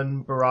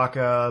Kahn,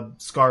 Baraka,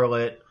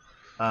 Scarlet,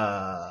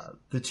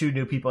 the two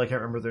new people, I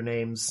can't remember their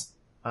names,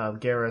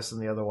 Garrus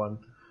and the other one.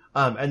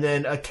 And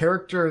then a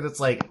character that's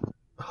like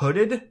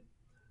hooded,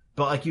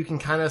 but like you can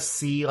kind of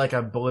see like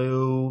a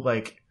blue,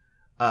 like,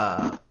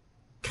 kind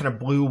of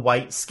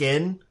blue-white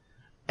skin.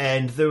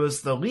 And there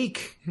was the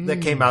leak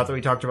that came out that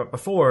we talked about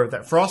before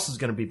that Frost is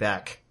going to be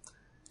back.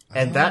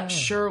 And that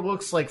sure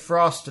looks like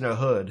Frost in a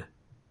hood.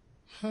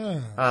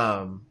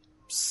 Huh.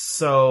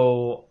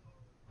 So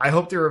I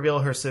hope they reveal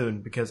her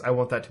soon because I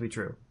want that to be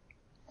true.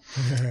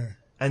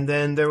 And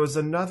then there was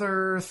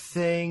another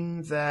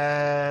thing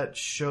that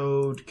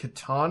showed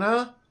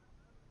Katana,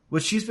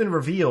 which she's been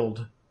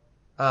revealed.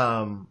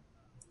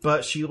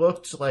 But she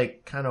looked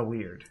like kind of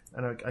weird.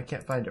 And I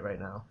can't find it right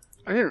now.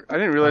 I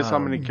didn't realize how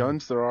many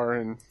guns there are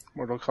in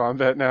Mortal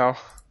Kombat now.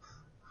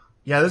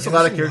 Yeah, there's a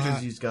lot of characters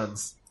who use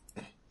guns.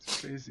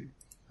 It's crazy.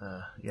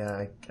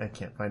 Yeah, I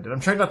can't find it.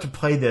 I'm trying not to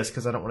play this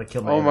because I don't want to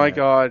kill my Oh my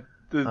internet.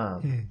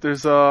 god.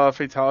 There's a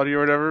fatality or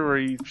whatever where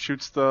he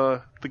shoots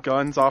the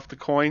guns off the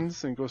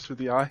coins and goes through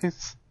the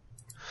eyes.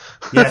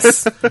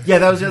 Yes. Yeah,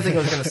 that was the other thing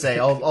I was going to say.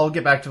 I'll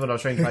get back to what I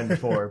was trying to find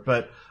before.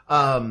 But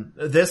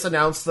this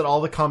announced that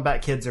all the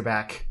combat kids are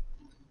back.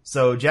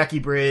 So Jackie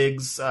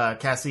Briggs,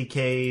 Cassie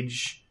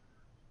Cage,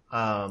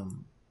 I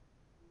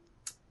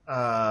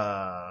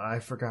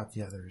forgot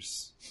the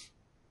others.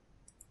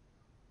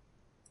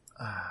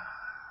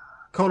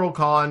 Kotal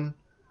Khan.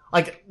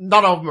 Like,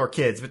 not all of them are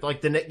kids, but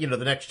like the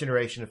next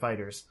generation of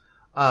fighters.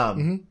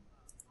 And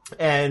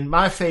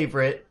my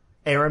favorite,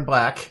 Aaron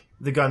Black,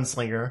 the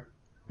gunslinger,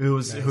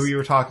 who you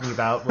were talking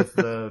about with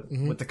the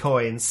with the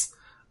coins.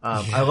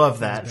 I love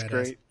that. That's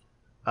great.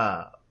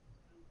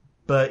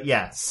 But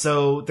yeah,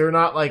 so they're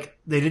not like,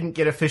 they didn't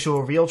get official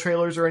reveal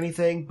trailers or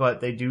anything, but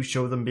they do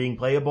show them being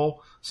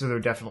playable, so they're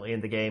definitely in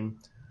the game.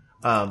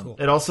 Cool.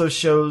 It also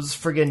shows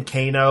friggin'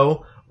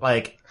 Kano,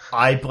 like,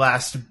 eye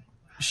blast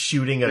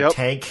shooting a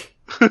tank.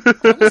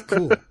 That's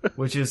cool.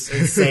 Which is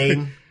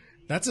insane.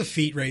 That's a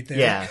feat right there.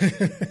 Yeah.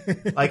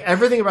 Like,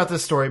 everything about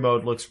this story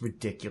mode looks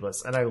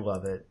ridiculous, and I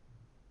love it.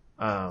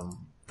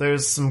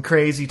 There's some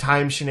crazy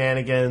time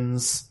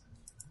shenanigans.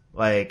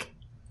 Like,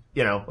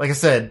 like I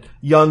said,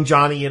 young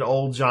Johnny and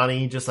old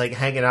Johnny just, like,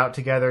 hanging out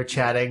together,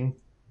 chatting.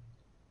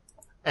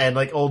 And,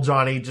 like, old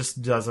Johnny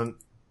just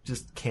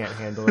can't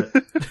handle it.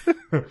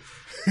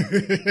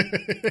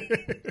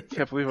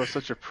 Can't believe I was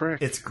such a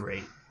prick. It's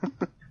great.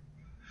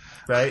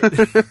 Right?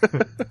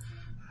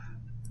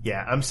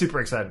 Yeah, I'm super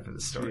excited for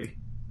this story.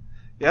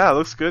 Yeah, it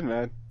looks good,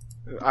 man.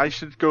 I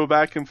should go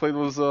back and play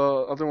those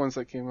other ones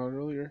that came out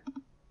earlier.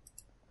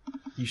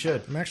 You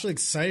should. I'm actually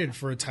excited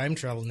for a time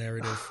travel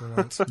narrative for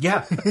once.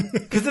 Yeah,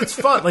 because it's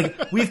fun.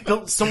 Like, we've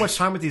built so much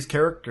time with these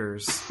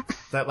characters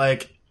that,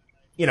 like,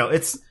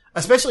 it's,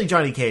 especially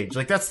Johnny Cage,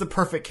 like, that's the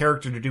perfect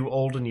character to do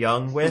old and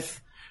young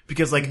with,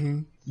 because, like,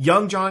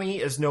 young Johnny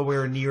is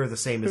nowhere near the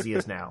same as he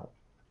is now.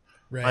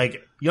 Right.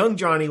 Like, young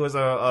Johnny was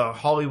a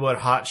Hollywood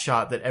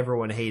hotshot that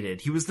everyone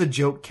hated. He was the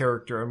joke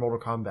character in Mortal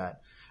Kombat.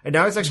 And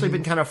now he's actually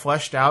been kind of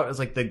fleshed out as,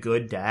 like, the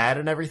good dad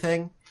and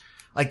everything.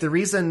 Like, the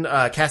reason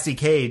Cassie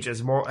Cage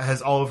has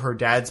all of her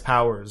dad's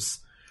powers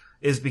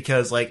is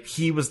because, like,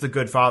 he was the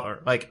good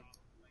father. Like,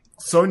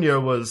 Sonya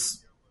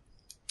was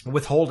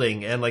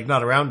withholding and, like,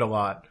 not around a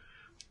lot.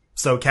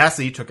 So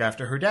Cassie took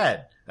after her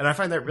dad. And I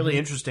find that really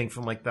interesting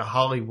from like the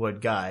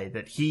Hollywood guy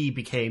that he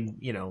became,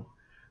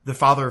 the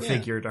father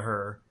figure to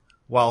her,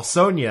 while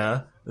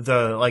Sonya,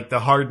 the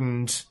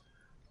hardened,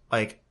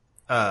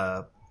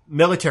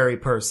 military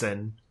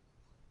person,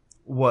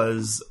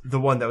 was the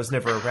one that was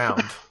never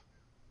around.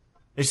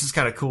 It's just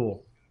kind of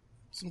cool.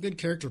 Some good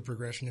character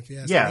progression, if you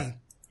ask me.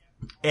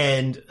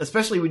 And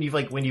especially when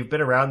you've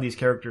been around these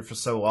characters for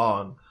so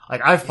long.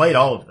 Like, I've played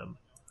all of them.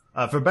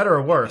 For better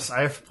or worse,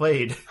 I've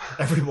played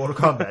every Mortal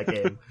Kombat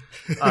game.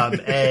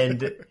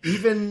 And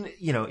even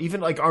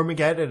like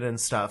Armageddon and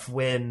stuff,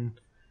 when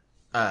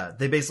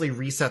they basically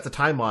reset the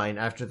timeline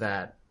after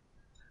that,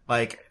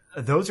 like,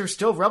 those are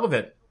still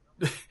relevant.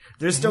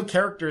 There's still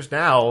characters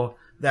now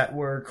that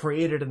were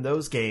created in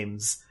those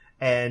games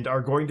and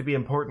are going to be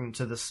important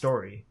to the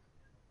story.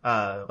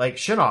 Like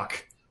Shinnok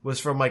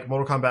was from like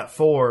Mortal Kombat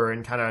 4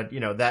 and kind of,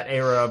 that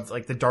era of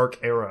like the dark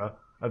era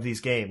of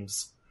these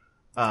games.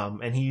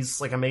 And he's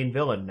like a main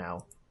villain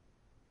now.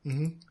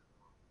 Mm-hmm.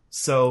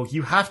 So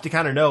you have to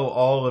kind of know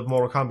all of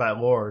Mortal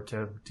Kombat lore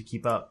to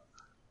keep up.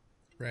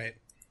 Right.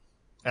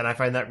 And I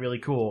find that really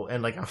cool.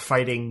 And like a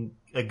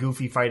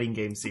goofy fighting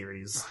game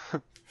series.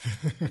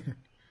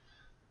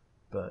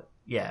 But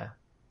yeah.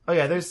 Oh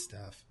yeah, there's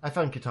stuff. I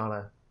found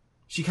Kitana.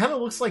 She kind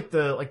of looks like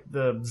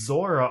the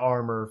Zora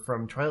armor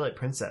from Twilight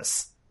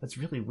Princess. That's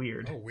really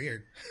weird. Oh,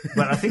 weird.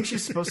 But I think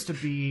she's supposed to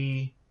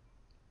be...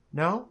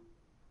 No?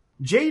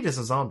 Jade is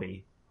a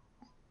zombie.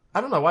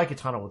 I don't know why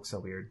Kitana looks so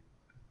weird.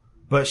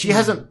 But she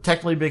hasn't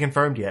technically been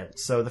confirmed yet.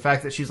 So the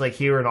fact that she's like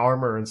here in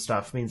armor and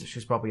stuff means that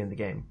she's probably in the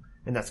game.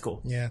 And that's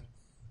cool. Yeah.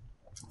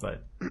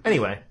 But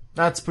anyway,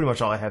 that's pretty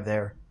much all I have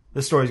there.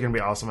 This story's going to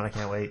be awesome and I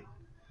can't wait.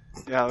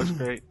 Yeah, that's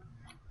great.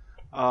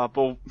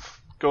 But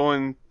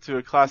going to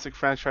a classic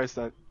franchise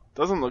that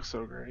doesn't look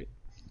so great.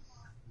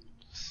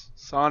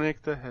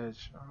 Sonic the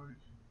Hedgehog.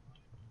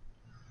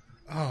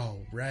 Oh,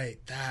 right.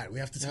 That. We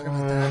have to talk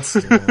about that.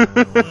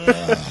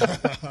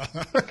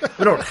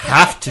 We don't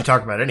have to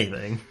talk about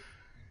anything.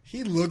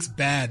 He looks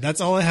bad.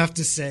 That's all I have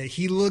to say.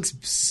 He looks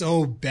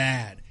so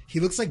bad. He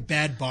looks like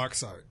bad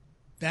box art.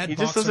 He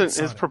just doesn't...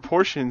 His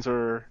proportions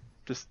are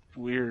just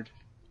weird.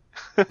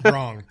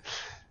 Wrong.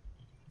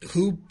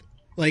 Who,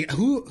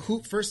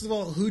 first of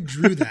all, who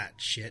drew that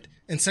shit?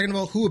 And second of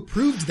all, who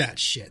approved that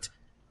shit?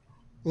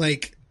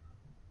 Like...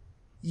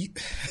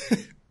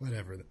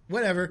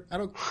 Whatever. I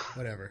don't.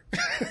 Whatever.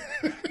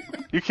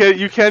 You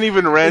can't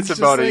even rant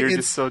about it. Like, You're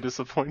just so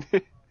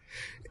disappointed.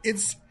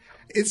 It's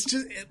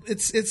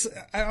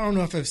I don't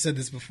know if I've said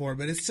this before,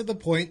 but it's to the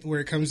point where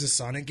it comes to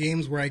Sonic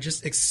games where I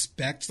just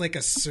expect like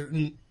a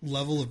certain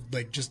level of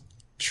like just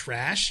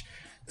trash.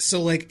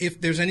 So like if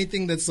there's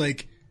anything that's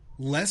like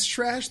less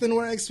trash than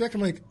what I expect,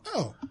 I'm like,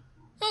 oh,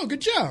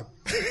 good job.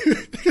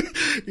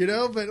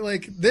 But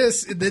like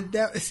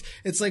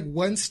it's like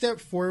one step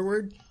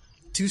forward,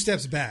 2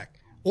 steps back.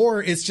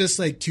 Or it's just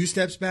like 2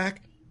 steps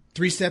back,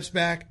 3 steps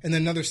back, and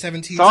then another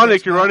 17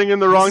 Sonic, steps you're back. running in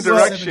the wrong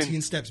direction.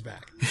 17 steps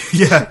back.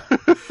 Yeah.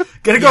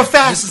 Gotta go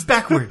fast, it's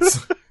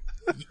backwards.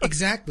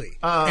 Exactly.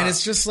 And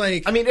it's just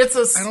like... I mean, it's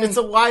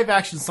a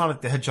live-action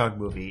Sonic the Hedgehog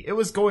movie. It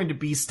was going to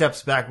be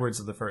steps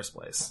backwards in the first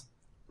place.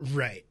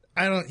 Right.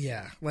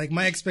 Like,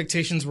 my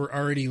expectations were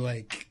already,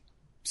 like,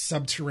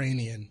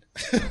 subterranean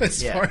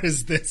as far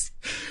as this.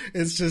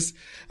 It's just,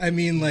 I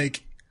mean,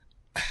 like,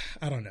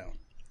 I don't know.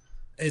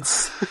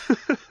 It's,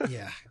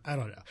 I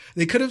don't know.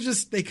 They could have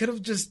just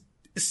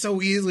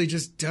so easily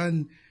just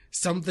done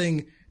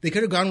something. They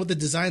could have gone with the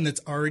design that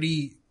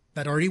already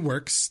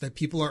works, that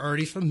people are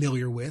already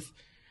familiar with.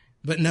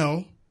 But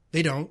no,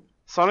 they don't.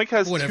 Sonic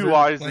has 2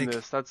 eyes in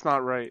this. That's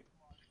not right.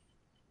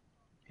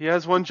 He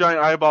has one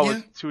giant eyeball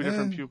with 2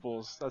 different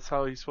pupils. That's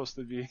how he's supposed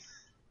to be.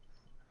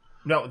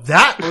 No,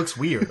 that looks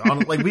weird.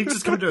 Like, we've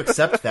just come to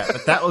accept that,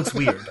 but that looks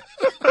weird.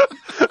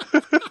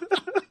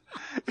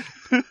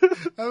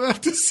 I'm going to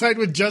have to side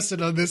with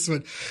Justin on this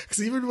one.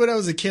 Because even when I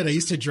was a kid, I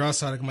used to draw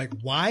Sonic. I'm like,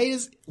 why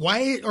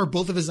are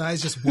both of his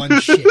eyes just one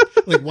shit?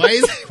 Like,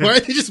 why are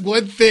they just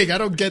one thing? I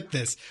don't get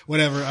this.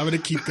 Whatever. I'm going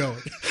to keep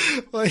going.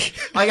 Like,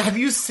 have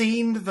you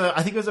seen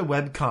I think it was a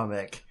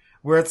webcomic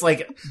where it's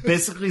like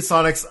basically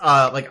Sonic's,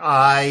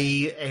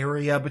 eye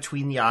area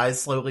between the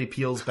eyes slowly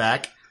peels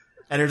back.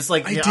 And it's just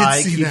like the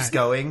eye keeps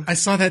going. I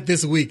saw that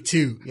this week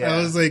too. Yeah. I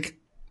was like,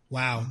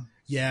 wow.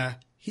 Yeah.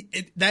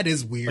 That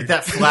is weird. Like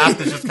that flap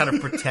is just kind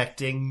of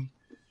protecting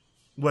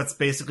what's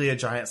basically a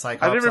giant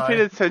Cyclops I never eye. paid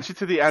attention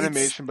to the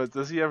animation, but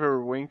does he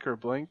ever wink or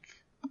blink?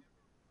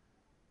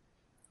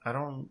 I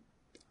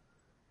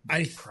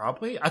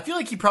feel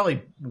like he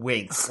probably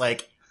winks.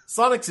 Like,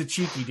 Sonic's a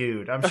cheeky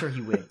dude. I'm sure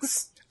he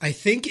winks. I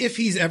think if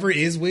he's ever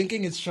is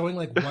winking, it's showing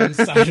like one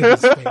side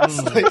of his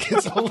face. Like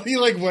it's only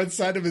like one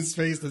side of his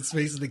face that's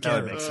facing the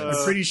camera. That makes sense.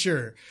 I'm pretty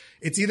sure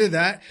it's either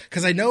that,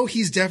 because I know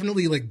he's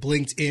definitely like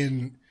blinked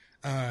in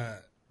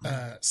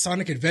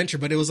Sonic Adventure,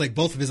 but it was like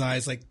both of his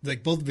eyes,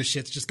 like both of his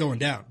shits just going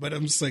down. But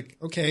I'm just like,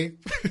 okay.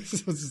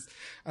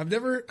 I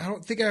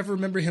don't think I ever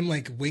remember him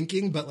like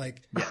winking, but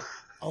like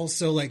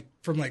also like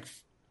from like,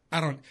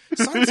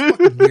 Sonic's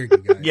fucking weird, you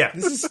guys. Yeah.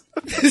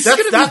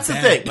 That's the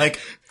thing. Like,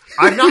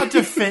 I'm not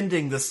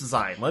defending this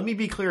design. Let me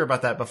be clear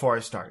about that before I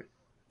start.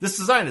 This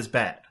design is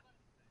bad.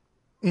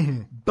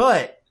 Mm-hmm.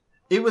 But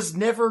it was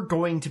never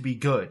going to be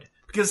good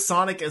because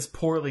Sonic is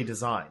poorly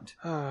designed.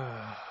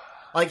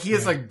 Like, he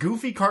is a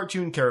goofy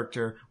cartoon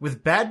character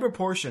with bad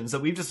proportions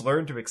that we've just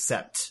learned to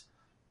accept.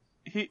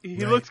 He Right.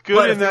 looked good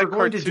But in if they that were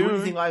going to do cartoon.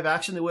 anything live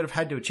action, they would have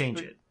had to change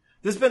it.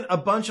 There's been a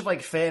bunch of,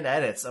 like, fan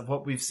edits of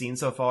what we've seen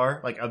so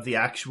far, like, of the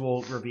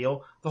actual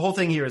reveal. The whole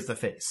thing here is the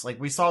face. Like,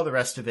 we saw the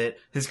rest of it,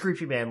 his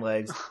creepy man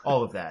legs,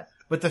 all of that.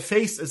 But the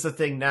face is the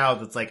thing now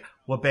that's like,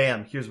 well,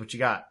 bam, here's what you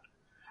got.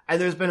 And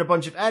there's been a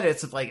bunch of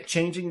edits of, like,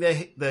 changing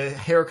the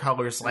hair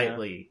color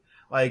slightly.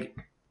 Like,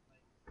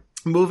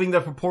 moving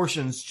the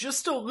proportions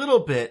just a little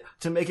bit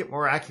to make it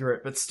more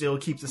accurate, but still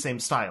keep the same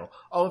style.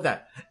 All of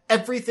that.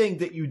 Everything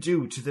that you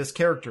do to this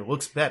character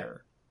looks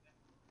better.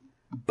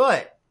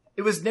 But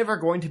it was never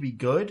going to be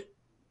good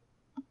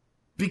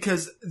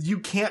because you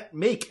can't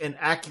make an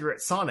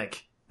accurate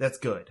Sonic that's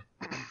good.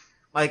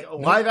 Like,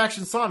 live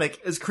action Sonic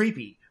is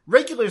creepy.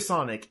 Regular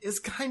Sonic is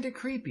kind of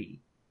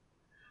creepy.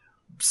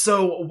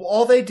 So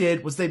all they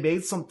did was they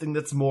made something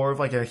that's more of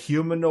like a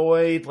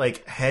humanoid,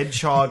 like,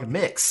 hedgehog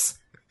mix.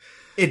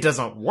 It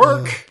doesn't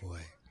work, Oh, boy.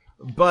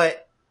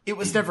 but it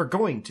was never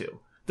going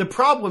to. The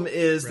problem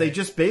is they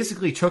just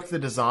basically took the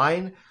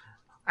design,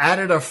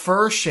 added a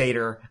fur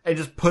shader, and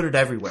just put it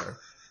everywhere.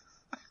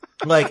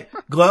 Like,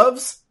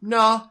 gloves?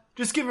 Nah,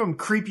 just give him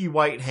creepy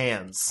white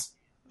hands.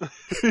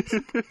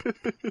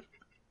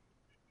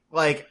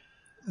 Like,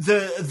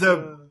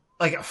 the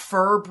like,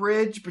 fur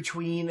bridge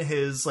between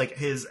his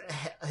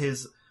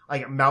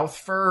mouth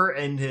fur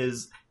and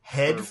his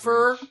head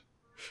fur.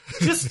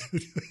 Just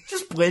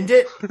blend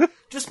it.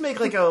 Just make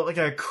like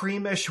a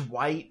creamish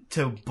white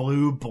to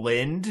blue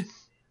blend.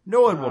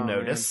 No one will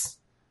notice.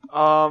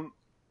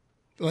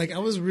 Like, I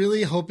was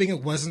really hoping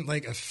it wasn't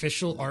like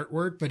official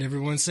artwork, but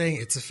everyone's saying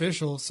it's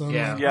official. So I'm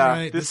Yeah. like, Yeah, all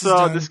right, this is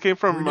done. this came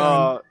from We're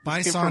done. Bye,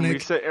 this came Sonic. from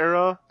Reset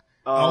Era.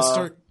 I'll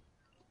start.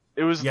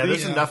 It was Yeah,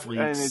 there's leaked, enough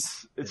and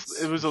leaks.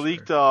 it was a for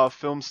leaked sure.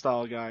 film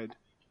style guide.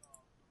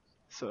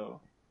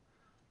 So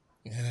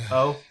Yeah.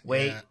 Oh,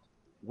 wait. Yeah.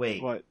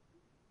 Wait. what?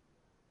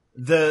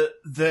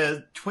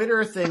 The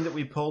Twitter thing that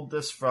we pulled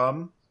this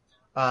from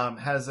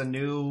has a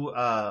new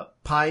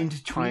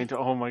pined tweet,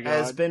 Oh my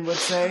as god! Ben would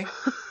say.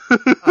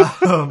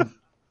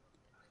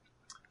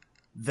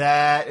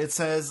 That it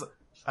says,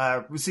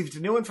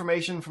 received new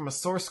information from a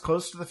source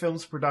close to the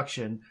film's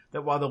production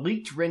that while the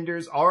leaked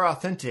renders are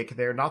authentic,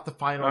 they are not the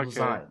final Okay.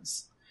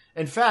 designs.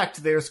 In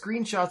fact, they are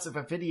screenshots of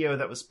a video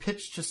that was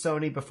pitched to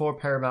Sony before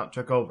Paramount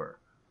took over.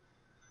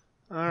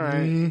 All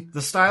right,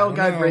 The style don't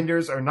guide know.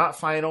 renders are not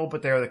final,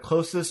 but they are the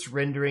closest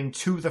rendering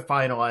to the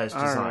finalized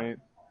all design. right.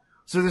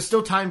 So there's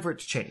still time for it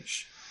to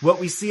change. What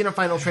we see in a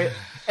final trailer,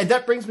 and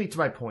that brings me to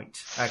my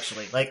point,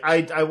 actually. Like,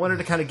 I wanted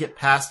to kind of get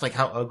past, like,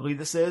 how ugly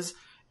this is,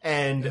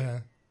 and Yeah.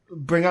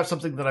 bring up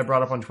something that I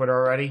brought up on Twitter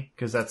already,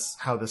 because that's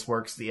how this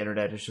works. The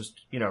internet is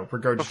just,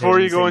 regurgitating Before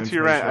you the go same into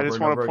your rant, information I over just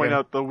and want over to point again.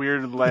 out the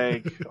weird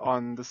leg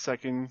on the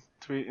second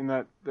tweet in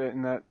that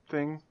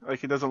thing.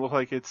 Like, it doesn't look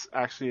like it's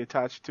actually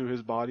attached to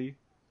his body.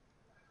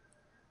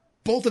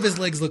 Both of his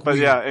legs look But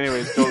weird. yeah,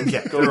 anyways, go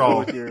Yeah, go they're all-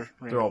 with your rant.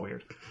 They're all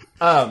weird.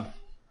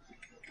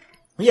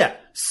 Yeah,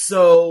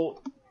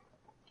 so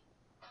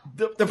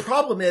the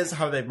problem is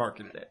how they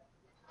marketed it.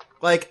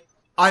 Like,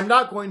 I'm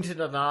not going to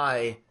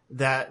deny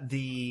that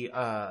the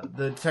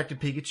Detective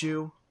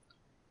Pikachu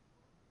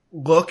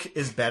look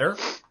is better.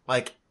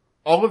 Like,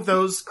 all of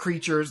those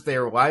creatures, they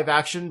are live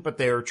action, but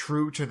they are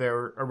true to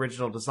their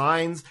original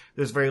designs.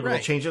 There's very little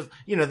Right. changes.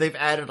 They've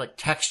added, like,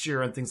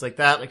 texture and things like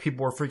that. Like,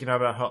 people were freaking out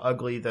about how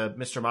ugly the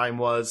Mr. Mime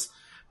was.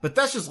 But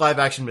that's just live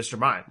action Mr.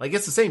 Mime. Like,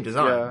 it's the same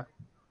design. Yeah,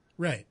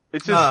 Right.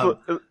 it's just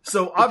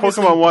So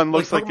obviously, Pokemon One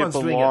looks like it Pokemon's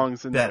doing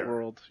belongs in that better.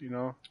 world. You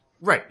know.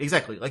 Right,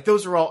 exactly. Like,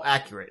 those are all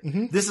accurate.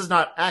 Mm-hmm. This is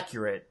not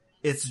accurate.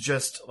 It's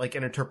just, like,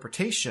 an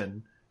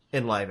interpretation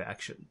in live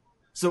action.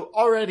 So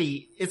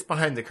already, it's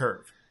behind the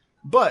curve.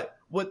 But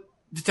what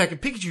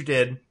Detective Pikachu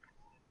did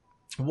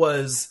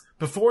was,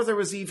 before there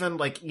was even,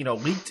 like,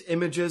 leaked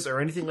images or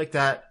anything like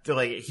that, they're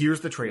like, here's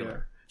the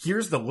trailer.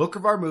 Here's the look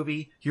of our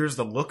movie. Here's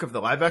the look of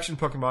the live action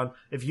Pokemon.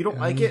 If you don't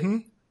like it,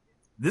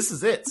 this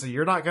is it. So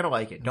you're not gonna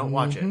like it. Don't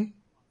watch it.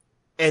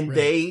 And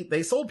Right.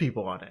 they sold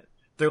people on it.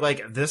 They're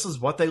like, this is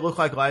what they look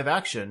like live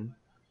action.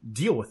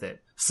 Deal with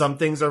it. Some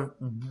things are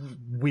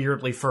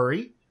weirdly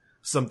furry.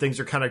 Some things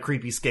are kind of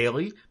creepy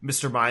scaly.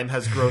 Mr. Mime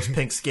has gross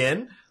pink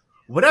skin.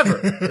 Whatever.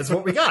 That's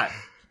what we got.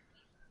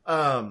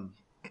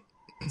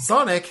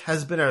 Sonic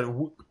has been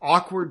an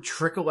awkward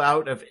trickle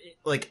out of,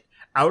 like,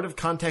 out of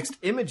context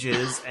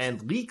images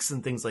and leaks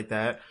and things like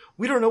that.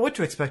 We don't know what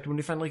to expect when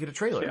we finally get a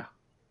trailer. Yeah.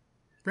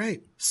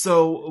 Right.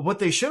 So what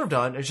they should have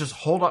done is just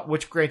hold on,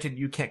 which granted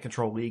you can't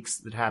control leaks,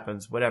 that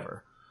happens,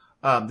 whatever.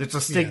 There's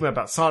a stigma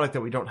about Sonic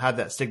that we don't have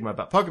that stigma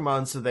about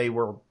Pokemon, so they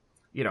were,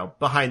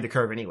 behind the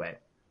curve anyway.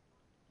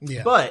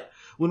 Yeah. But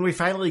when we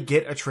finally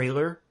get a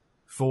trailer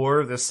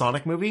for this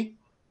Sonic movie,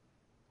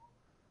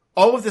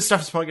 all of this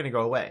stuff is probably going to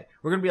go away.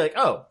 We're going to be like,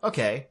 oh,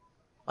 okay.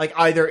 Like,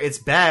 either it's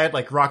bad,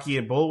 like Rocky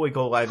and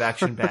Bullwinkle live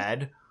action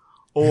bad,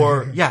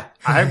 Or, yeah,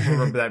 I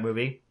remember that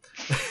movie.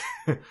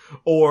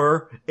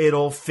 Or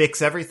it'll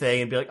fix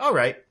everything and be like, all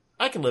right,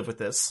 I can live with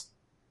this.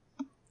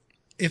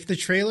 If the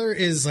trailer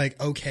is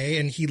like okay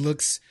and he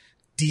looks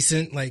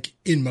decent, like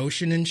in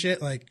motion and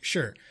shit, like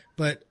sure.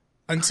 But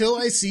until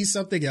I see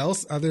something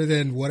else other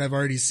than what I've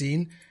already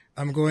seen,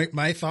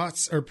 my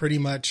thoughts are pretty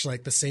much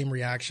like the same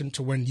reaction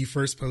to when you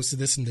first posted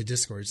this in the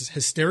Discord. Just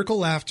hysterical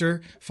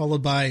laughter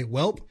followed by,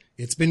 welp,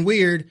 it's been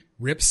weird,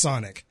 rip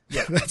Sonic.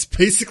 Yeah. That's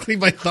basically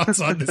my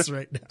thoughts on this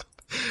right now.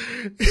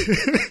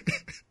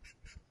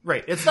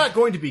 Right. It's not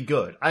going to be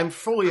good. I'm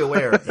fully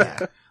aware of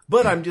that.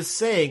 But I'm just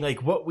saying,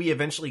 like, what we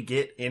eventually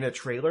get in a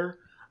trailer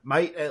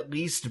might at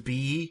least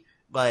be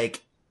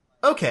like,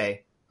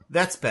 okay,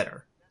 that's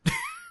better.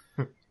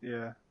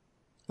 Yeah.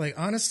 Like,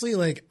 honestly,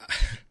 like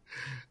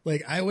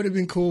I would have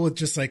been cool with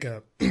just like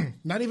a,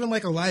 not even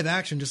like a live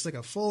action, just like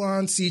a full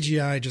on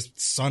CGI, just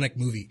Sonic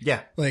movie.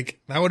 Yeah. Like,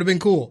 that would have been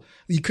cool.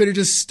 You could have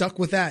just stuck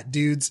with that,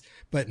 dudes.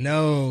 But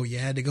no, you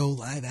had to go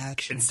live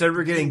action. Instead,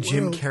 we're getting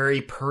Jim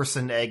Carrey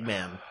person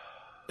Eggman.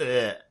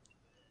 Ugh.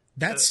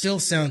 That still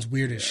sounds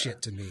weird as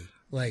shit to me.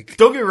 Like,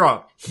 don't get me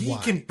wrong, he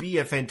why? can be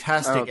a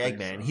fantastic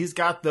Eggman. So. He's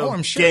got the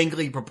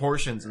gangly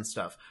proportions and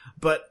stuff.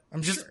 But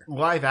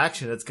live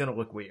action, it's gonna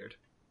look weird.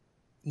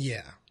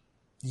 Yeah.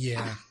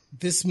 Yeah.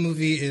 This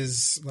movie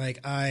is like,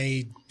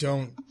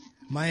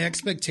 my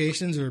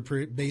expectations are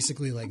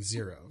basically like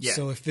 0. Yeah.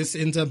 So if this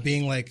ends up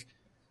being like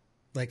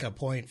a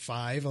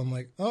 0.5, I'm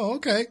like, oh,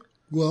 okay.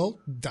 Well,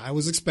 I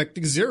was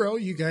expecting 0.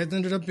 You guys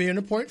ended up being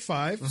a 0.5.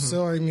 Mm-hmm.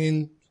 So, I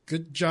mean,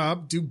 good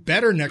job. Do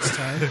better next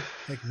time.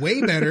 Like,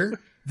 way better.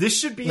 This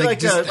should be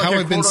like a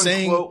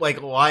quote-unquote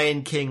like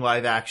Lion King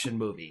live action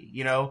movie.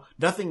 You know,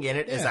 nothing in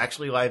it is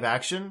actually live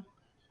action,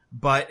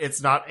 but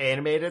it's not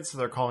animated, so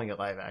they're calling it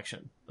live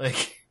action.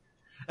 Like,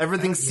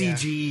 everything's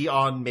CG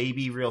on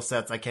maybe real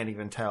sets. I can't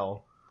even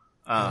tell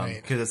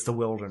because it's the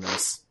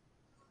wilderness.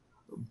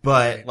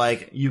 But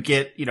like, you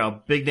get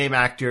big name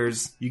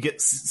actors, you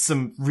get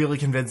some really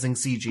convincing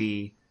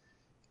CG,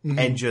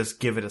 and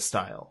just give it a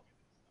style,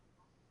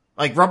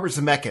 like Robert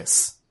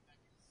Zemeckis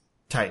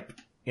type,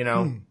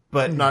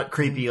 but not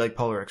creepy like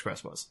Polar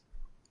Express was.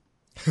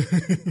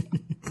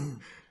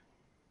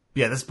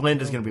 Yeah, this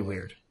blend is going to be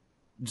weird.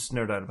 Just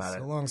no doubt about it.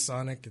 So long,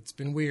 Sonic. It's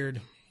been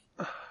weird.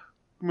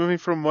 Moving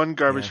from one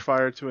garbage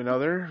fire to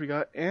another, we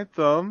got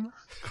Anthem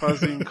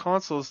causing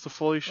consoles to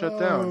fully shut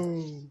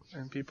down,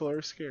 and people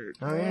are scared.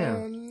 Oh yeah.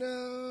 Oh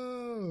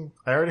no.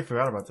 I already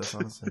forgot about this,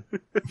 honestly.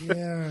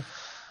 Yeah.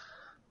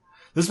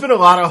 There's been a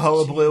lot of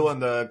hullabaloo on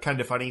the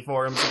Kinda Funny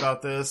forums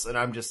about this, and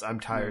I'm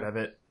tired of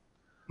it.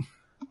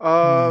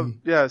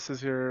 Yeah, it says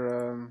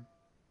here,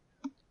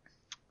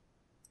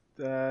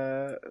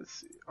 let's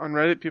see. On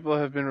Reddit, people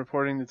have been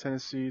reporting the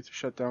tendency to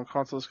shut down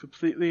consoles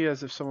completely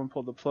as if someone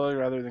pulled the plug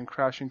rather than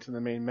crashing to the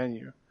main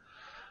menu.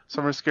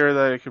 Some are scared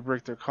that it could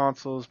break their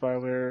consoles.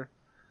 BioWare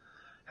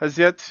has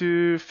yet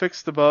to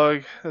fix the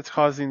bug that's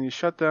causing these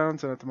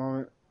shutdowns, and at the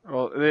moment,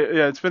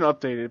 it's been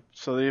updated.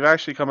 So they've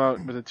actually come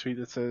out with a tweet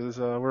that says,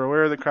 we're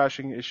aware of the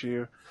crashing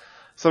issue.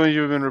 Some of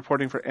you have been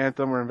reporting for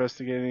Anthem. We're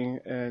investigating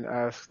and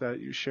ask that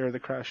you share the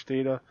crash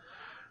data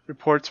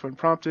reports when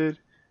prompted.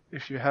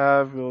 If you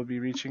have, we'll be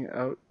reaching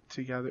out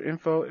to gather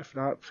info. If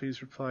not,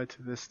 please reply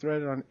to this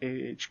thread on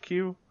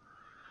AHQ.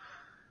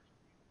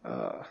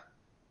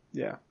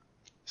 Yeah.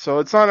 So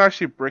it's not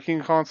actually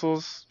breaking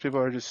consoles. People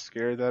are just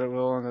scared that it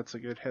will, and that's a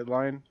good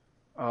headline.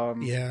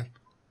 Yeah.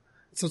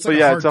 So it's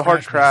it's a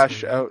hard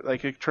crash out.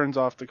 Like, it turns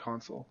off the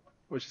console,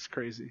 which is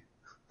crazy.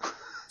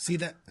 See,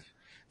 that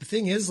the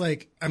thing is,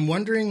 like, I'm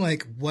wondering,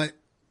 like, what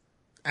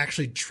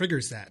actually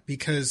triggers that,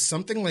 because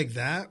something like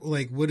that,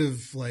 like, would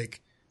have,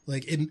 like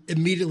it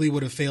immediately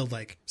would have failed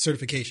like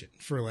certification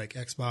for like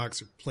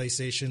Xbox or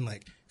PlayStation,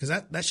 like, because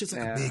that shit's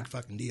like a big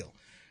fucking deal,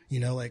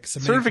 like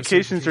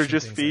certifications are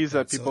just fees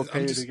that people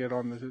pay to get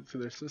on to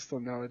their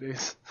system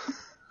nowadays.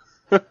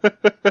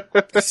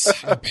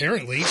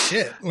 Apparently,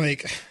 shit,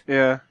 like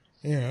yeah.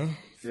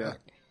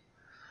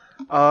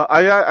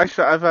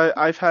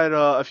 I've had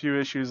a few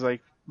issues,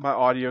 like my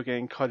audio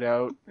getting cut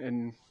out,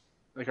 and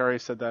like I already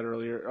said that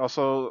earlier.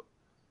 Also,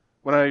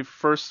 when I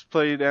first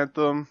played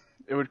Anthem,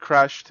 it would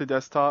crash to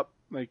desktop,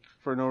 like,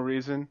 for no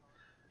reason.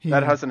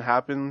 That hasn't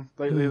happened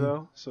lately,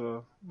 though,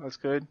 so that's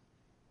good.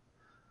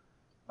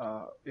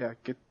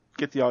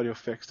 Get the audio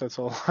fixed. That's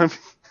all I'm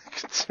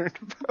concerned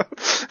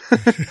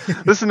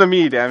about. Listen to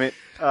me, damn it.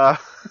 I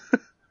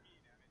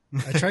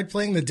tried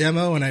playing the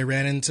demo, and I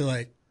ran into,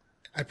 like,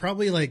 I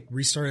probably, like,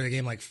 restarted the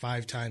game, like,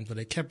 5 times, but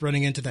I kept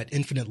running into that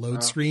infinite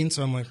load screen,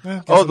 so I'm like,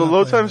 the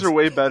load times are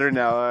way better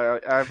now.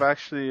 I've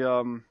actually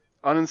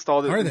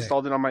uninstalled it,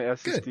 installed it on my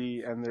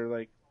SSD, and they're,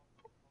 like,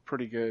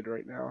 pretty good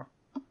right now.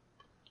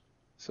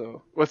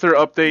 So with their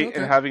update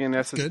and having an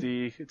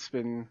SSD, it's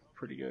been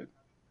pretty good.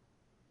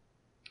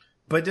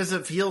 But does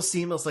it feel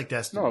seamless like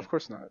Destiny? No, of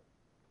course not.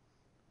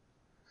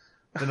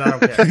 Then I don't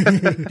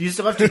care. Do you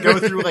still have to go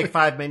through like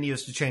 5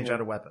 menus to change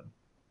out a weapon?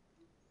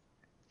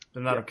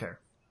 Then I don't care.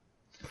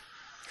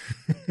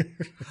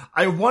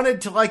 I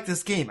wanted to like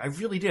this game. I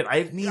really did. I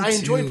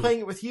enjoyed too. playing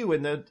it with you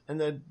in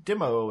the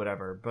demo or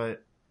whatever,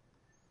 but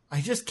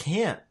I just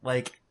can't.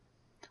 Like,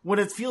 when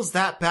it feels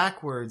that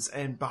backwards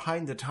and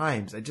behind the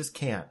times, I just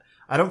can't.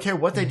 I don't care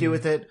what they do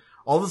with it.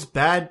 All this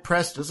bad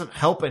press doesn't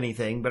help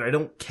anything, but I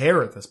don't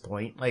care at this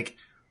point. Like,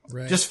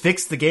 just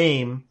fix the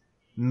game,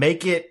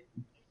 make it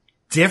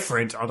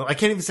different. Although I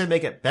can't even say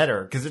make it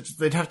better, because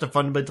they'd have to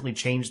fundamentally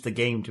change the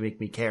game to make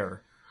me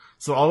care.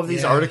 So all of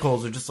these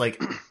articles are just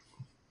like,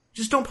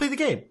 just don't play the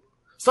game.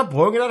 Stop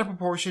blowing it out of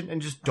proportion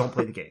and just don't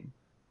play the game.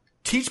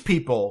 Teach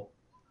people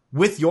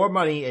with your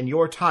money and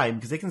your time,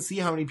 because they can see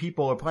how many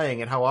people are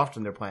playing and how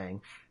often they're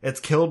playing. It's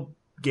killed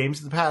games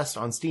in the past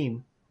on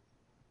Steam.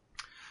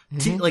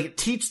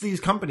 Teach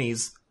these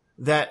companies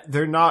that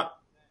they're not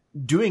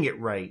doing it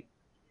right.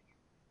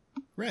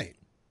 Right.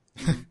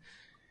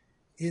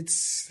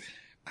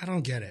 I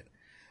don't get it.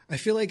 I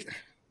feel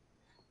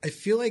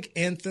like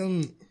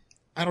Anthem,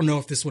 I don't know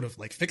if this would have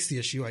like fixed the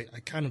issue. I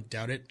kind of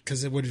doubt it,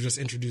 because it would have just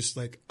introduced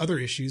like other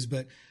issues.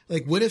 But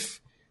like, what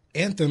if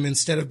Anthem,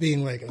 instead of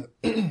being like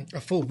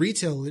a full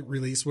retail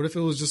release, what if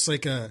it was just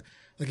like a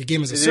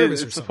game as a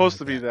service? It's supposed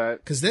to be that.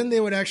 Because then they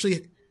would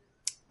actually.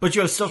 But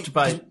you have still to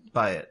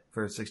buy it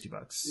for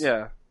 $60.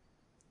 Yeah.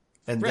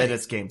 And then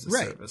it's games as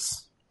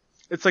service.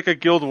 It's like a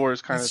Guild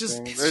Wars kind of It's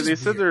thing. just They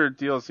said weird.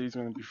 their DLC is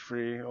going to be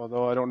free,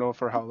 although I don't know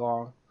for how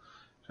long.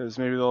 Because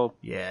maybe they'll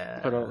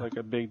put out like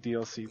a big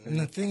DLC thing. And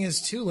the thing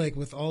is too, like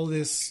with all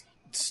this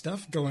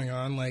stuff going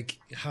on, like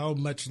how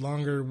much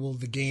longer will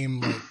the game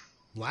like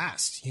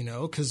last? You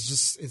know,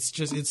 because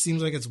it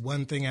seems like it's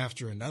one thing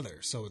after another.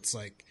 So it's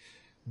like,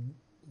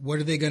 what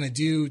are they going to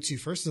do to,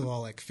 first of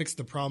all, like fix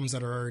the problems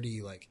that are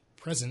already like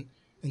present,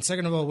 and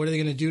second of all, what are they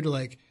going to do to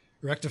like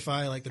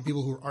rectify like the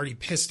people who are already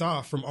pissed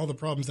off from all the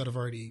problems that have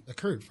already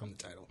occurred from the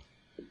title?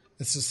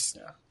 It's just,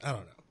 I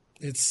don't know.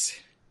 It's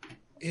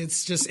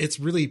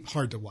really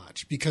hard to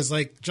watch, because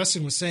like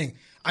Justin was saying,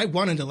 I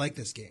wanted to like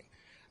this game.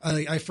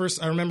 I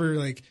remember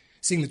like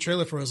seeing the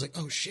trailer for it. I was like,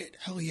 oh shit,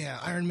 hell yeah,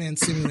 Iron Man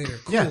Simulator,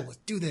 cool, let's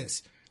do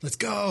this, let's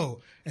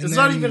go. And it's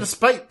not even a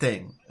spite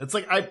thing. It's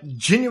like, I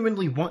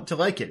genuinely want to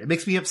like it. It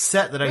makes me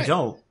upset that I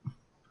don't.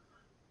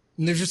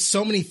 And there's just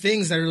so many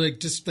things that are like,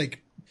 just like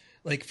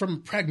from a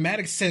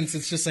pragmatic sense,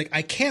 it's just like,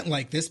 I can't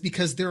like this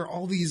because there are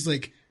all these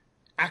like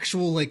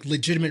actual like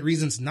legitimate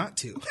reasons not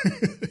to.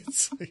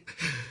 It's like,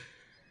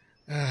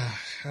 I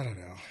don't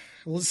know.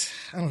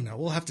 I don't know.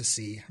 We'll have to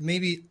see.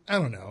 Maybe, I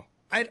don't know.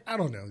 I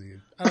don't know,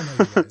 dude. I don't know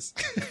you guys.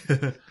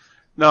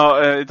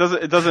 No, it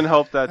doesn't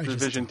help that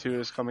Division 2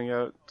 is coming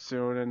out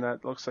soon, and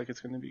that looks like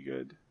it's going to be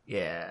good.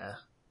 Yeah.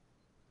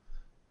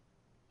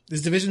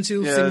 Is Division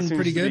 2 seeming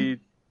pretty good?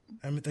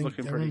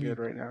 Looking pretty good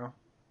right now.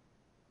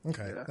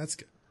 Okay, that's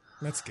good.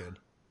 That's good.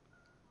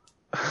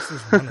 This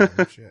is one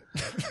shit.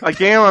 A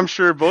game I'm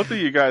sure both of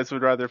you guys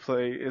would rather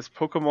play is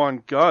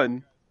Pokemon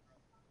Gun.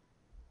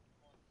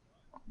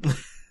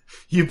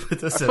 You put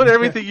this I put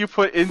everything you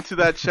put into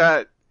that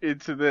chat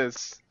into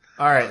this.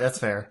 All right, that's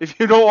fair. If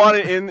you don't want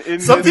it in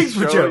some this things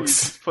were show,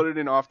 jokes. you just put it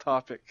in off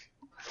topic.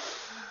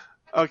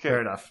 Okay,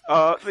 fair enough.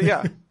 But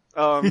yeah.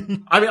 I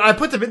mean, I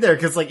put them in there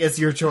because like it's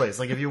your choice.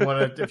 Like if you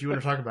want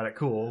to talk about it,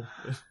 cool.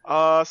 Some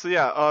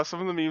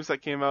of the memes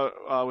that came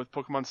out with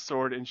Pokemon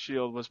Sword and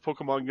Shield was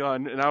Pokemon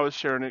Gun, and I was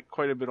sharing it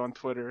quite a bit on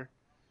Twitter.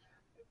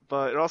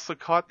 But it also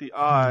caught the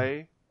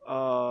eye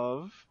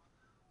of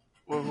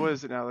what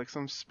is it now? Like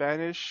some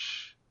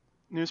Spanish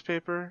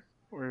newspaper?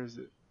 Where is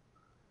it?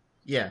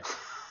 Yeah.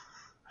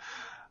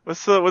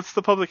 What's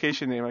the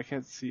publication name? I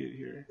can't see it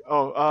here.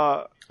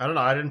 I don't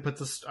know. I didn't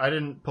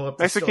pull up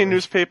the Mexican story.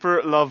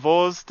 newspaper La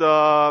Voz de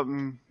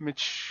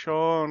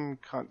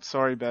Michoacán.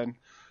 Sorry, Ben.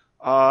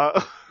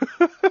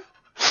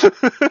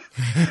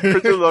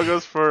 Printed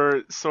logos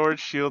for Sword,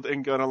 Shield,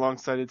 and Gun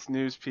alongside its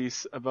news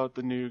piece about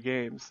the new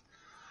games.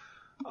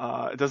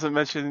 It doesn't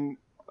mention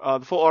the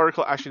full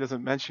article. Actually,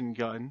 doesn't mention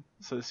Gun,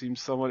 so it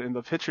seems someone in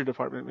the picture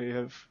department may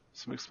have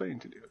some explaining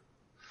to do.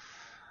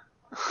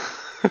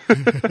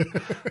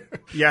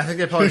 Yeah, I think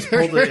they probably just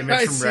pulled the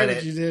image from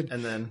Reddit. You did.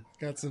 And then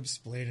got some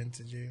explaining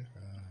to do.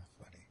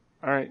 Funny.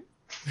 All right.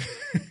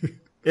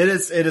 It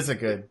is a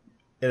good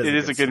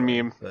story,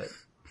 meme. But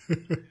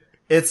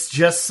it's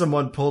just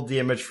someone pulled the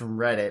image from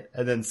Reddit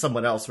and then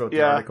someone else wrote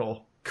the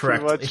article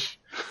correctly.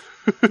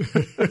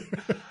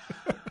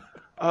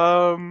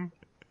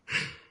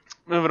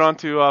 Moving on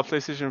to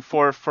PlayStation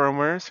 4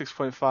 firmware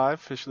 6.5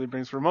 officially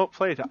brings remote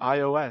play to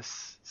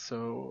iOS.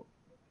 So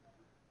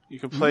you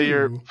can play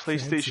your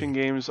PlayStation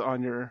games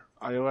on your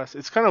iOS.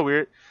 It's kind of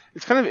weird.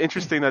 It's kind of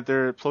interesting that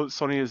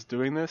Sony is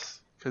doing this,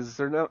 because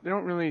they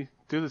don't really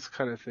do this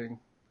kind of thing.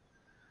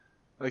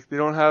 Like, they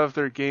don't have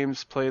their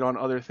games played on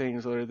other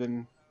things other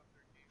than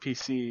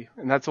PC,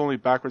 and that's only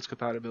backwards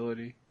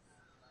compatibility.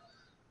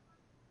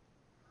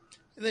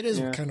 That is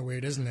kind of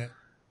weird, isn't it?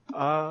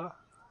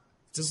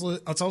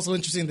 It's also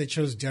interesting they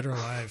chose Dead or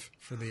Alive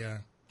for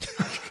the.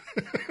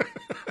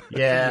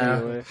 Yeah.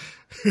 Anyway.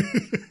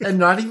 And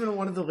not even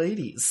one of the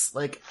ladies.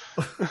 Like,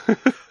 one of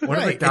the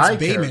Right, guy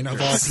it's Bayman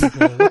of all characters.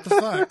 people. What the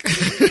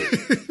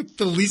fuck?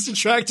 The least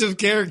attractive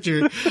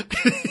character.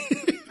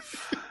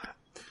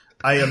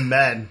 I am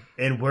man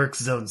in work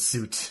zone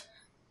suit.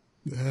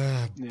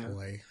 Ah, Yeah.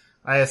 boy.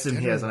 I assume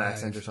he Dead or has an alive.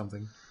 accent or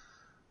something.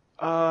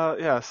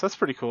 Yeah, so that's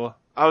pretty cool.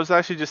 I was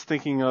actually just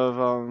thinking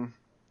of,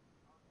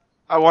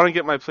 I want to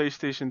get my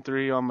PlayStation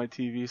 3 on my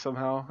TV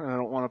somehow, and I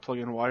don't want to plug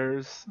in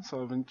wires,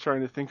 so I've been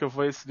trying to think of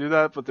ways to do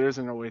that, but there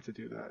isn't a way to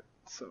do that.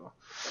 So,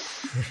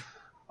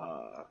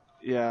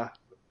 yeah.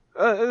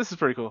 This is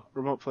pretty cool.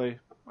 Remote play,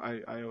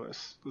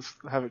 iOS. Let's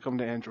have it come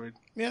to Android.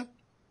 Yeah.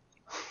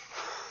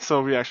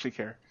 So we actually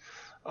care.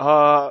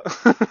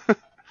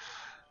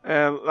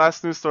 And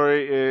last news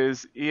story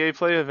is EA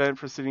Play event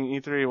preceding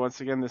E3 once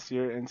again this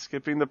year and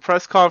skipping the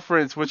press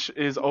conference, which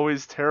is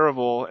always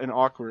terrible and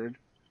awkward.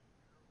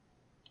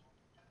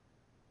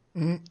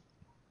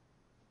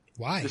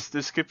 Why?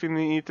 They're skipping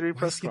the E3 Why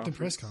press skip the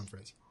conference. press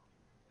conference?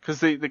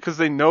 Because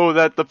they know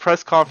that the press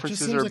It just conferences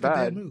seems are like a bad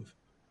bad. move.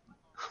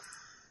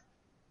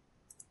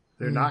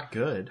 They're not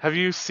good. Have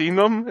you seen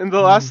them in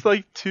the last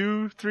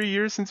 2-3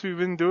 years since we've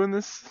been doing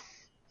this?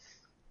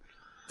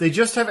 They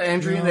just have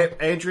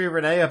Andrea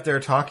Renee up there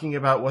talking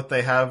about what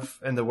they have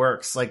in the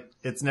works. Like,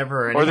 it's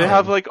never anything. Or they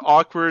have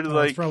awkward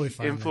it's probably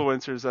fine, then.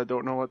 influencers that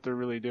don't know what they're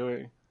really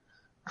doing.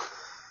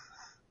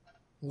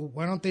 Well,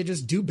 why don't they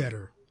just do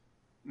better?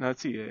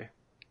 That's EA.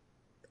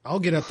 I'll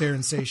get up there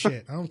and say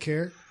shit. I don't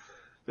care.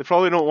 They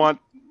probably don't want.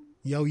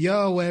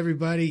 Yo,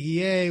 everybody.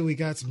 EA, we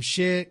got some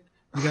shit.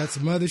 We got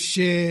some other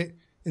shit.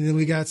 And then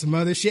we got some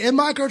other shit. And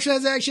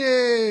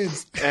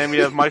microtransactions! And we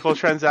have Michael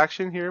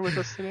Transaction here with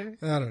us today.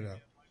 I don't know.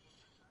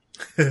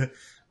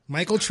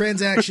 Michael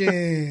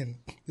Transaction.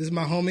 This is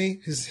my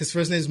homie. His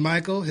first name is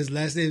Michael. His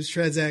last name is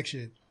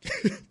Transaction.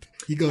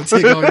 He gonna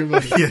take all your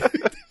money. Yeah.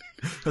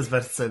 I was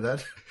about to say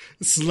that.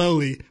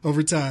 Slowly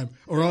over time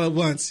or all at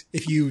once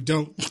if you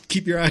don't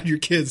keep your eye on your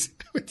kids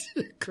with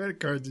your credit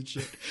cards and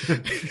shit.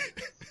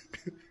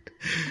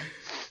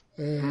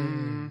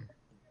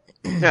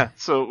 Yeah.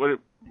 So what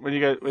do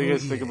you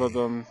guys think about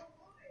them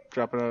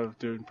dropping out of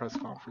doing press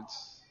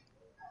conference?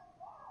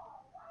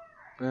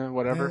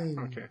 Whatever.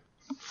 Okay.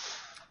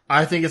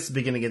 I think it's the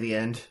beginning of the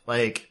end.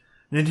 Like,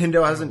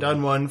 Nintendo hasn't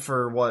done one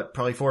for,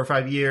 probably 4 or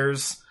 5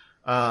 years.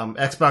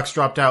 Xbox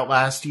dropped out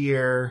last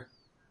year.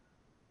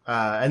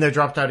 And they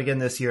dropped out again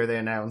this year, they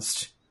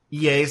announced.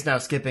 EA's now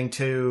skipping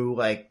to,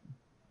 I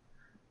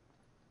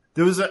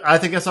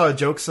think I saw a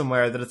joke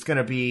somewhere that it's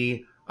gonna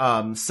be,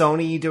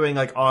 Sony doing,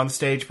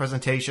 on-stage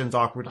presentations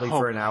awkwardly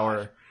for an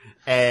hour.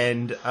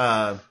 And,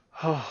 some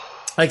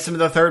of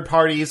the third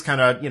parties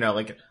kind of,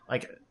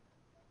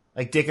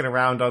 dicking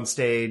around on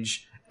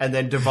stage. And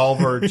then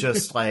Devolver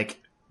just,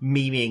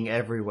 memeing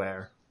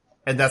everywhere.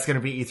 And that's gonna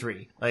be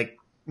E3.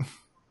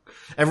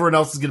 Everyone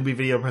else is gonna be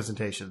video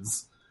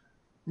presentations.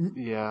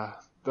 Yeah.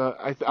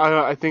 I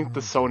think the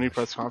Sony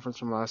press conference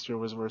from last year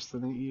was worse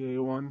than the EA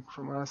one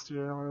from last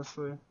year,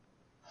 honestly.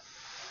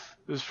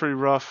 It was pretty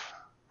rough.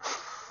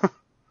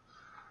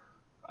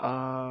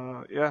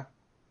 Yeah.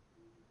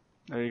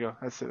 There you go.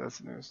 That's it. That's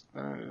the news.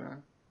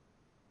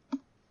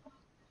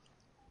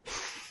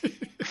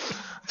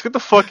 Let's get the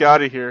fuck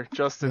out of here,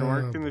 Justin.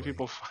 Where can the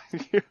people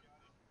find you?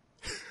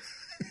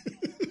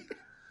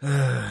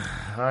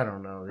 I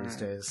don't know these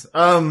days.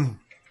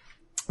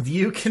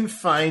 You can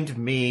find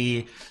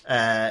me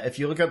if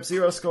you look up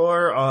Zero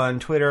Score on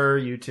Twitter,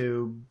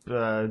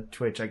 YouTube,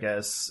 Twitch, I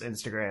guess,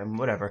 Instagram,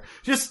 whatever.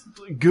 Just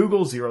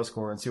Google Zero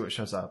Score and see what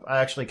shows up. I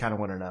actually kind of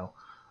want to know.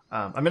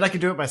 I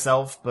could do it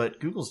myself, but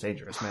Google's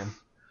dangerous, man.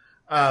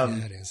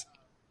 Yeah, it is.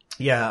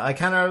 Yeah, I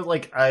kind of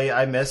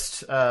I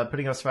missed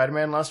putting up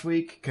Spider-Man last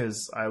week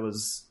because I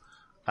was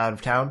out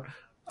of town.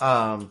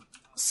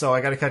 So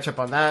I got to catch up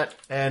on that,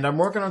 and I'm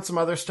working on some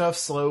other stuff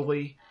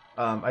slowly.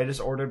 I just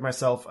ordered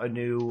myself a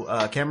new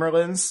camera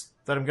lens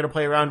that I'm going to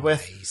play around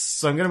with. Nice.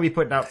 So I'm going to be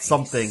putting out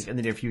something in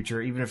the near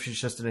future, even if it's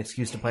just an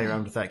excuse to play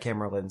around with that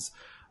camera lens.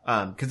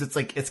 Because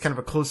it's kind of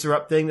a closer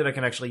up thing that I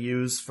can actually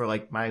use for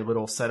my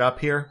little setup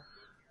here.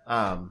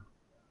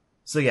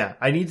 So yeah,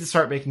 I need to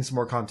start making some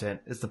more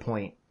content is the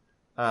point.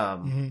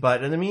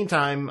 But in the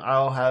meantime,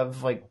 I'll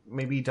have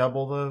maybe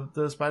double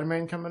the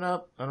Spider-Man coming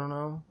up. I don't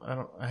know.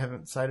 I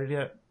haven't decided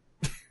yet.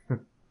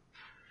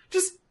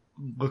 Just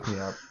look me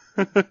up.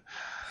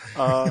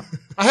 I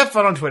have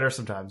fun on Twitter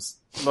sometimes.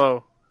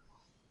 Low.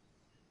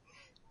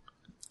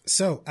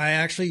 So I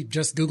actually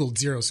just Googled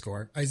Zero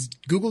Score. I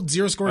Googled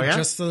Zero Score, Oh, yeah?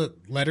 just the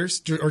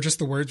letters, or just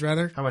the words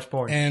rather. How much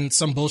porn? And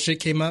some bullshit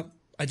came up.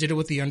 I did it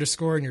with the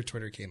underscore and your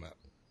Twitter came up.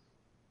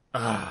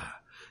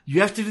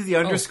 You have to do the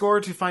underscore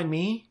to find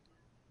me?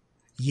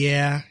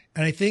 Yeah.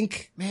 And I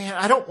think Man,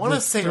 I don't want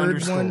to say third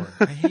underscore. one-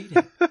 I hate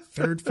it.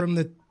 third from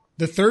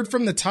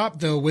the top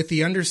though with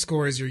the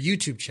underscore is your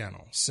YouTube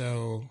channel.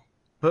 So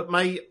But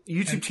my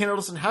YouTube channel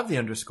doesn't have the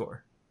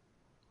underscore.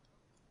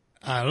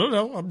 I don't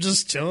know. I'm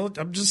just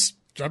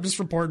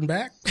reporting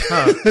back.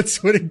 Huh.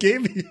 That's what it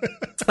gave me.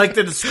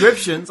 The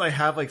descriptions, I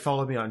have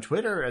follow me on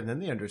Twitter and then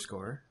the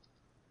underscore.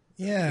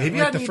 Yeah, Maybe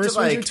like I the need first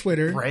to, one's like, your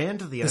Twitter. brand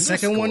The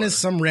second one is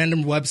some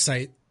random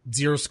website,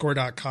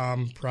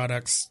 zeroscore.com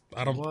products.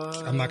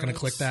 I'm not going to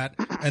click that.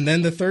 And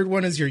then the third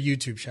one is your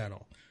YouTube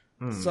channel.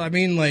 So I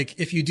mean, like,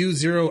 if you do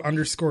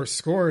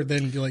 0_score,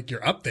 then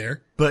you're up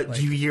there. But like,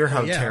 do you hear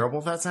how yeah.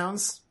 terrible that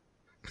sounds?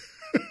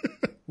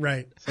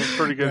 Right. Sounds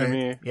pretty good to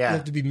me. Yeah, You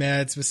have to be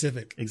mad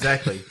specific.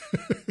 exactly.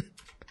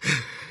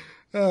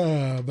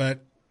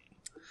 But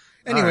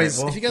anyways,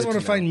 well, if you guys good want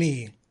to to find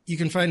me, you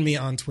can find me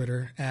on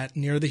Twitter at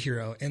Near the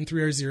Hero,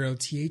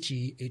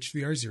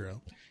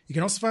 N3R0THEH3R0. You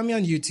can also find me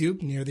on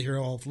YouTube, Near the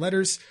Hero, all the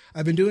letters.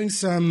 I've been doing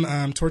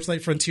some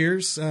Torchlight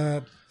Frontiers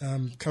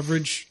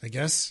coverage, I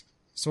guess,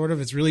 sort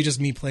of. It's really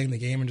just me playing the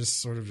game and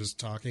just sort of just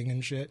talking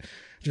and shit,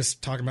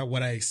 just talking about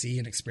what I see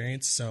and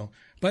experience. So,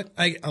 but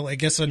I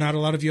guess not a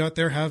lot of you out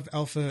there have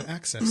alpha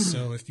access.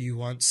 So if you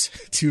want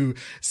to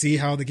see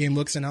how the game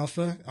looks in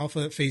alpha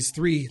phase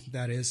 3,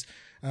 that is,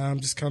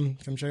 just come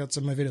check out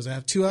some of my videos. I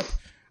have 2 up.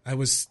 I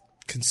was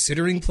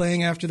considering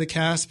playing after the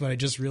cast, but I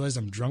just realized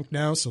I'm drunk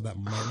now, so that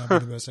might not be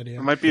the best idea.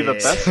 It might be the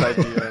best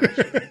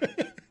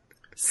idea.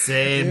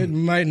 Same. It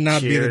might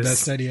not be the Cheers.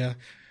 best idea.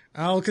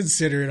 I'll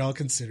consider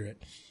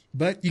it.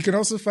 But you can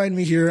also find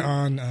me here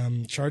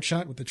on Chart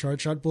Shot with the Chart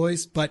Shot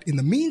boys. But in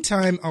the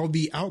meantime, I'll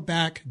be out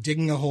back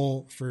digging a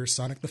hole for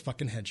Sonic the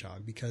fucking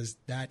Hedgehog, because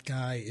that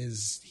guy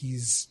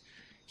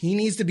he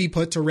needs to be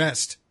put to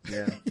rest.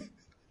 Yeah,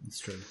 that's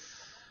true.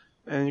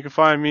 And you can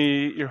find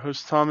me, your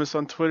host Thomas,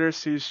 on Twitter,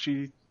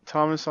 CSG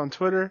Thomas on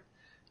Twitter.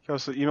 You can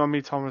also email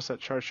me,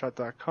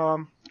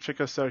 thomas@chartshot.com.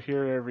 Check us out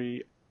here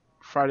every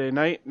Friday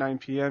night, 9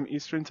 p.m.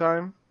 Eastern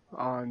Time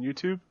on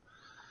YouTube.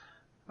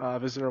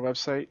 Visit our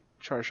website,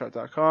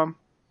 chartshot.com,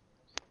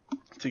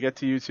 to get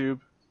to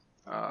YouTube.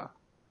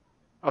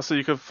 Also,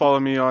 you can follow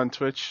me on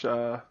Twitch,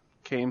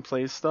 Kane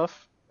Plays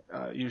stuff.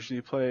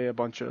 Usually play a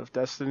bunch of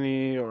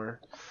Destiny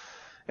or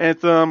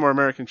Anthem or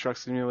American Truck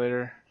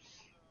Simulator.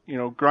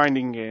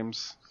 Grinding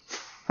games.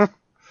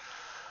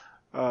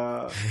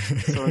 So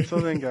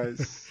until then,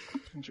 guys,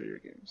 enjoy your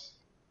games.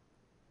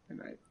 Good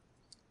night.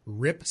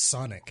 Rip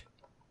Sonic.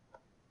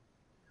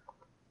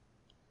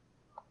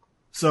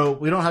 So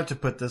we don't have to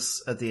put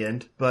this at the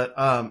end, but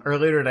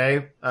earlier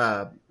today,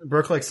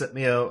 Brooke sent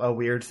me a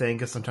weird thing,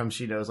 because sometimes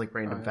she knows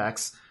random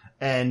facts,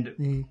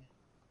 and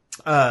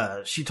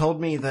she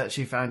told me that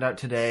she found out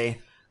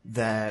today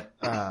that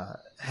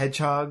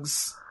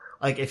hedgehogs,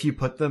 if you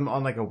put them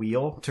on a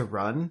wheel to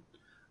run,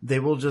 they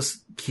will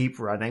just keep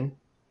running.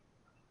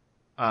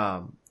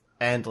 And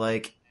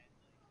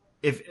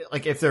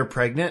if they're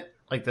pregnant,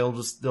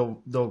 they'll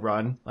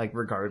run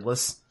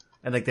regardless.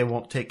 And they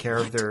won't take care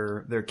of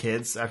their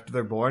kids after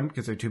they're born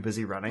because they're too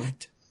busy running.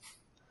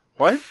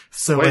 What?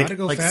 So Wait, Gotta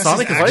Go Fast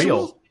Sonic is is actual?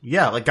 real.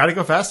 Yeah, Gotta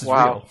Go Fast is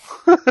Wow.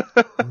 real.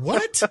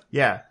 What?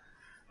 Yeah.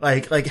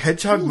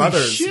 Hedgehog Holy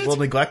mothers shit. will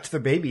neglect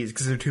their babies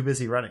because they're too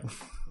busy running.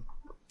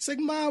 It's like,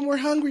 Mom, we're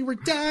hungry, we're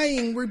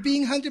dying, we're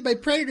being hunted by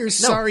predators.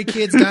 No. Sorry,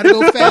 kids, gotta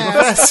go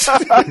fast.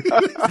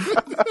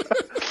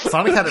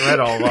 Sonic had it right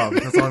all along.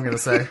 That's all I'm going to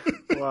say.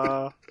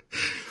 Wow.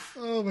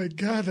 Oh my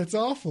god, that's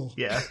awful.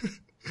 Yeah.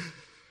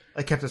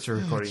 I kept this to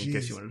recording in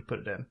case jeez. you wanted to put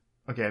it in.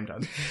 Okay, I'm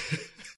done.